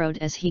slightly furrowed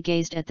as he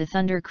gazed at the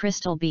thunder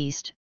crystal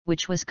beast,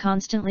 which was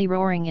constantly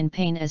roaring in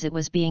pain as it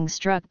was being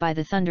struck by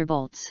the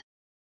thunderbolts.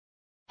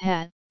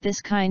 This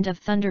kind of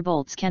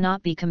thunderbolts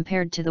cannot be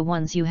compared to the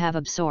ones you have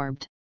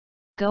absorbed.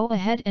 Go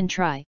ahead and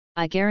try,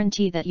 I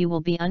guarantee that you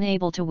will be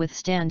unable to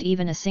withstand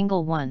even a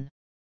single one.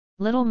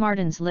 Little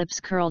Martin's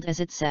lips curled as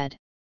it said.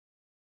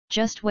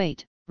 Just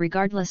wait,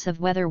 regardless of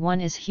whether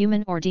one is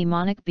human or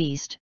demonic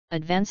beast,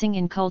 advancing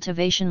in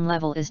cultivation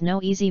level is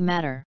no easy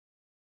matter.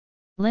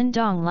 Lin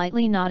Dong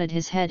lightly nodded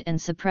his head and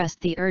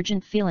suppressed the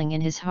urgent feeling in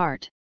his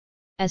heart.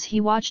 As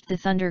he watched the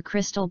thunder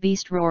crystal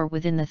beast roar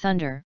within the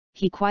thunder,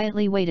 he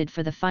quietly waited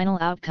for the final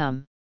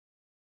outcome.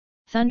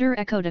 Thunder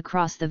echoed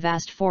across the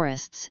vast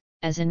forests,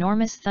 as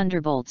enormous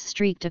thunderbolts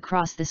streaked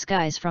across the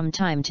skies from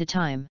time to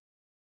time.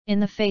 In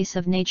the face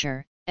of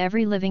nature,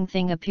 every living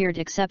thing appeared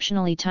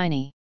exceptionally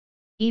tiny.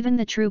 Even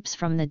the troops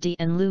from the Di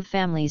and Lu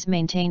families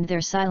maintained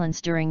their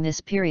silence during this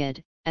period,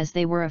 as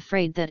they were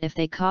afraid that if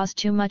they caused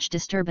too much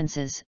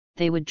disturbances,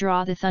 they would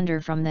draw the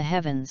thunder from the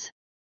heavens.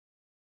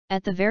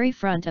 At the very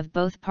front of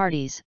both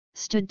parties,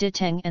 stood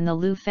Diteng and the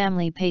Lu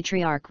family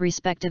patriarch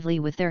respectively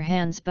with their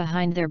hands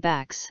behind their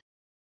backs.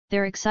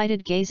 Their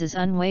excited gazes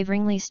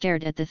unwaveringly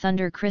stared at the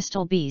thunder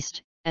crystal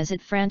beast, as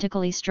it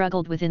frantically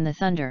struggled within the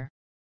thunder.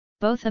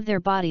 Both of their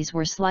bodies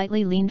were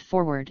slightly leaned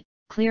forward,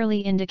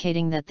 clearly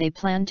indicating that they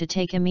planned to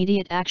take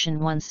immediate action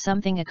once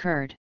something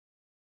occurred.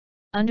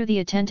 Under the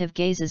attentive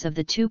gazes of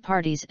the two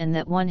parties and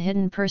that one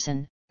hidden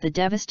person, the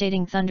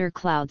devastating thunder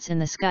clouds in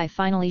the sky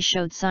finally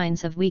showed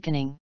signs of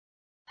weakening.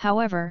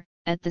 However,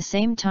 at the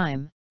same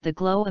time, the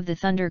glow of the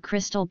thunder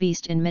crystal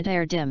beast in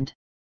midair dimmed.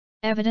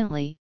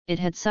 Evidently, it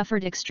had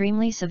suffered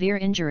extremely severe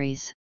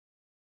injuries.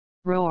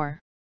 Roar!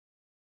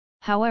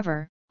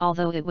 However,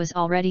 although it was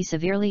already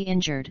severely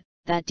injured,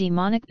 that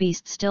demonic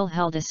beast still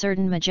held a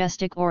certain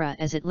majestic aura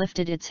as it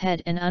lifted its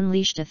head and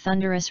unleashed a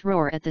thunderous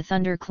roar at the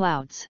thunder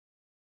clouds.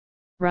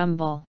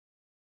 Rumble!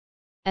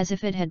 As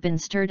if it had been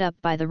stirred up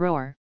by the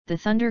roar, the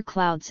thunder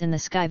clouds in the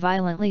sky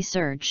violently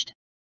surged.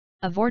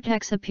 A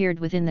vortex appeared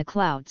within the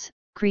clouds,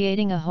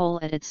 creating a hole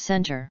at its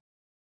center.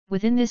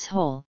 Within this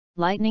hole,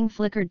 lightning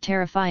flickered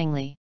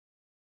terrifyingly.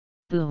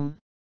 Boom!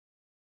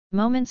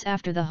 Moments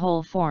after the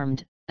hole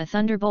formed, a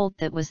thunderbolt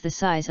that was the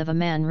size of a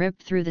man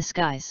ripped through the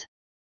skies.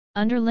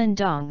 Under Lin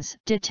Dong's,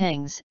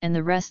 Diteng's, and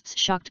the rest's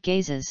shocked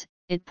gazes,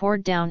 it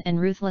poured down and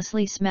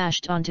ruthlessly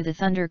smashed onto the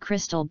thunder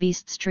crystal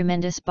beast's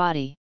tremendous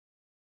body.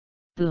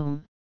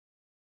 Boom!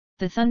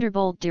 The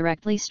thunderbolt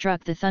directly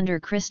struck the thunder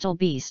crystal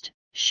beast,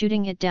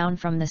 shooting it down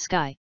from the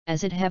sky.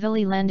 As it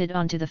heavily landed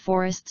onto the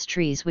forest's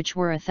trees, which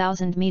were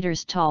 1,000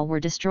 meters tall, were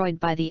destroyed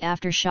by the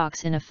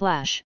aftershocks in a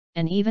flash,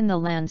 and even the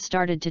land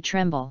started to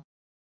tremble.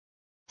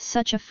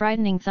 Such a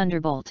frightening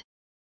thunderbolt!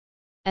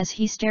 As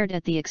he stared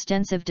at the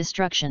extensive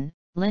destruction,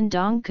 Lin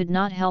Dong could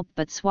not help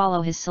but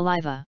swallow his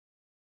saliva.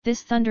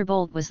 This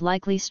thunderbolt was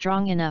likely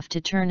strong enough to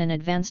turn an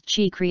advanced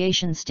Qi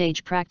creation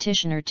stage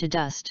practitioner to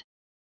dust.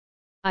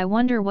 I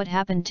wonder what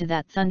happened to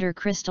that thunder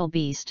crystal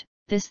beast.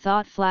 This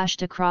thought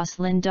flashed across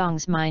Lin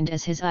Dong's mind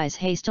as his eyes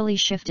hastily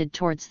shifted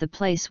towards the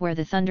place where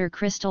the thunder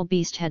crystal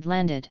beast had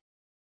landed.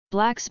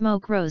 Black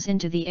smoke rose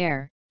into the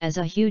air, as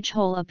a huge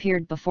hole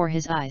appeared before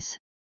his eyes.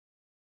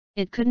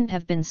 It couldn't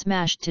have been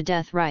smashed to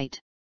death,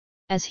 right?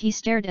 As he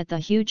stared at the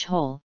huge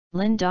hole,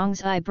 Lin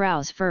Dong's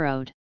eyebrows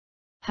furrowed.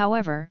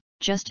 However,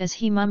 just as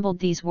he mumbled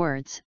these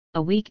words,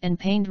 a weak and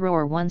pained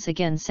roar once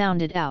again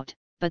sounded out,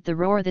 but the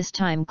roar this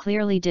time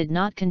clearly did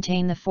not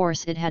contain the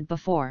force it had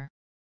before.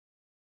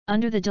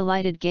 Under the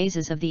delighted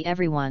gazes of the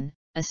everyone,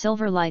 a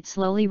silver light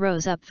slowly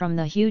rose up from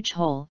the huge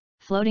hole,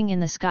 floating in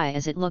the sky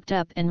as it looked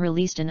up and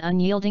released an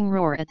unyielding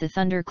roar at the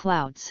thunder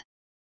clouds.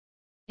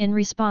 In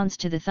response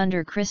to the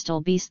thunder crystal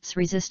beast's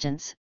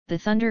resistance, the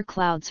thunder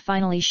clouds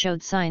finally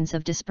showed signs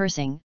of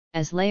dispersing,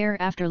 as layer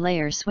after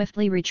layer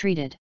swiftly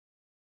retreated.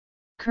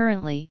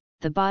 Currently,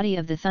 the body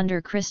of the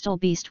thunder crystal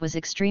beast was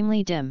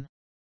extremely dim.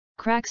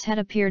 Cracks had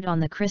appeared on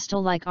the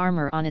crystal-like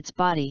armor on its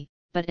body,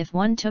 but if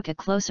one took a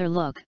closer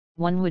look,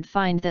 one would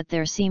find that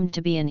there seemed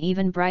to be an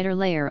even brighter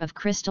layer of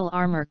crystal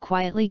armor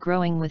quietly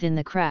growing within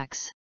the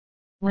cracks.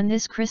 When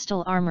this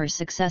crystal armor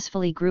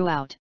successfully grew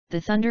out,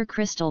 the thunder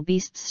crystal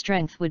beast's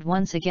strength would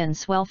once again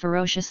swell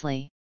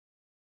ferociously.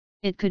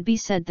 It could be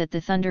said that the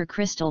thunder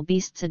crystal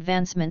beast's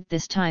advancement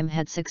this time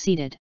had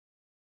succeeded.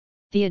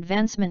 The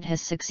advancement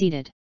has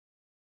succeeded.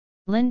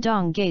 Lin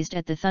Dong gazed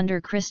at the thunder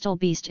crystal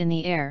beast in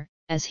the air,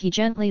 as he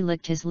gently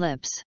licked his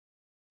lips.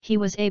 He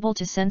was able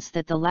to sense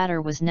that the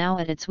latter was now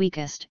at its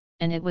weakest,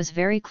 and it was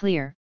very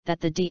clear, that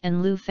the Di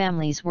and Lu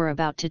families were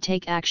about to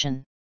take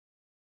action.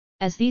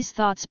 As these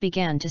thoughts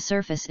began to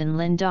surface in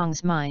Lin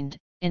Dong's mind,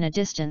 in a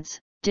distance,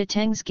 Di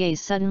Teng's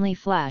gaze suddenly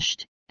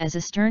flashed, as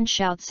a stern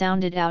shout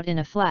sounded out in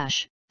a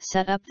flash,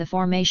 "Set up the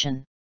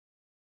formation."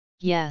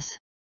 Yes.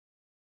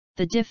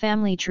 The Di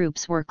family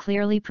troops were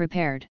clearly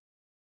prepared.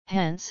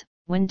 Hence,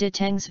 when Di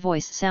Teng's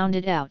voice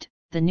sounded out,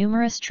 the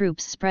numerous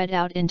troops spread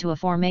out into a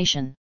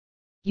formation.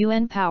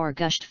 UN power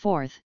gushed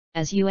forth,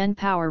 as UN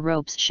power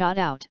ropes shot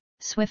out,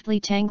 swiftly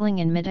tangling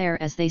in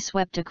midair as they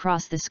swept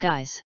across the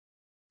skies.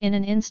 In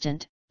an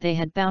instant, they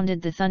had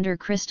bounded the Thunder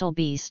Crystal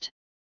Beast.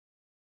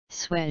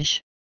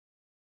 Swish!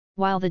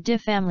 While the Di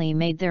family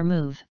made their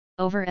move,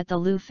 over at the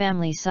Lu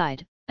family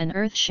side, an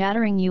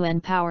earth-shattering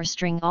UN power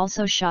string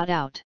also shot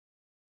out.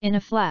 In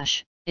a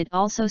flash, it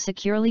also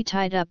securely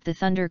tied up the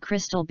Thunder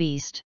Crystal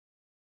Beast.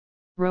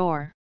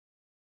 Roar!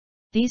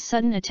 These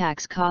sudden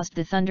attacks caused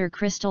the Thunder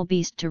Crystal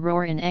Beast to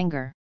roar in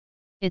anger.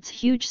 Its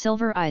huge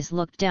silver eyes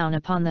looked down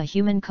upon the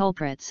human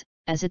culprits,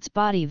 as its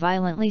body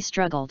violently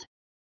struggled.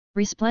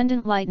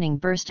 Resplendent lightning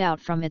burst out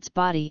from its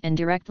body and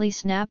directly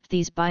snapped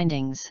these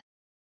bindings.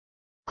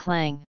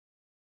 Clang!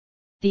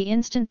 The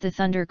instant the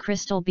Thunder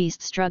Crystal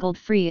Beast struggled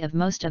free of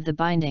most of the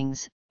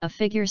bindings, a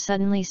figure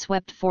suddenly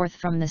swept forth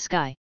from the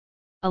sky.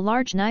 A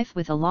large knife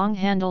with a long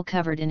handle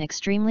covered in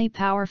extremely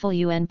powerful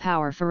UN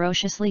power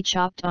ferociously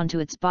chopped onto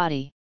its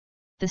body.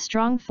 The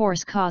strong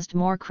force caused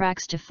more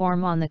cracks to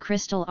form on the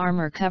crystal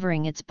armor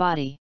covering its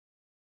body.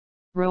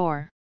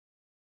 Roar!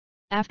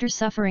 After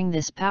suffering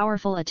this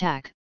powerful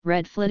attack,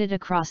 red flitted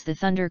across the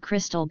Thunder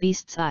Crystal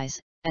Beast's eyes,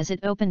 as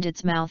it opened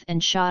its mouth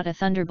and shot a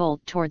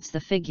thunderbolt towards the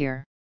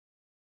figure.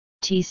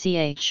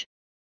 TCH!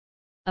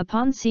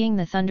 Upon seeing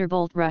the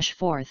thunderbolt rush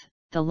forth,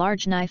 the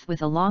large knife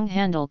with a long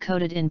handle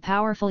coated in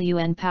powerful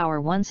UN power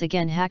once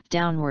again hacked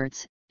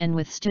downwards, and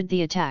withstood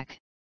the attack.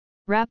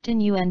 Wrapped in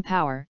UN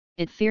power,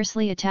 it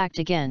fiercely attacked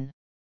again.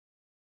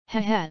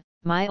 Heh,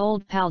 my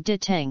old pal Di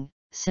Teng,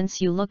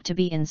 since you look to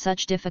be in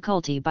such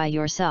difficulty by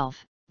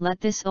yourself, let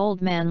this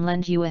old man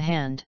lend you a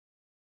hand.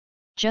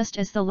 Just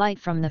as the light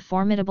from the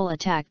formidable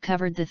attack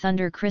covered the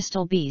Thunder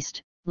Crystal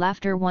Beast,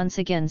 laughter once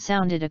again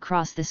sounded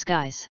across the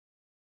skies.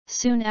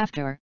 Soon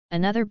after,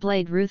 another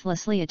blade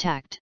ruthlessly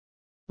attacked.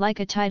 Like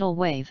a tidal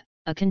wave,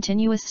 a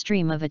continuous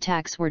stream of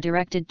attacks were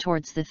directed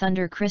towards the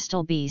Thunder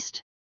Crystal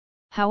Beast.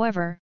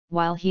 However,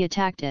 while he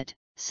attacked it,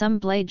 some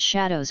blade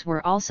shadows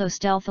were also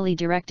stealthily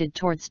directed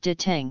towards Di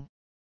Teng.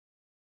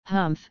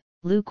 Humph,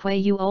 Lu Kuei,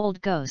 you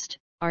old ghost,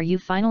 are you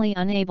finally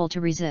unable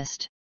to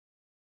resist?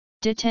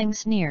 Di Teng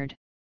sneered.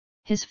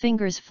 His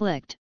fingers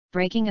flicked,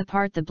 breaking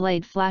apart the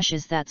blade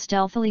flashes that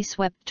stealthily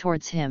swept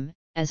towards him,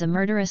 as a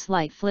murderous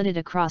light flitted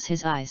across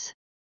his eyes.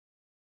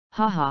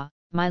 Haha,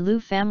 my Lu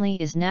family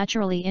is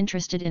naturally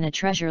interested in a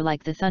treasure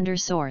like the Thunder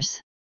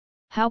Source.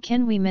 How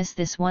can we miss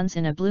this once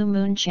in a blue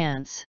moon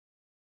chance?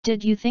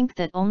 Did you think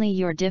that only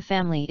your Di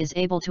family is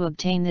able to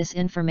obtain this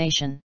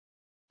information?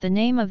 The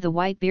name of the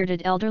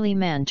white-bearded elderly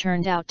man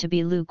turned out to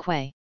be Lu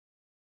Kuei.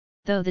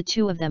 Though the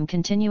two of them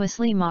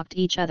continuously mocked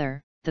each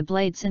other, the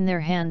blades in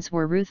their hands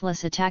were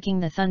ruthless, attacking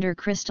the Thunder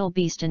Crystal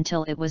Beast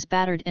until it was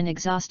battered and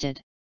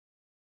exhausted.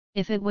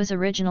 If it was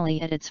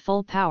originally at its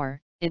full power,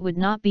 it would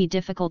not be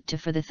difficult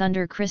for the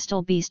Thunder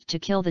Crystal Beast to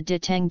kill the Di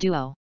Teng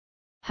duo.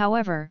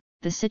 However,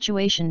 the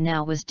situation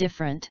now was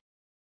different.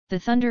 The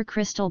Thunder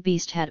Crystal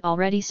Beast had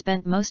already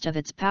spent most of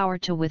its power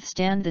to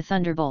withstand the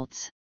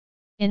thunderbolts.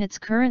 In its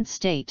current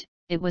state,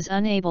 it was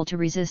unable to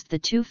resist the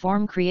two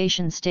form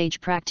creation stage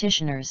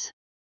practitioners.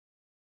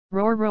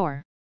 Roar,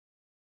 roar!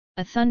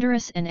 A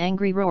thunderous and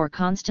angry roar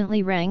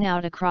constantly rang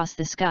out across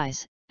the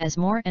skies, as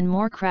more and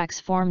more cracks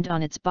formed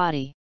on its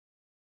body.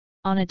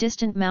 On a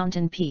distant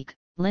mountain peak,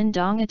 Lin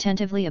Dong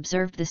attentively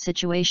observed the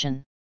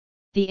situation.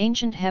 The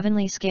ancient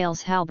heavenly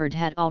scales halberd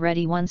had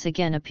already once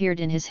again appeared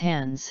in his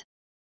hands.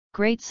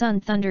 Great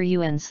Sun Thunder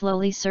Yuan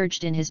slowly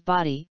surged in his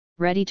body,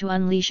 ready to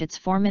unleash its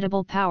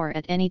formidable power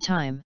at any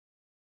time.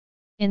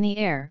 In the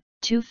air,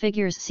 two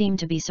figures seemed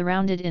to be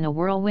surrounded in a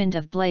whirlwind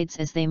of blades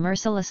as they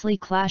mercilessly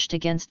clashed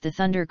against the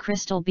Thunder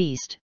Crystal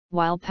Beast,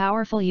 while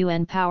powerful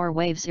UN power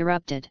waves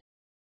erupted.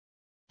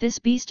 This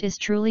beast is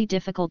truly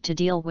difficult to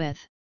deal with.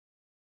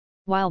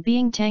 While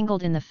being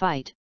tangled in the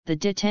fight, the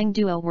Di Teng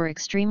duo were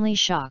extremely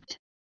shocked.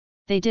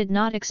 They did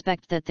not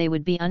expect that they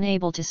would be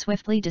unable to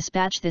swiftly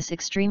dispatch this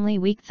extremely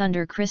weak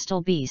Thunder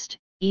Crystal Beast,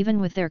 even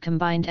with their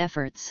combined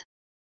efforts.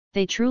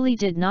 They truly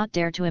did not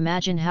dare to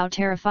imagine how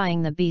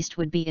terrifying the beast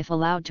would be if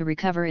allowed to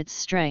recover its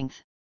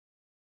strength.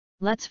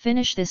 Let's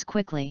finish this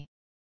quickly.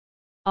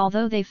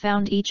 Although they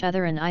found each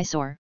other an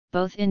eyesore,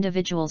 both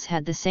individuals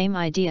had the same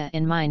idea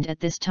in mind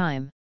at this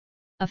time.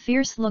 A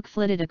fierce look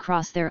flitted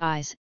across their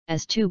eyes,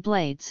 as two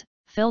blades,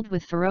 filled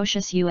with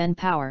ferocious UN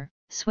power,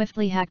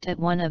 swiftly hacked at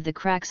one of the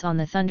cracks on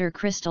the Thunder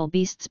Crystal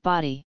Beast's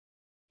body.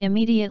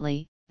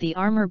 Immediately, the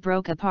armor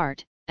broke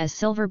apart, as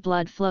silver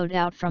blood flowed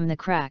out from the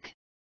crack.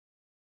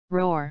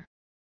 Roar!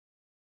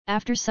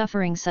 After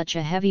suffering such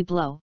a heavy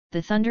blow,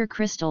 the Thunder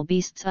Crystal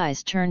Beast's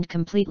eyes turned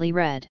completely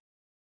red.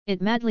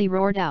 It madly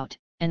roared out,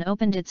 and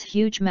opened its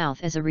huge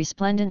mouth as a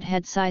resplendent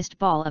head-sized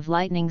ball of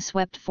lightning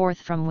swept forth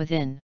from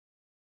within.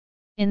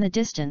 In the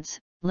distance,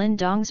 Lin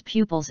Dong's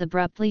pupils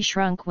abruptly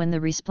shrunk when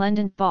the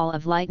resplendent ball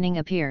of lightning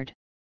appeared.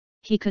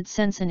 He could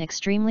sense an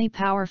extremely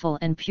powerful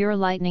and pure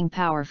lightning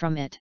power from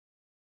it.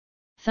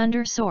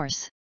 Thunder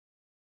Source.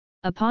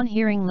 Upon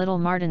hearing little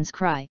Martin's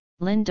cry,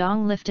 Lin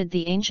Dong lifted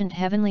the ancient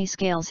heavenly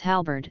scales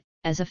halberd,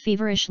 as a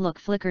feverish look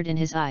flickered in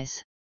his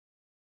eyes.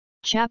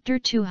 Chapter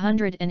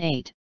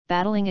 208,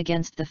 Battling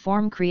Against the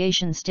Form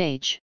Creation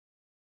Stage.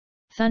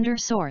 Thunder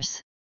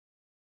Source.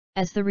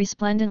 As the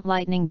resplendent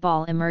lightning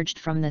ball emerged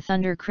from the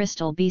thunder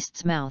crystal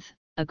beast's mouth,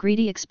 a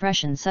greedy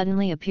expression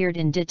suddenly appeared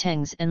in De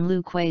Teng's and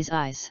Lu Kui's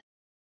eyes.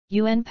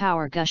 Yuan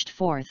power gushed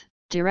forth,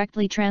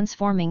 directly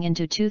transforming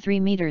into two 3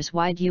 meters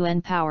wide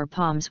Yuan power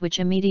palms which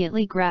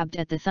immediately grabbed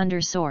at the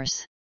thunder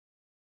source.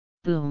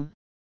 Boom!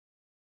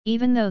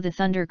 Even though the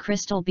thunder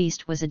crystal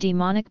beast was a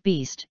demonic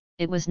beast,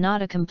 it was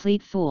not a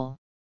complete fool.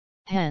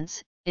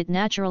 Hence, it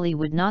naturally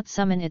would not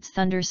summon its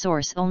thunder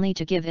source only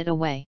to give it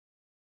away.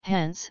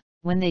 Hence,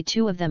 when they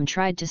two of them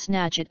tried to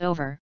snatch it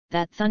over,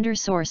 that thunder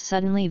source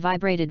suddenly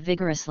vibrated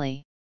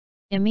vigorously.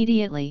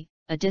 Immediately,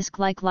 a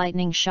disc-like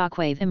lightning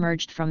shockwave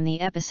emerged from the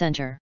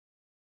epicenter.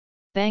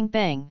 Bang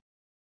bang!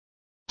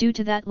 Due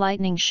to that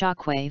lightning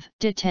shockwave,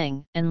 De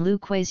Teng and Lu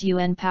Kui's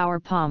Yuan power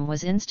palm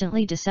was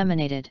instantly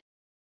disseminated.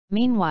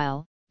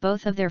 Meanwhile,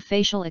 both of their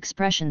facial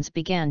expressions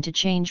began to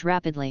change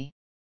rapidly.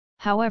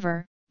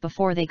 However,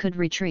 before they could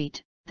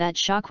retreat, that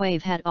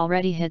shockwave had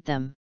already hit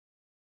them.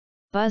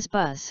 Buzz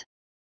buzz!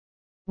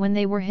 When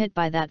they were hit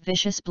by that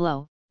vicious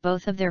blow,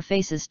 both of their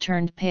faces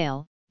turned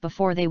pale,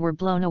 before they were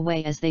blown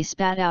away as they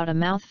spat out a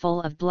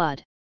mouthful of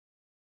blood.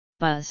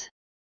 Buzz!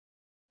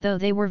 Though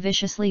they were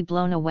viciously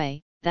blown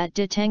away, that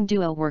De Teng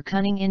duo were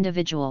cunning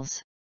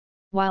individuals.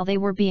 While they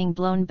were being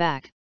blown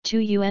back, 2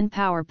 Yuan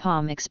power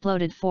palm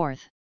exploded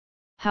forth.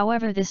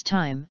 However, this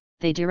time,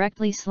 they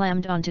directly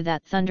slammed onto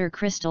that thunder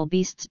crystal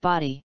beast's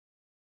body.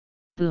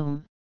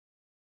 Boom!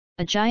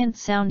 A giant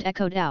sound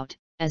echoed out,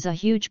 as a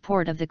huge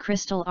port of the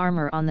crystal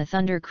armor on the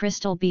thunder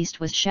crystal beast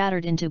was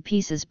shattered into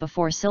pieces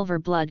before silver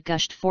blood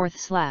gushed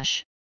forth.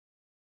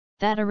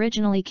 That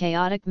originally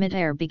chaotic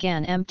mid-air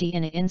began empty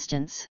in an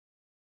instant.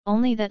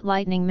 Only that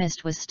lightning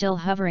mist was still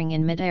hovering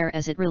in mid-air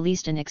as it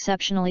released an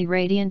exceptionally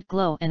radiant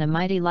glow and a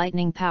mighty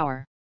lightning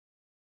power.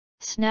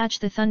 Snatch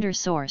the thunder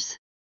source!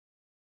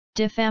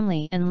 De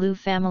family and Lu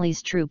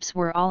family's troops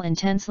were all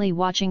intensely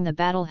watching the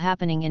battle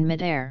happening in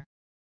mid-air.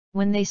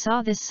 When they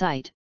saw this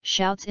sight,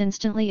 shouts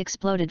instantly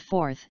exploded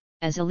forth,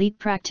 as elite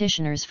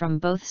practitioners from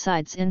both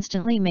sides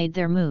instantly made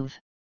their move.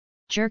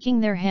 Jerking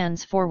their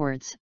hands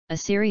forwards, a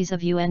series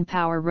of Yuan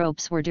power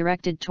ropes were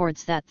directed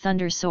towards that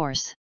thunder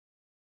source.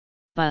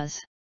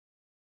 Buzz!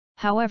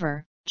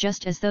 However,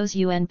 just as those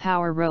Yuan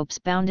power ropes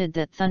bounded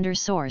that thunder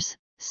source,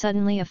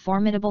 suddenly a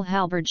formidable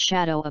halberd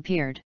shadow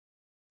appeared.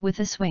 With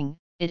a swing,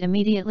 it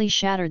immediately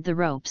shattered the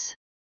ropes.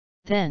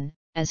 Then,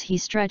 as he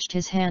stretched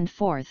his hand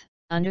forth,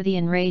 under the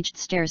enraged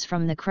stares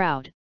from the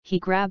crowd, he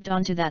grabbed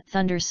onto that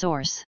thunder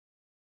source.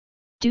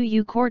 Do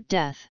you court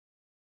death?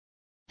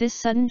 This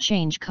sudden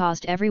change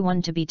caused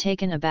everyone to be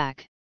taken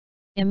aback.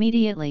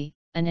 Immediately,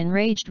 an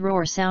enraged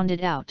roar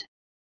sounded out.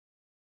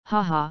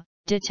 Haha,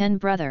 De Ten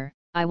brother,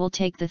 I will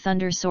take the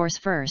thunder source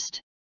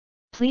first.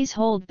 Please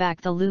hold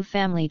back the Lu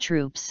family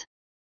troops.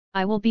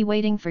 I will be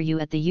waiting for you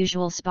at the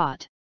usual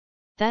spot.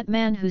 That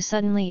man who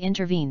suddenly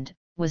intervened,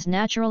 was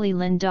naturally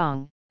Lin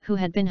Dong, who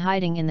had been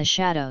hiding in the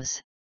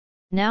shadows.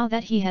 Now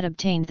that he had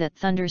obtained that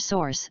thunder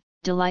source,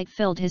 delight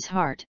filled his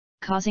heart,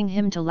 causing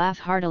him to laugh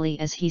heartily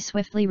as he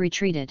swiftly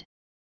retreated.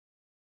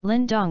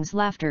 Lin Dong's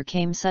laughter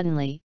came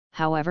suddenly,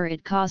 however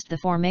it caused the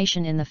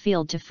formation in the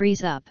field to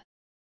freeze up.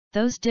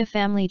 Those De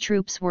family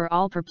troops were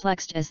all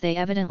perplexed as they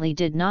evidently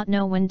did not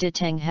know when De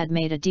Teng had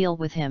made a deal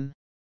with him.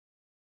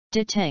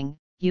 De Teng,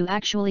 you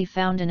actually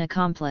found an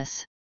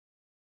accomplice.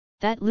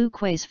 That Lu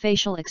Kui's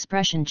facial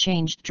expression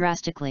changed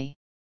drastically.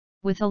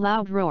 With a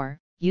loud roar,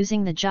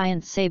 using the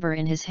giant saber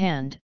in his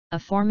hand, a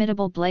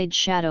formidable blade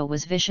shadow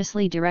was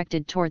viciously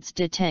directed towards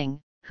De Teng,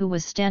 who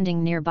was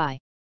standing nearby.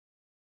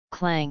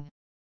 Clang!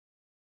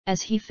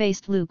 As he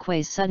faced Lu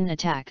Kui's sudden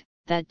attack,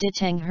 that De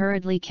Teng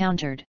hurriedly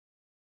countered.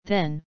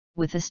 Then,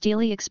 with a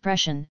steely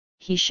expression,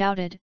 he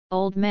shouted,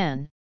 "Old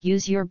man,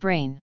 use your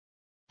brain.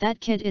 That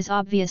kid is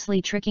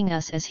obviously tricking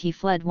us as he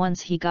fled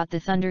once he got the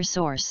thunder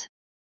source.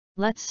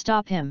 Let's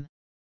stop him."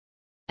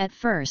 At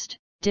first,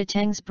 De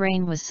Teng's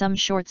brain was some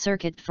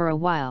short-circuit for a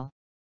while.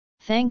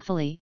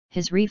 Thankfully,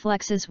 his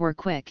reflexes were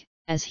quick,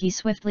 as he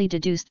swiftly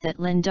deduced that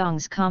Lin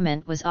Dong's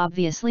comment was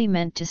obviously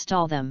meant to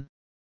stall them.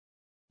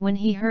 When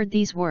he heard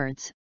these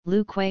words,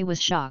 Lu Kui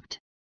was shocked.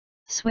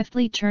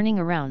 Swiftly turning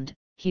around,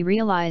 he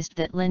realized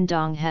that Lin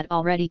Dong had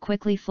already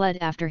quickly fled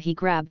after he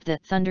grabbed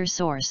that thunder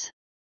source.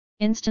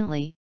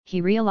 Instantly,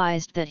 he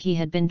realized that he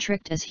had been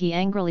tricked as he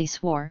angrily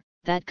swore,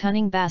 "That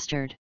cunning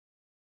bastard!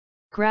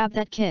 Grab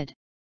that kid!"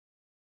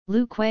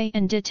 Lu Kui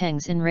and De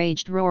Teng's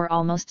enraged roar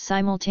almost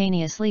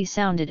simultaneously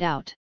sounded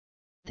out.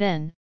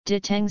 Then, De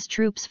Teng's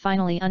troops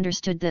finally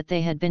understood that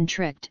they had been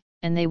tricked,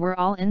 and they were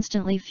all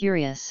instantly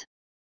furious.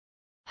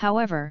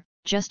 However,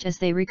 just as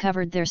they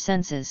recovered their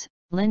senses,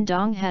 Lin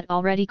Dong had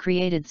already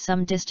created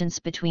some distance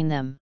between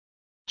them.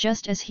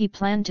 Just as he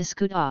planned to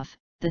scoot off,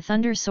 the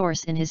thunder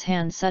source in his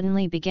hand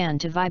suddenly began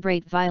to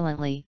vibrate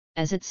violently,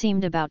 as it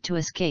seemed about to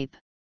escape.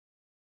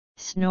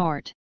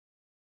 Snort!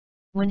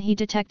 When he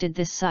detected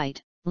this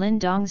sight, Lin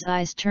Dong's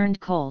eyes turned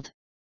cold.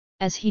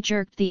 As he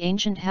jerked the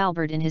ancient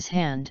halberd in his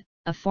hand,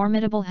 a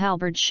formidable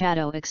halberd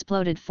shadow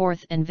exploded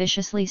forth and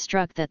viciously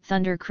struck that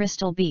thunder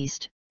crystal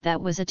beast, that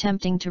was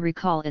attempting to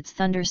recall its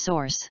thunder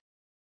source.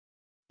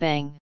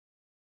 Bang!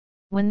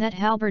 When that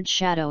halberd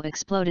shadow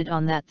exploded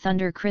on that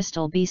thunder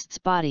crystal beast's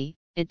body,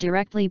 it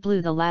directly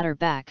blew the latter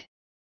back.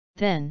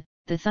 Then,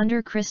 the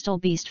thunder crystal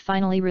beast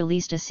finally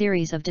released a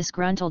series of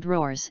disgruntled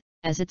roars,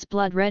 as its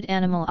blood-red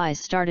animal eyes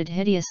started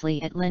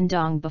hideously at Lin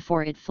Dong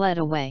before it fled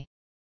away.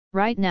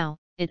 Right now,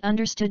 it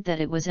understood that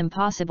it was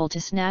impossible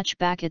to snatch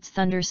back its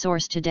thunder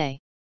source today.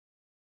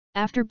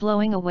 After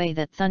blowing away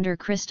that thunder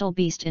crystal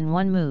beast in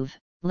one move,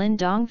 Lin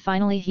Dong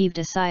finally heaved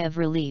a sigh of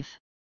relief.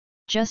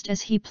 Just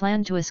as he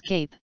planned to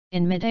escape,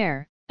 in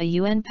mid-air, a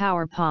UN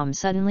power palm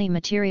suddenly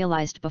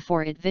materialized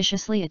before it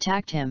viciously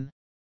attacked him.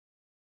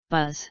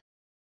 Buzz!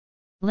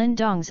 Lin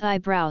Dong's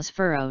eyebrows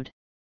furrowed.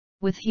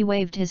 With he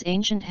waved his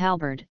ancient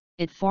halberd,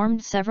 it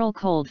formed several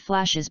cold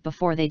flashes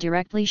before they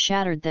directly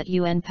shattered that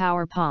UN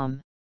power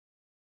palm.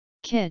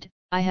 Kid,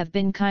 I have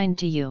been kind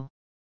to you.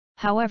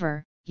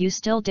 However, you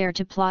still dare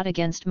to plot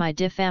against my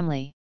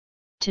family.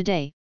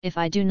 Today, if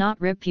I do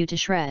not rip you to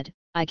shred,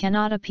 I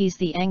cannot appease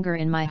the anger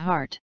in my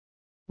heart.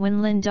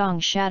 When Lin Dong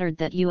shattered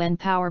that UN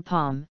power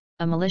palm,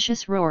 a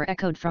malicious roar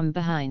echoed from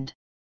behind.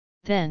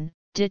 Then,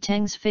 De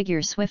Teng's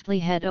figure swiftly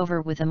head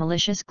over with a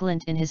malicious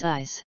glint in his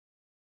eyes.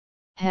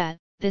 Ha,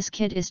 this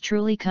kid is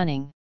truly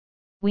cunning.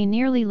 We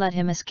nearly let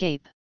him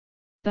escape.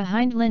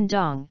 Behind Lin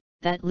Dong,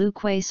 that Lu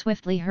Kuei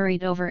swiftly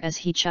hurried over as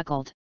he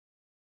chuckled.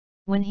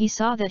 When he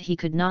saw that he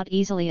could not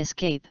easily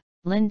escape,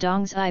 Lin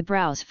Dong's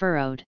eyebrows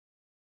furrowed.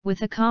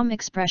 With a calm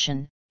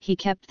expression, he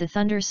kept the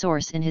thunder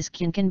source in his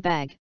Qian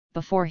bag,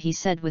 before he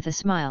said with a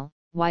smile,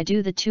 "Why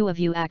do the two of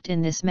you act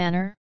in this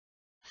manner?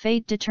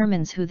 Fate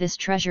determines who this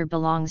treasure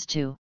belongs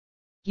to.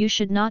 You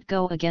should not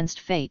go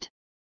against fate.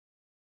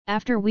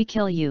 After we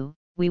kill you,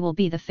 we will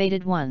be the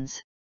fated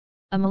ones."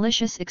 A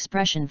malicious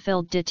expression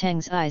filled De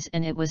Teng's eyes,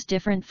 and it was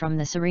different from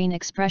the serene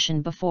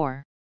expression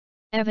before.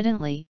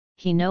 Evidently,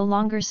 he no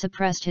longer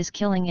suppressed his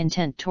killing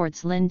intent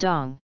towards Lin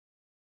Dong.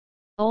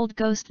 "Old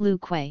ghost Lu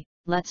Kuei,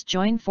 let's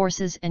join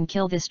forces and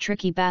kill this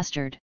tricky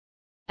bastard.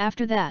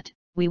 After that,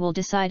 we will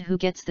decide who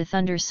gets the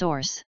thunder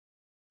source.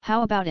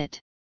 How about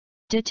it?"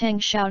 De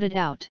Teng shouted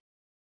out.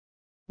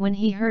 When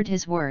he heard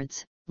his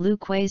words, Lu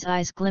Kuei's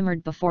eyes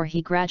glimmered before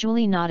he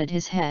gradually nodded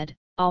his head.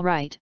 "All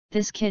right,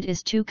 this kid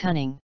is too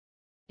cunning.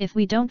 If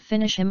we don't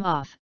finish him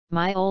off,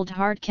 my old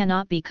heart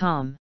cannot be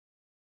calm."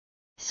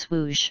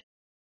 Swoosh!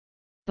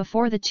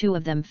 Before the two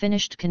of them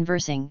finished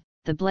conversing,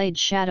 the blade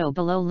shadow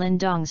below Lin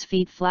Dong's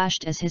feet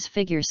flashed as his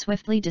figure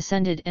swiftly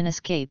descended and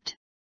escaped.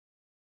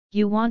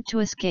 "You want to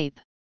escape?"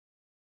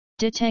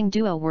 De Teng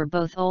duo were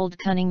both old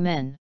cunning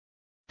men.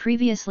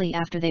 Previously,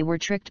 after they were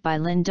tricked by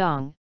Lin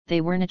Dong,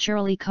 they were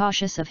naturally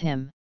cautious of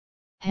him.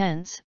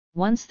 Hence,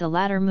 once the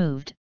latter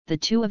moved, the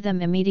two of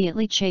them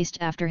immediately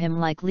chased after him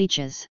like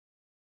leeches.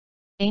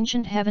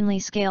 Ancient Heavenly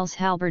Scales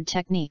Halberd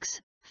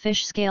Techniques,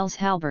 Fish Scales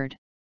Halberd.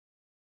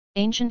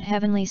 Ancient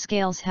Heavenly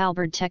Scales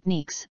Halberd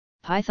Techniques,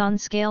 Python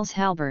Scales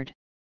Halberd.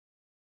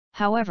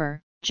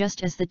 However,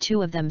 just as the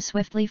two of them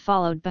swiftly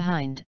followed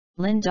behind,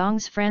 Lin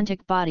Dong's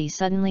frantic body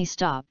suddenly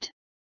stopped.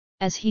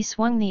 As he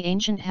swung the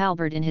ancient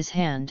halberd in his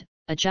hand,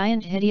 a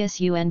giant hideous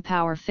UN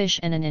power fish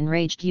and an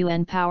enraged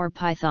UN power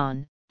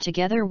python,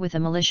 together with a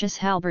malicious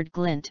halberd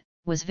glint,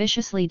 was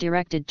viciously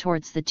directed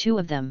towards the two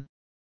of them.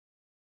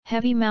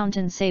 Heavy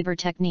Mountain Saber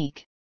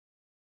Technique.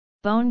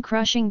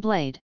 Bone-crushing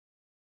blade.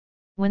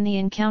 When they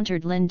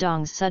encountered Lin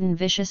Dong's sudden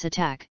vicious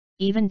attack,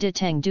 even De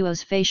Teng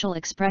duo's facial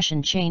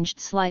expression changed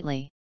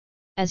slightly.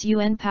 As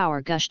UN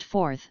power gushed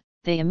forth,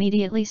 they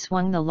immediately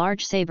swung the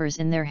large sabers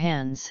in their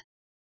hands.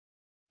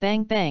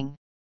 Bang bang!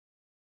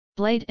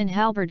 Blade and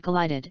halberd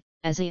collided,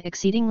 as a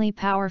exceedingly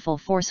powerful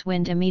force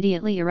wind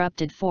immediately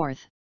erupted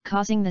forth,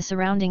 causing the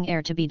surrounding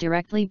air to be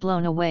directly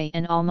blown away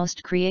and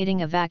almost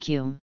creating a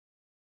vacuum.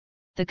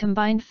 The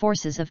combined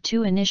forces of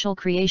two initial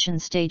creation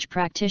stage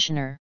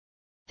practitioner.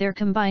 Their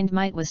combined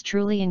might was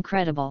truly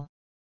incredible.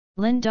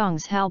 Lin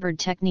Dong's halberd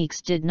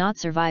techniques did not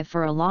survive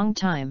for a long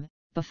time,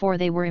 before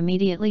they were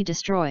immediately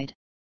destroyed.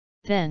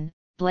 Then,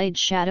 blade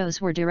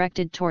shadows were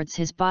directed towards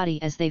his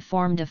body as they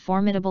formed a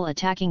formidable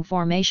attacking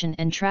formation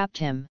and trapped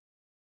him.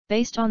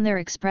 Based on their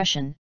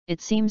expression, it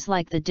seems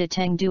like the De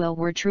Teng duo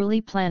were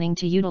truly planning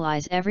to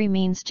utilize every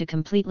means to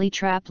completely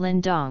trap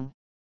Lin Dong.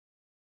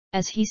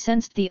 As he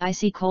sensed the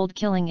icy cold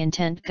killing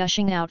intent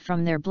gushing out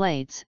from their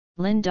blades,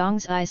 Lin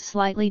Dong's eyes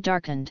slightly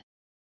darkened.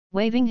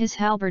 Waving his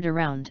halberd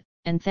around,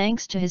 and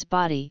thanks to his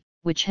body,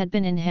 which had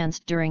been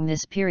enhanced during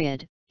this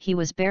period, he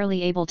was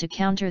barely able to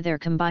counter their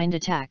combined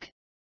attack.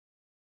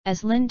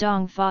 As Lin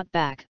Dong fought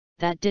back,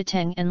 that De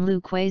Teng and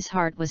Lu Kuei's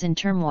heart was in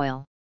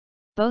turmoil.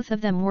 Both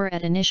of them were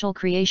at initial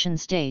creation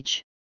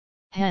stage.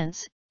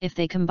 Hence, if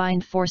they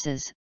combined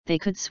forces, they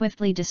could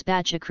swiftly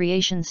dispatch a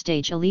creation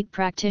stage elite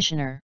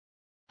practitioner.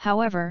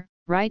 However,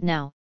 right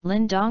now,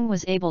 Lin Dong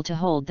was able to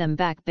hold them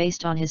back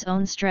based on his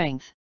own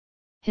strength.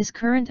 His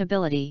current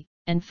ability,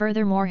 and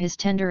furthermore his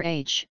tender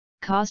age,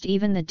 caused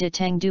even the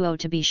Ditang duo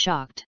to be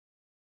shocked.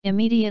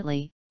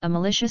 Immediately, a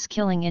malicious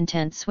killing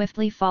intent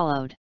swiftly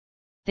followed.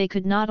 They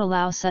could not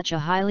allow such a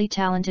highly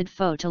talented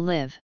foe to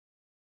live.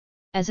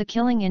 As a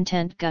killing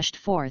intent gushed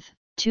forth,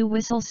 two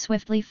whistles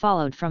swiftly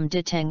followed from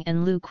Ditang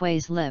and Lu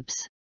Kui's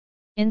lips.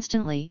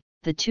 Instantly,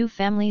 the two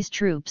families'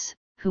 troops,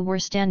 who were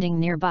standing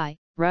nearby,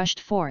 rushed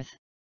forth.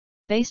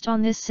 Based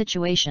on this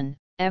situation,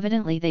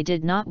 evidently they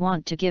did not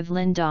want to give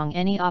Lin Dong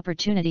any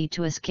opportunity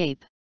to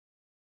escape.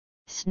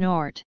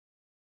 Snort.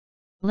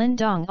 Lin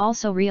Dong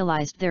also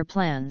realized their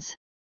plans.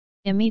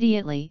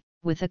 Immediately,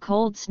 with a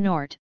cold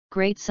snort,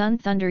 Great Sun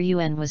Thunder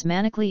Yuan was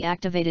manically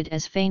activated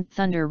as faint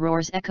thunder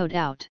roars echoed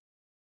out.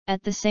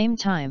 At the same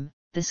time,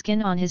 the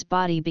skin on his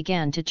body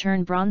began to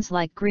turn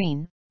bronze-like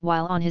green,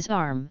 while on his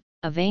arm,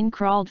 a vein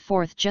crawled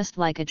forth just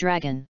like a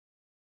dragon.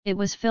 It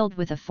was filled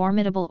with a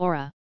formidable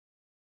aura.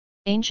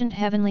 Ancient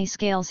Heavenly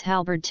Scales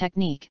Halberd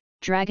Technique,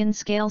 Dragon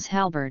Scales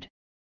Halberd.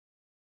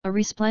 A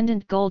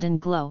resplendent golden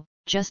glow,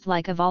 just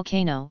like a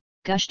volcano,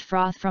 gushed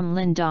froth from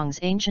Lin Dong's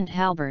ancient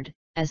halberd,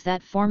 as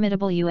that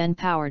formidable Yuan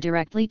power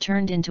directly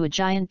turned into a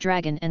giant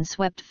dragon and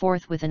swept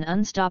forth with an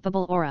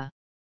unstoppable aura.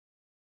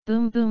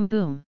 Boom boom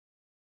boom.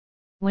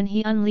 When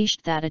he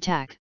unleashed that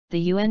attack, the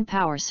Yuan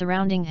power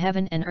surrounding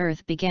heaven and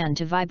earth began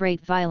to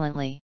vibrate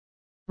violently.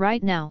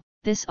 Right now,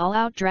 this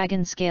all-out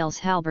dragon scales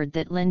halberd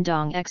that Lin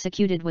Dong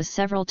executed was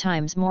several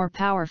times more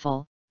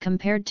powerful,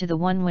 compared to the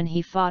one when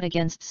he fought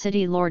against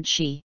City Lord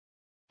Shi.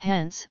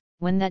 Hence,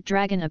 when that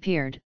dragon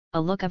appeared, a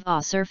look of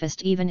awe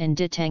surfaced even in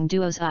Ditang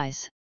Duo's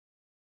eyes.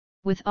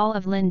 With all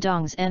of Lin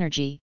Dong's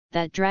energy,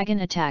 that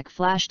dragon attack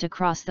flashed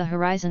across the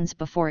horizons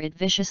before it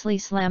viciously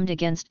slammed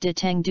against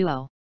Ditang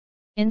Duo.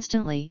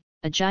 Instantly,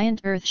 a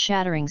giant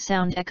earth-shattering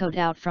sound echoed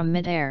out from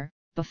mid-air,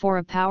 before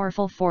a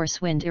powerful force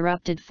wind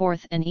erupted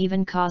forth and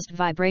even caused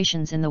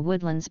vibrations in the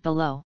woodlands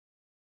below.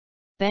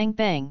 Bang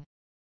bang!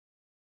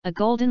 A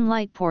golden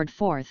light poured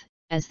forth,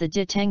 as the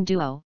Ditang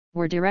Duo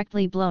were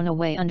directly blown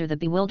away under the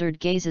bewildered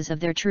gazes of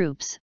their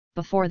troops,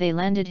 before they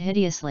landed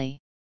hideously.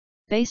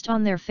 Based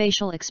on their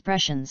facial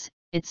expressions,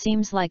 it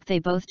seems like they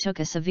both took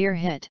a severe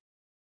hit.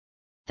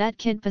 That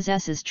kid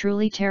possesses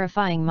truly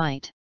terrifying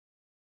might.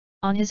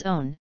 On his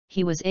own,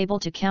 he was able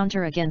to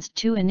counter against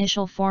two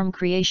initial form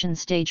creation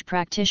stage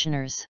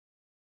practitioners.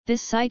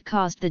 This sight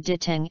caused the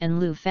Ditang and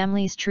Lu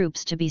family's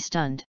troops to be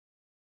stunned.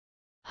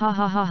 Ha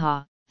ha ha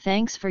ha,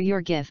 thanks for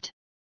your gift.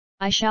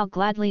 I shall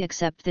gladly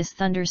accept this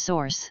thunder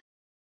source.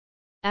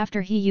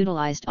 After he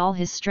utilized all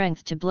his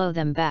strength to blow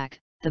them back,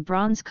 the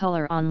bronze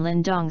color on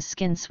Lin Dong's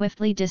skin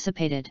swiftly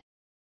dissipated.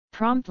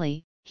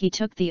 Promptly, he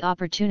took the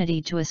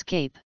opportunity to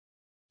escape.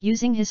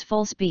 Using his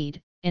full speed,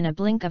 in a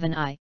blink of an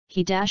eye,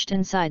 he dashed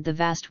inside the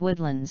vast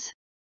woodlands.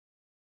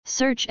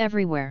 Search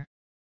everywhere.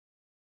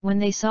 When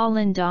they saw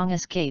Lin Dong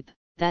escape,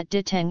 that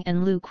Ditang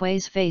and Lu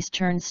Kui's face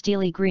turned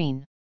steely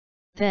green.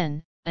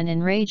 Then, an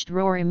enraged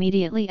roar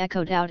immediately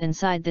echoed out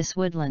inside this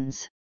woodlands.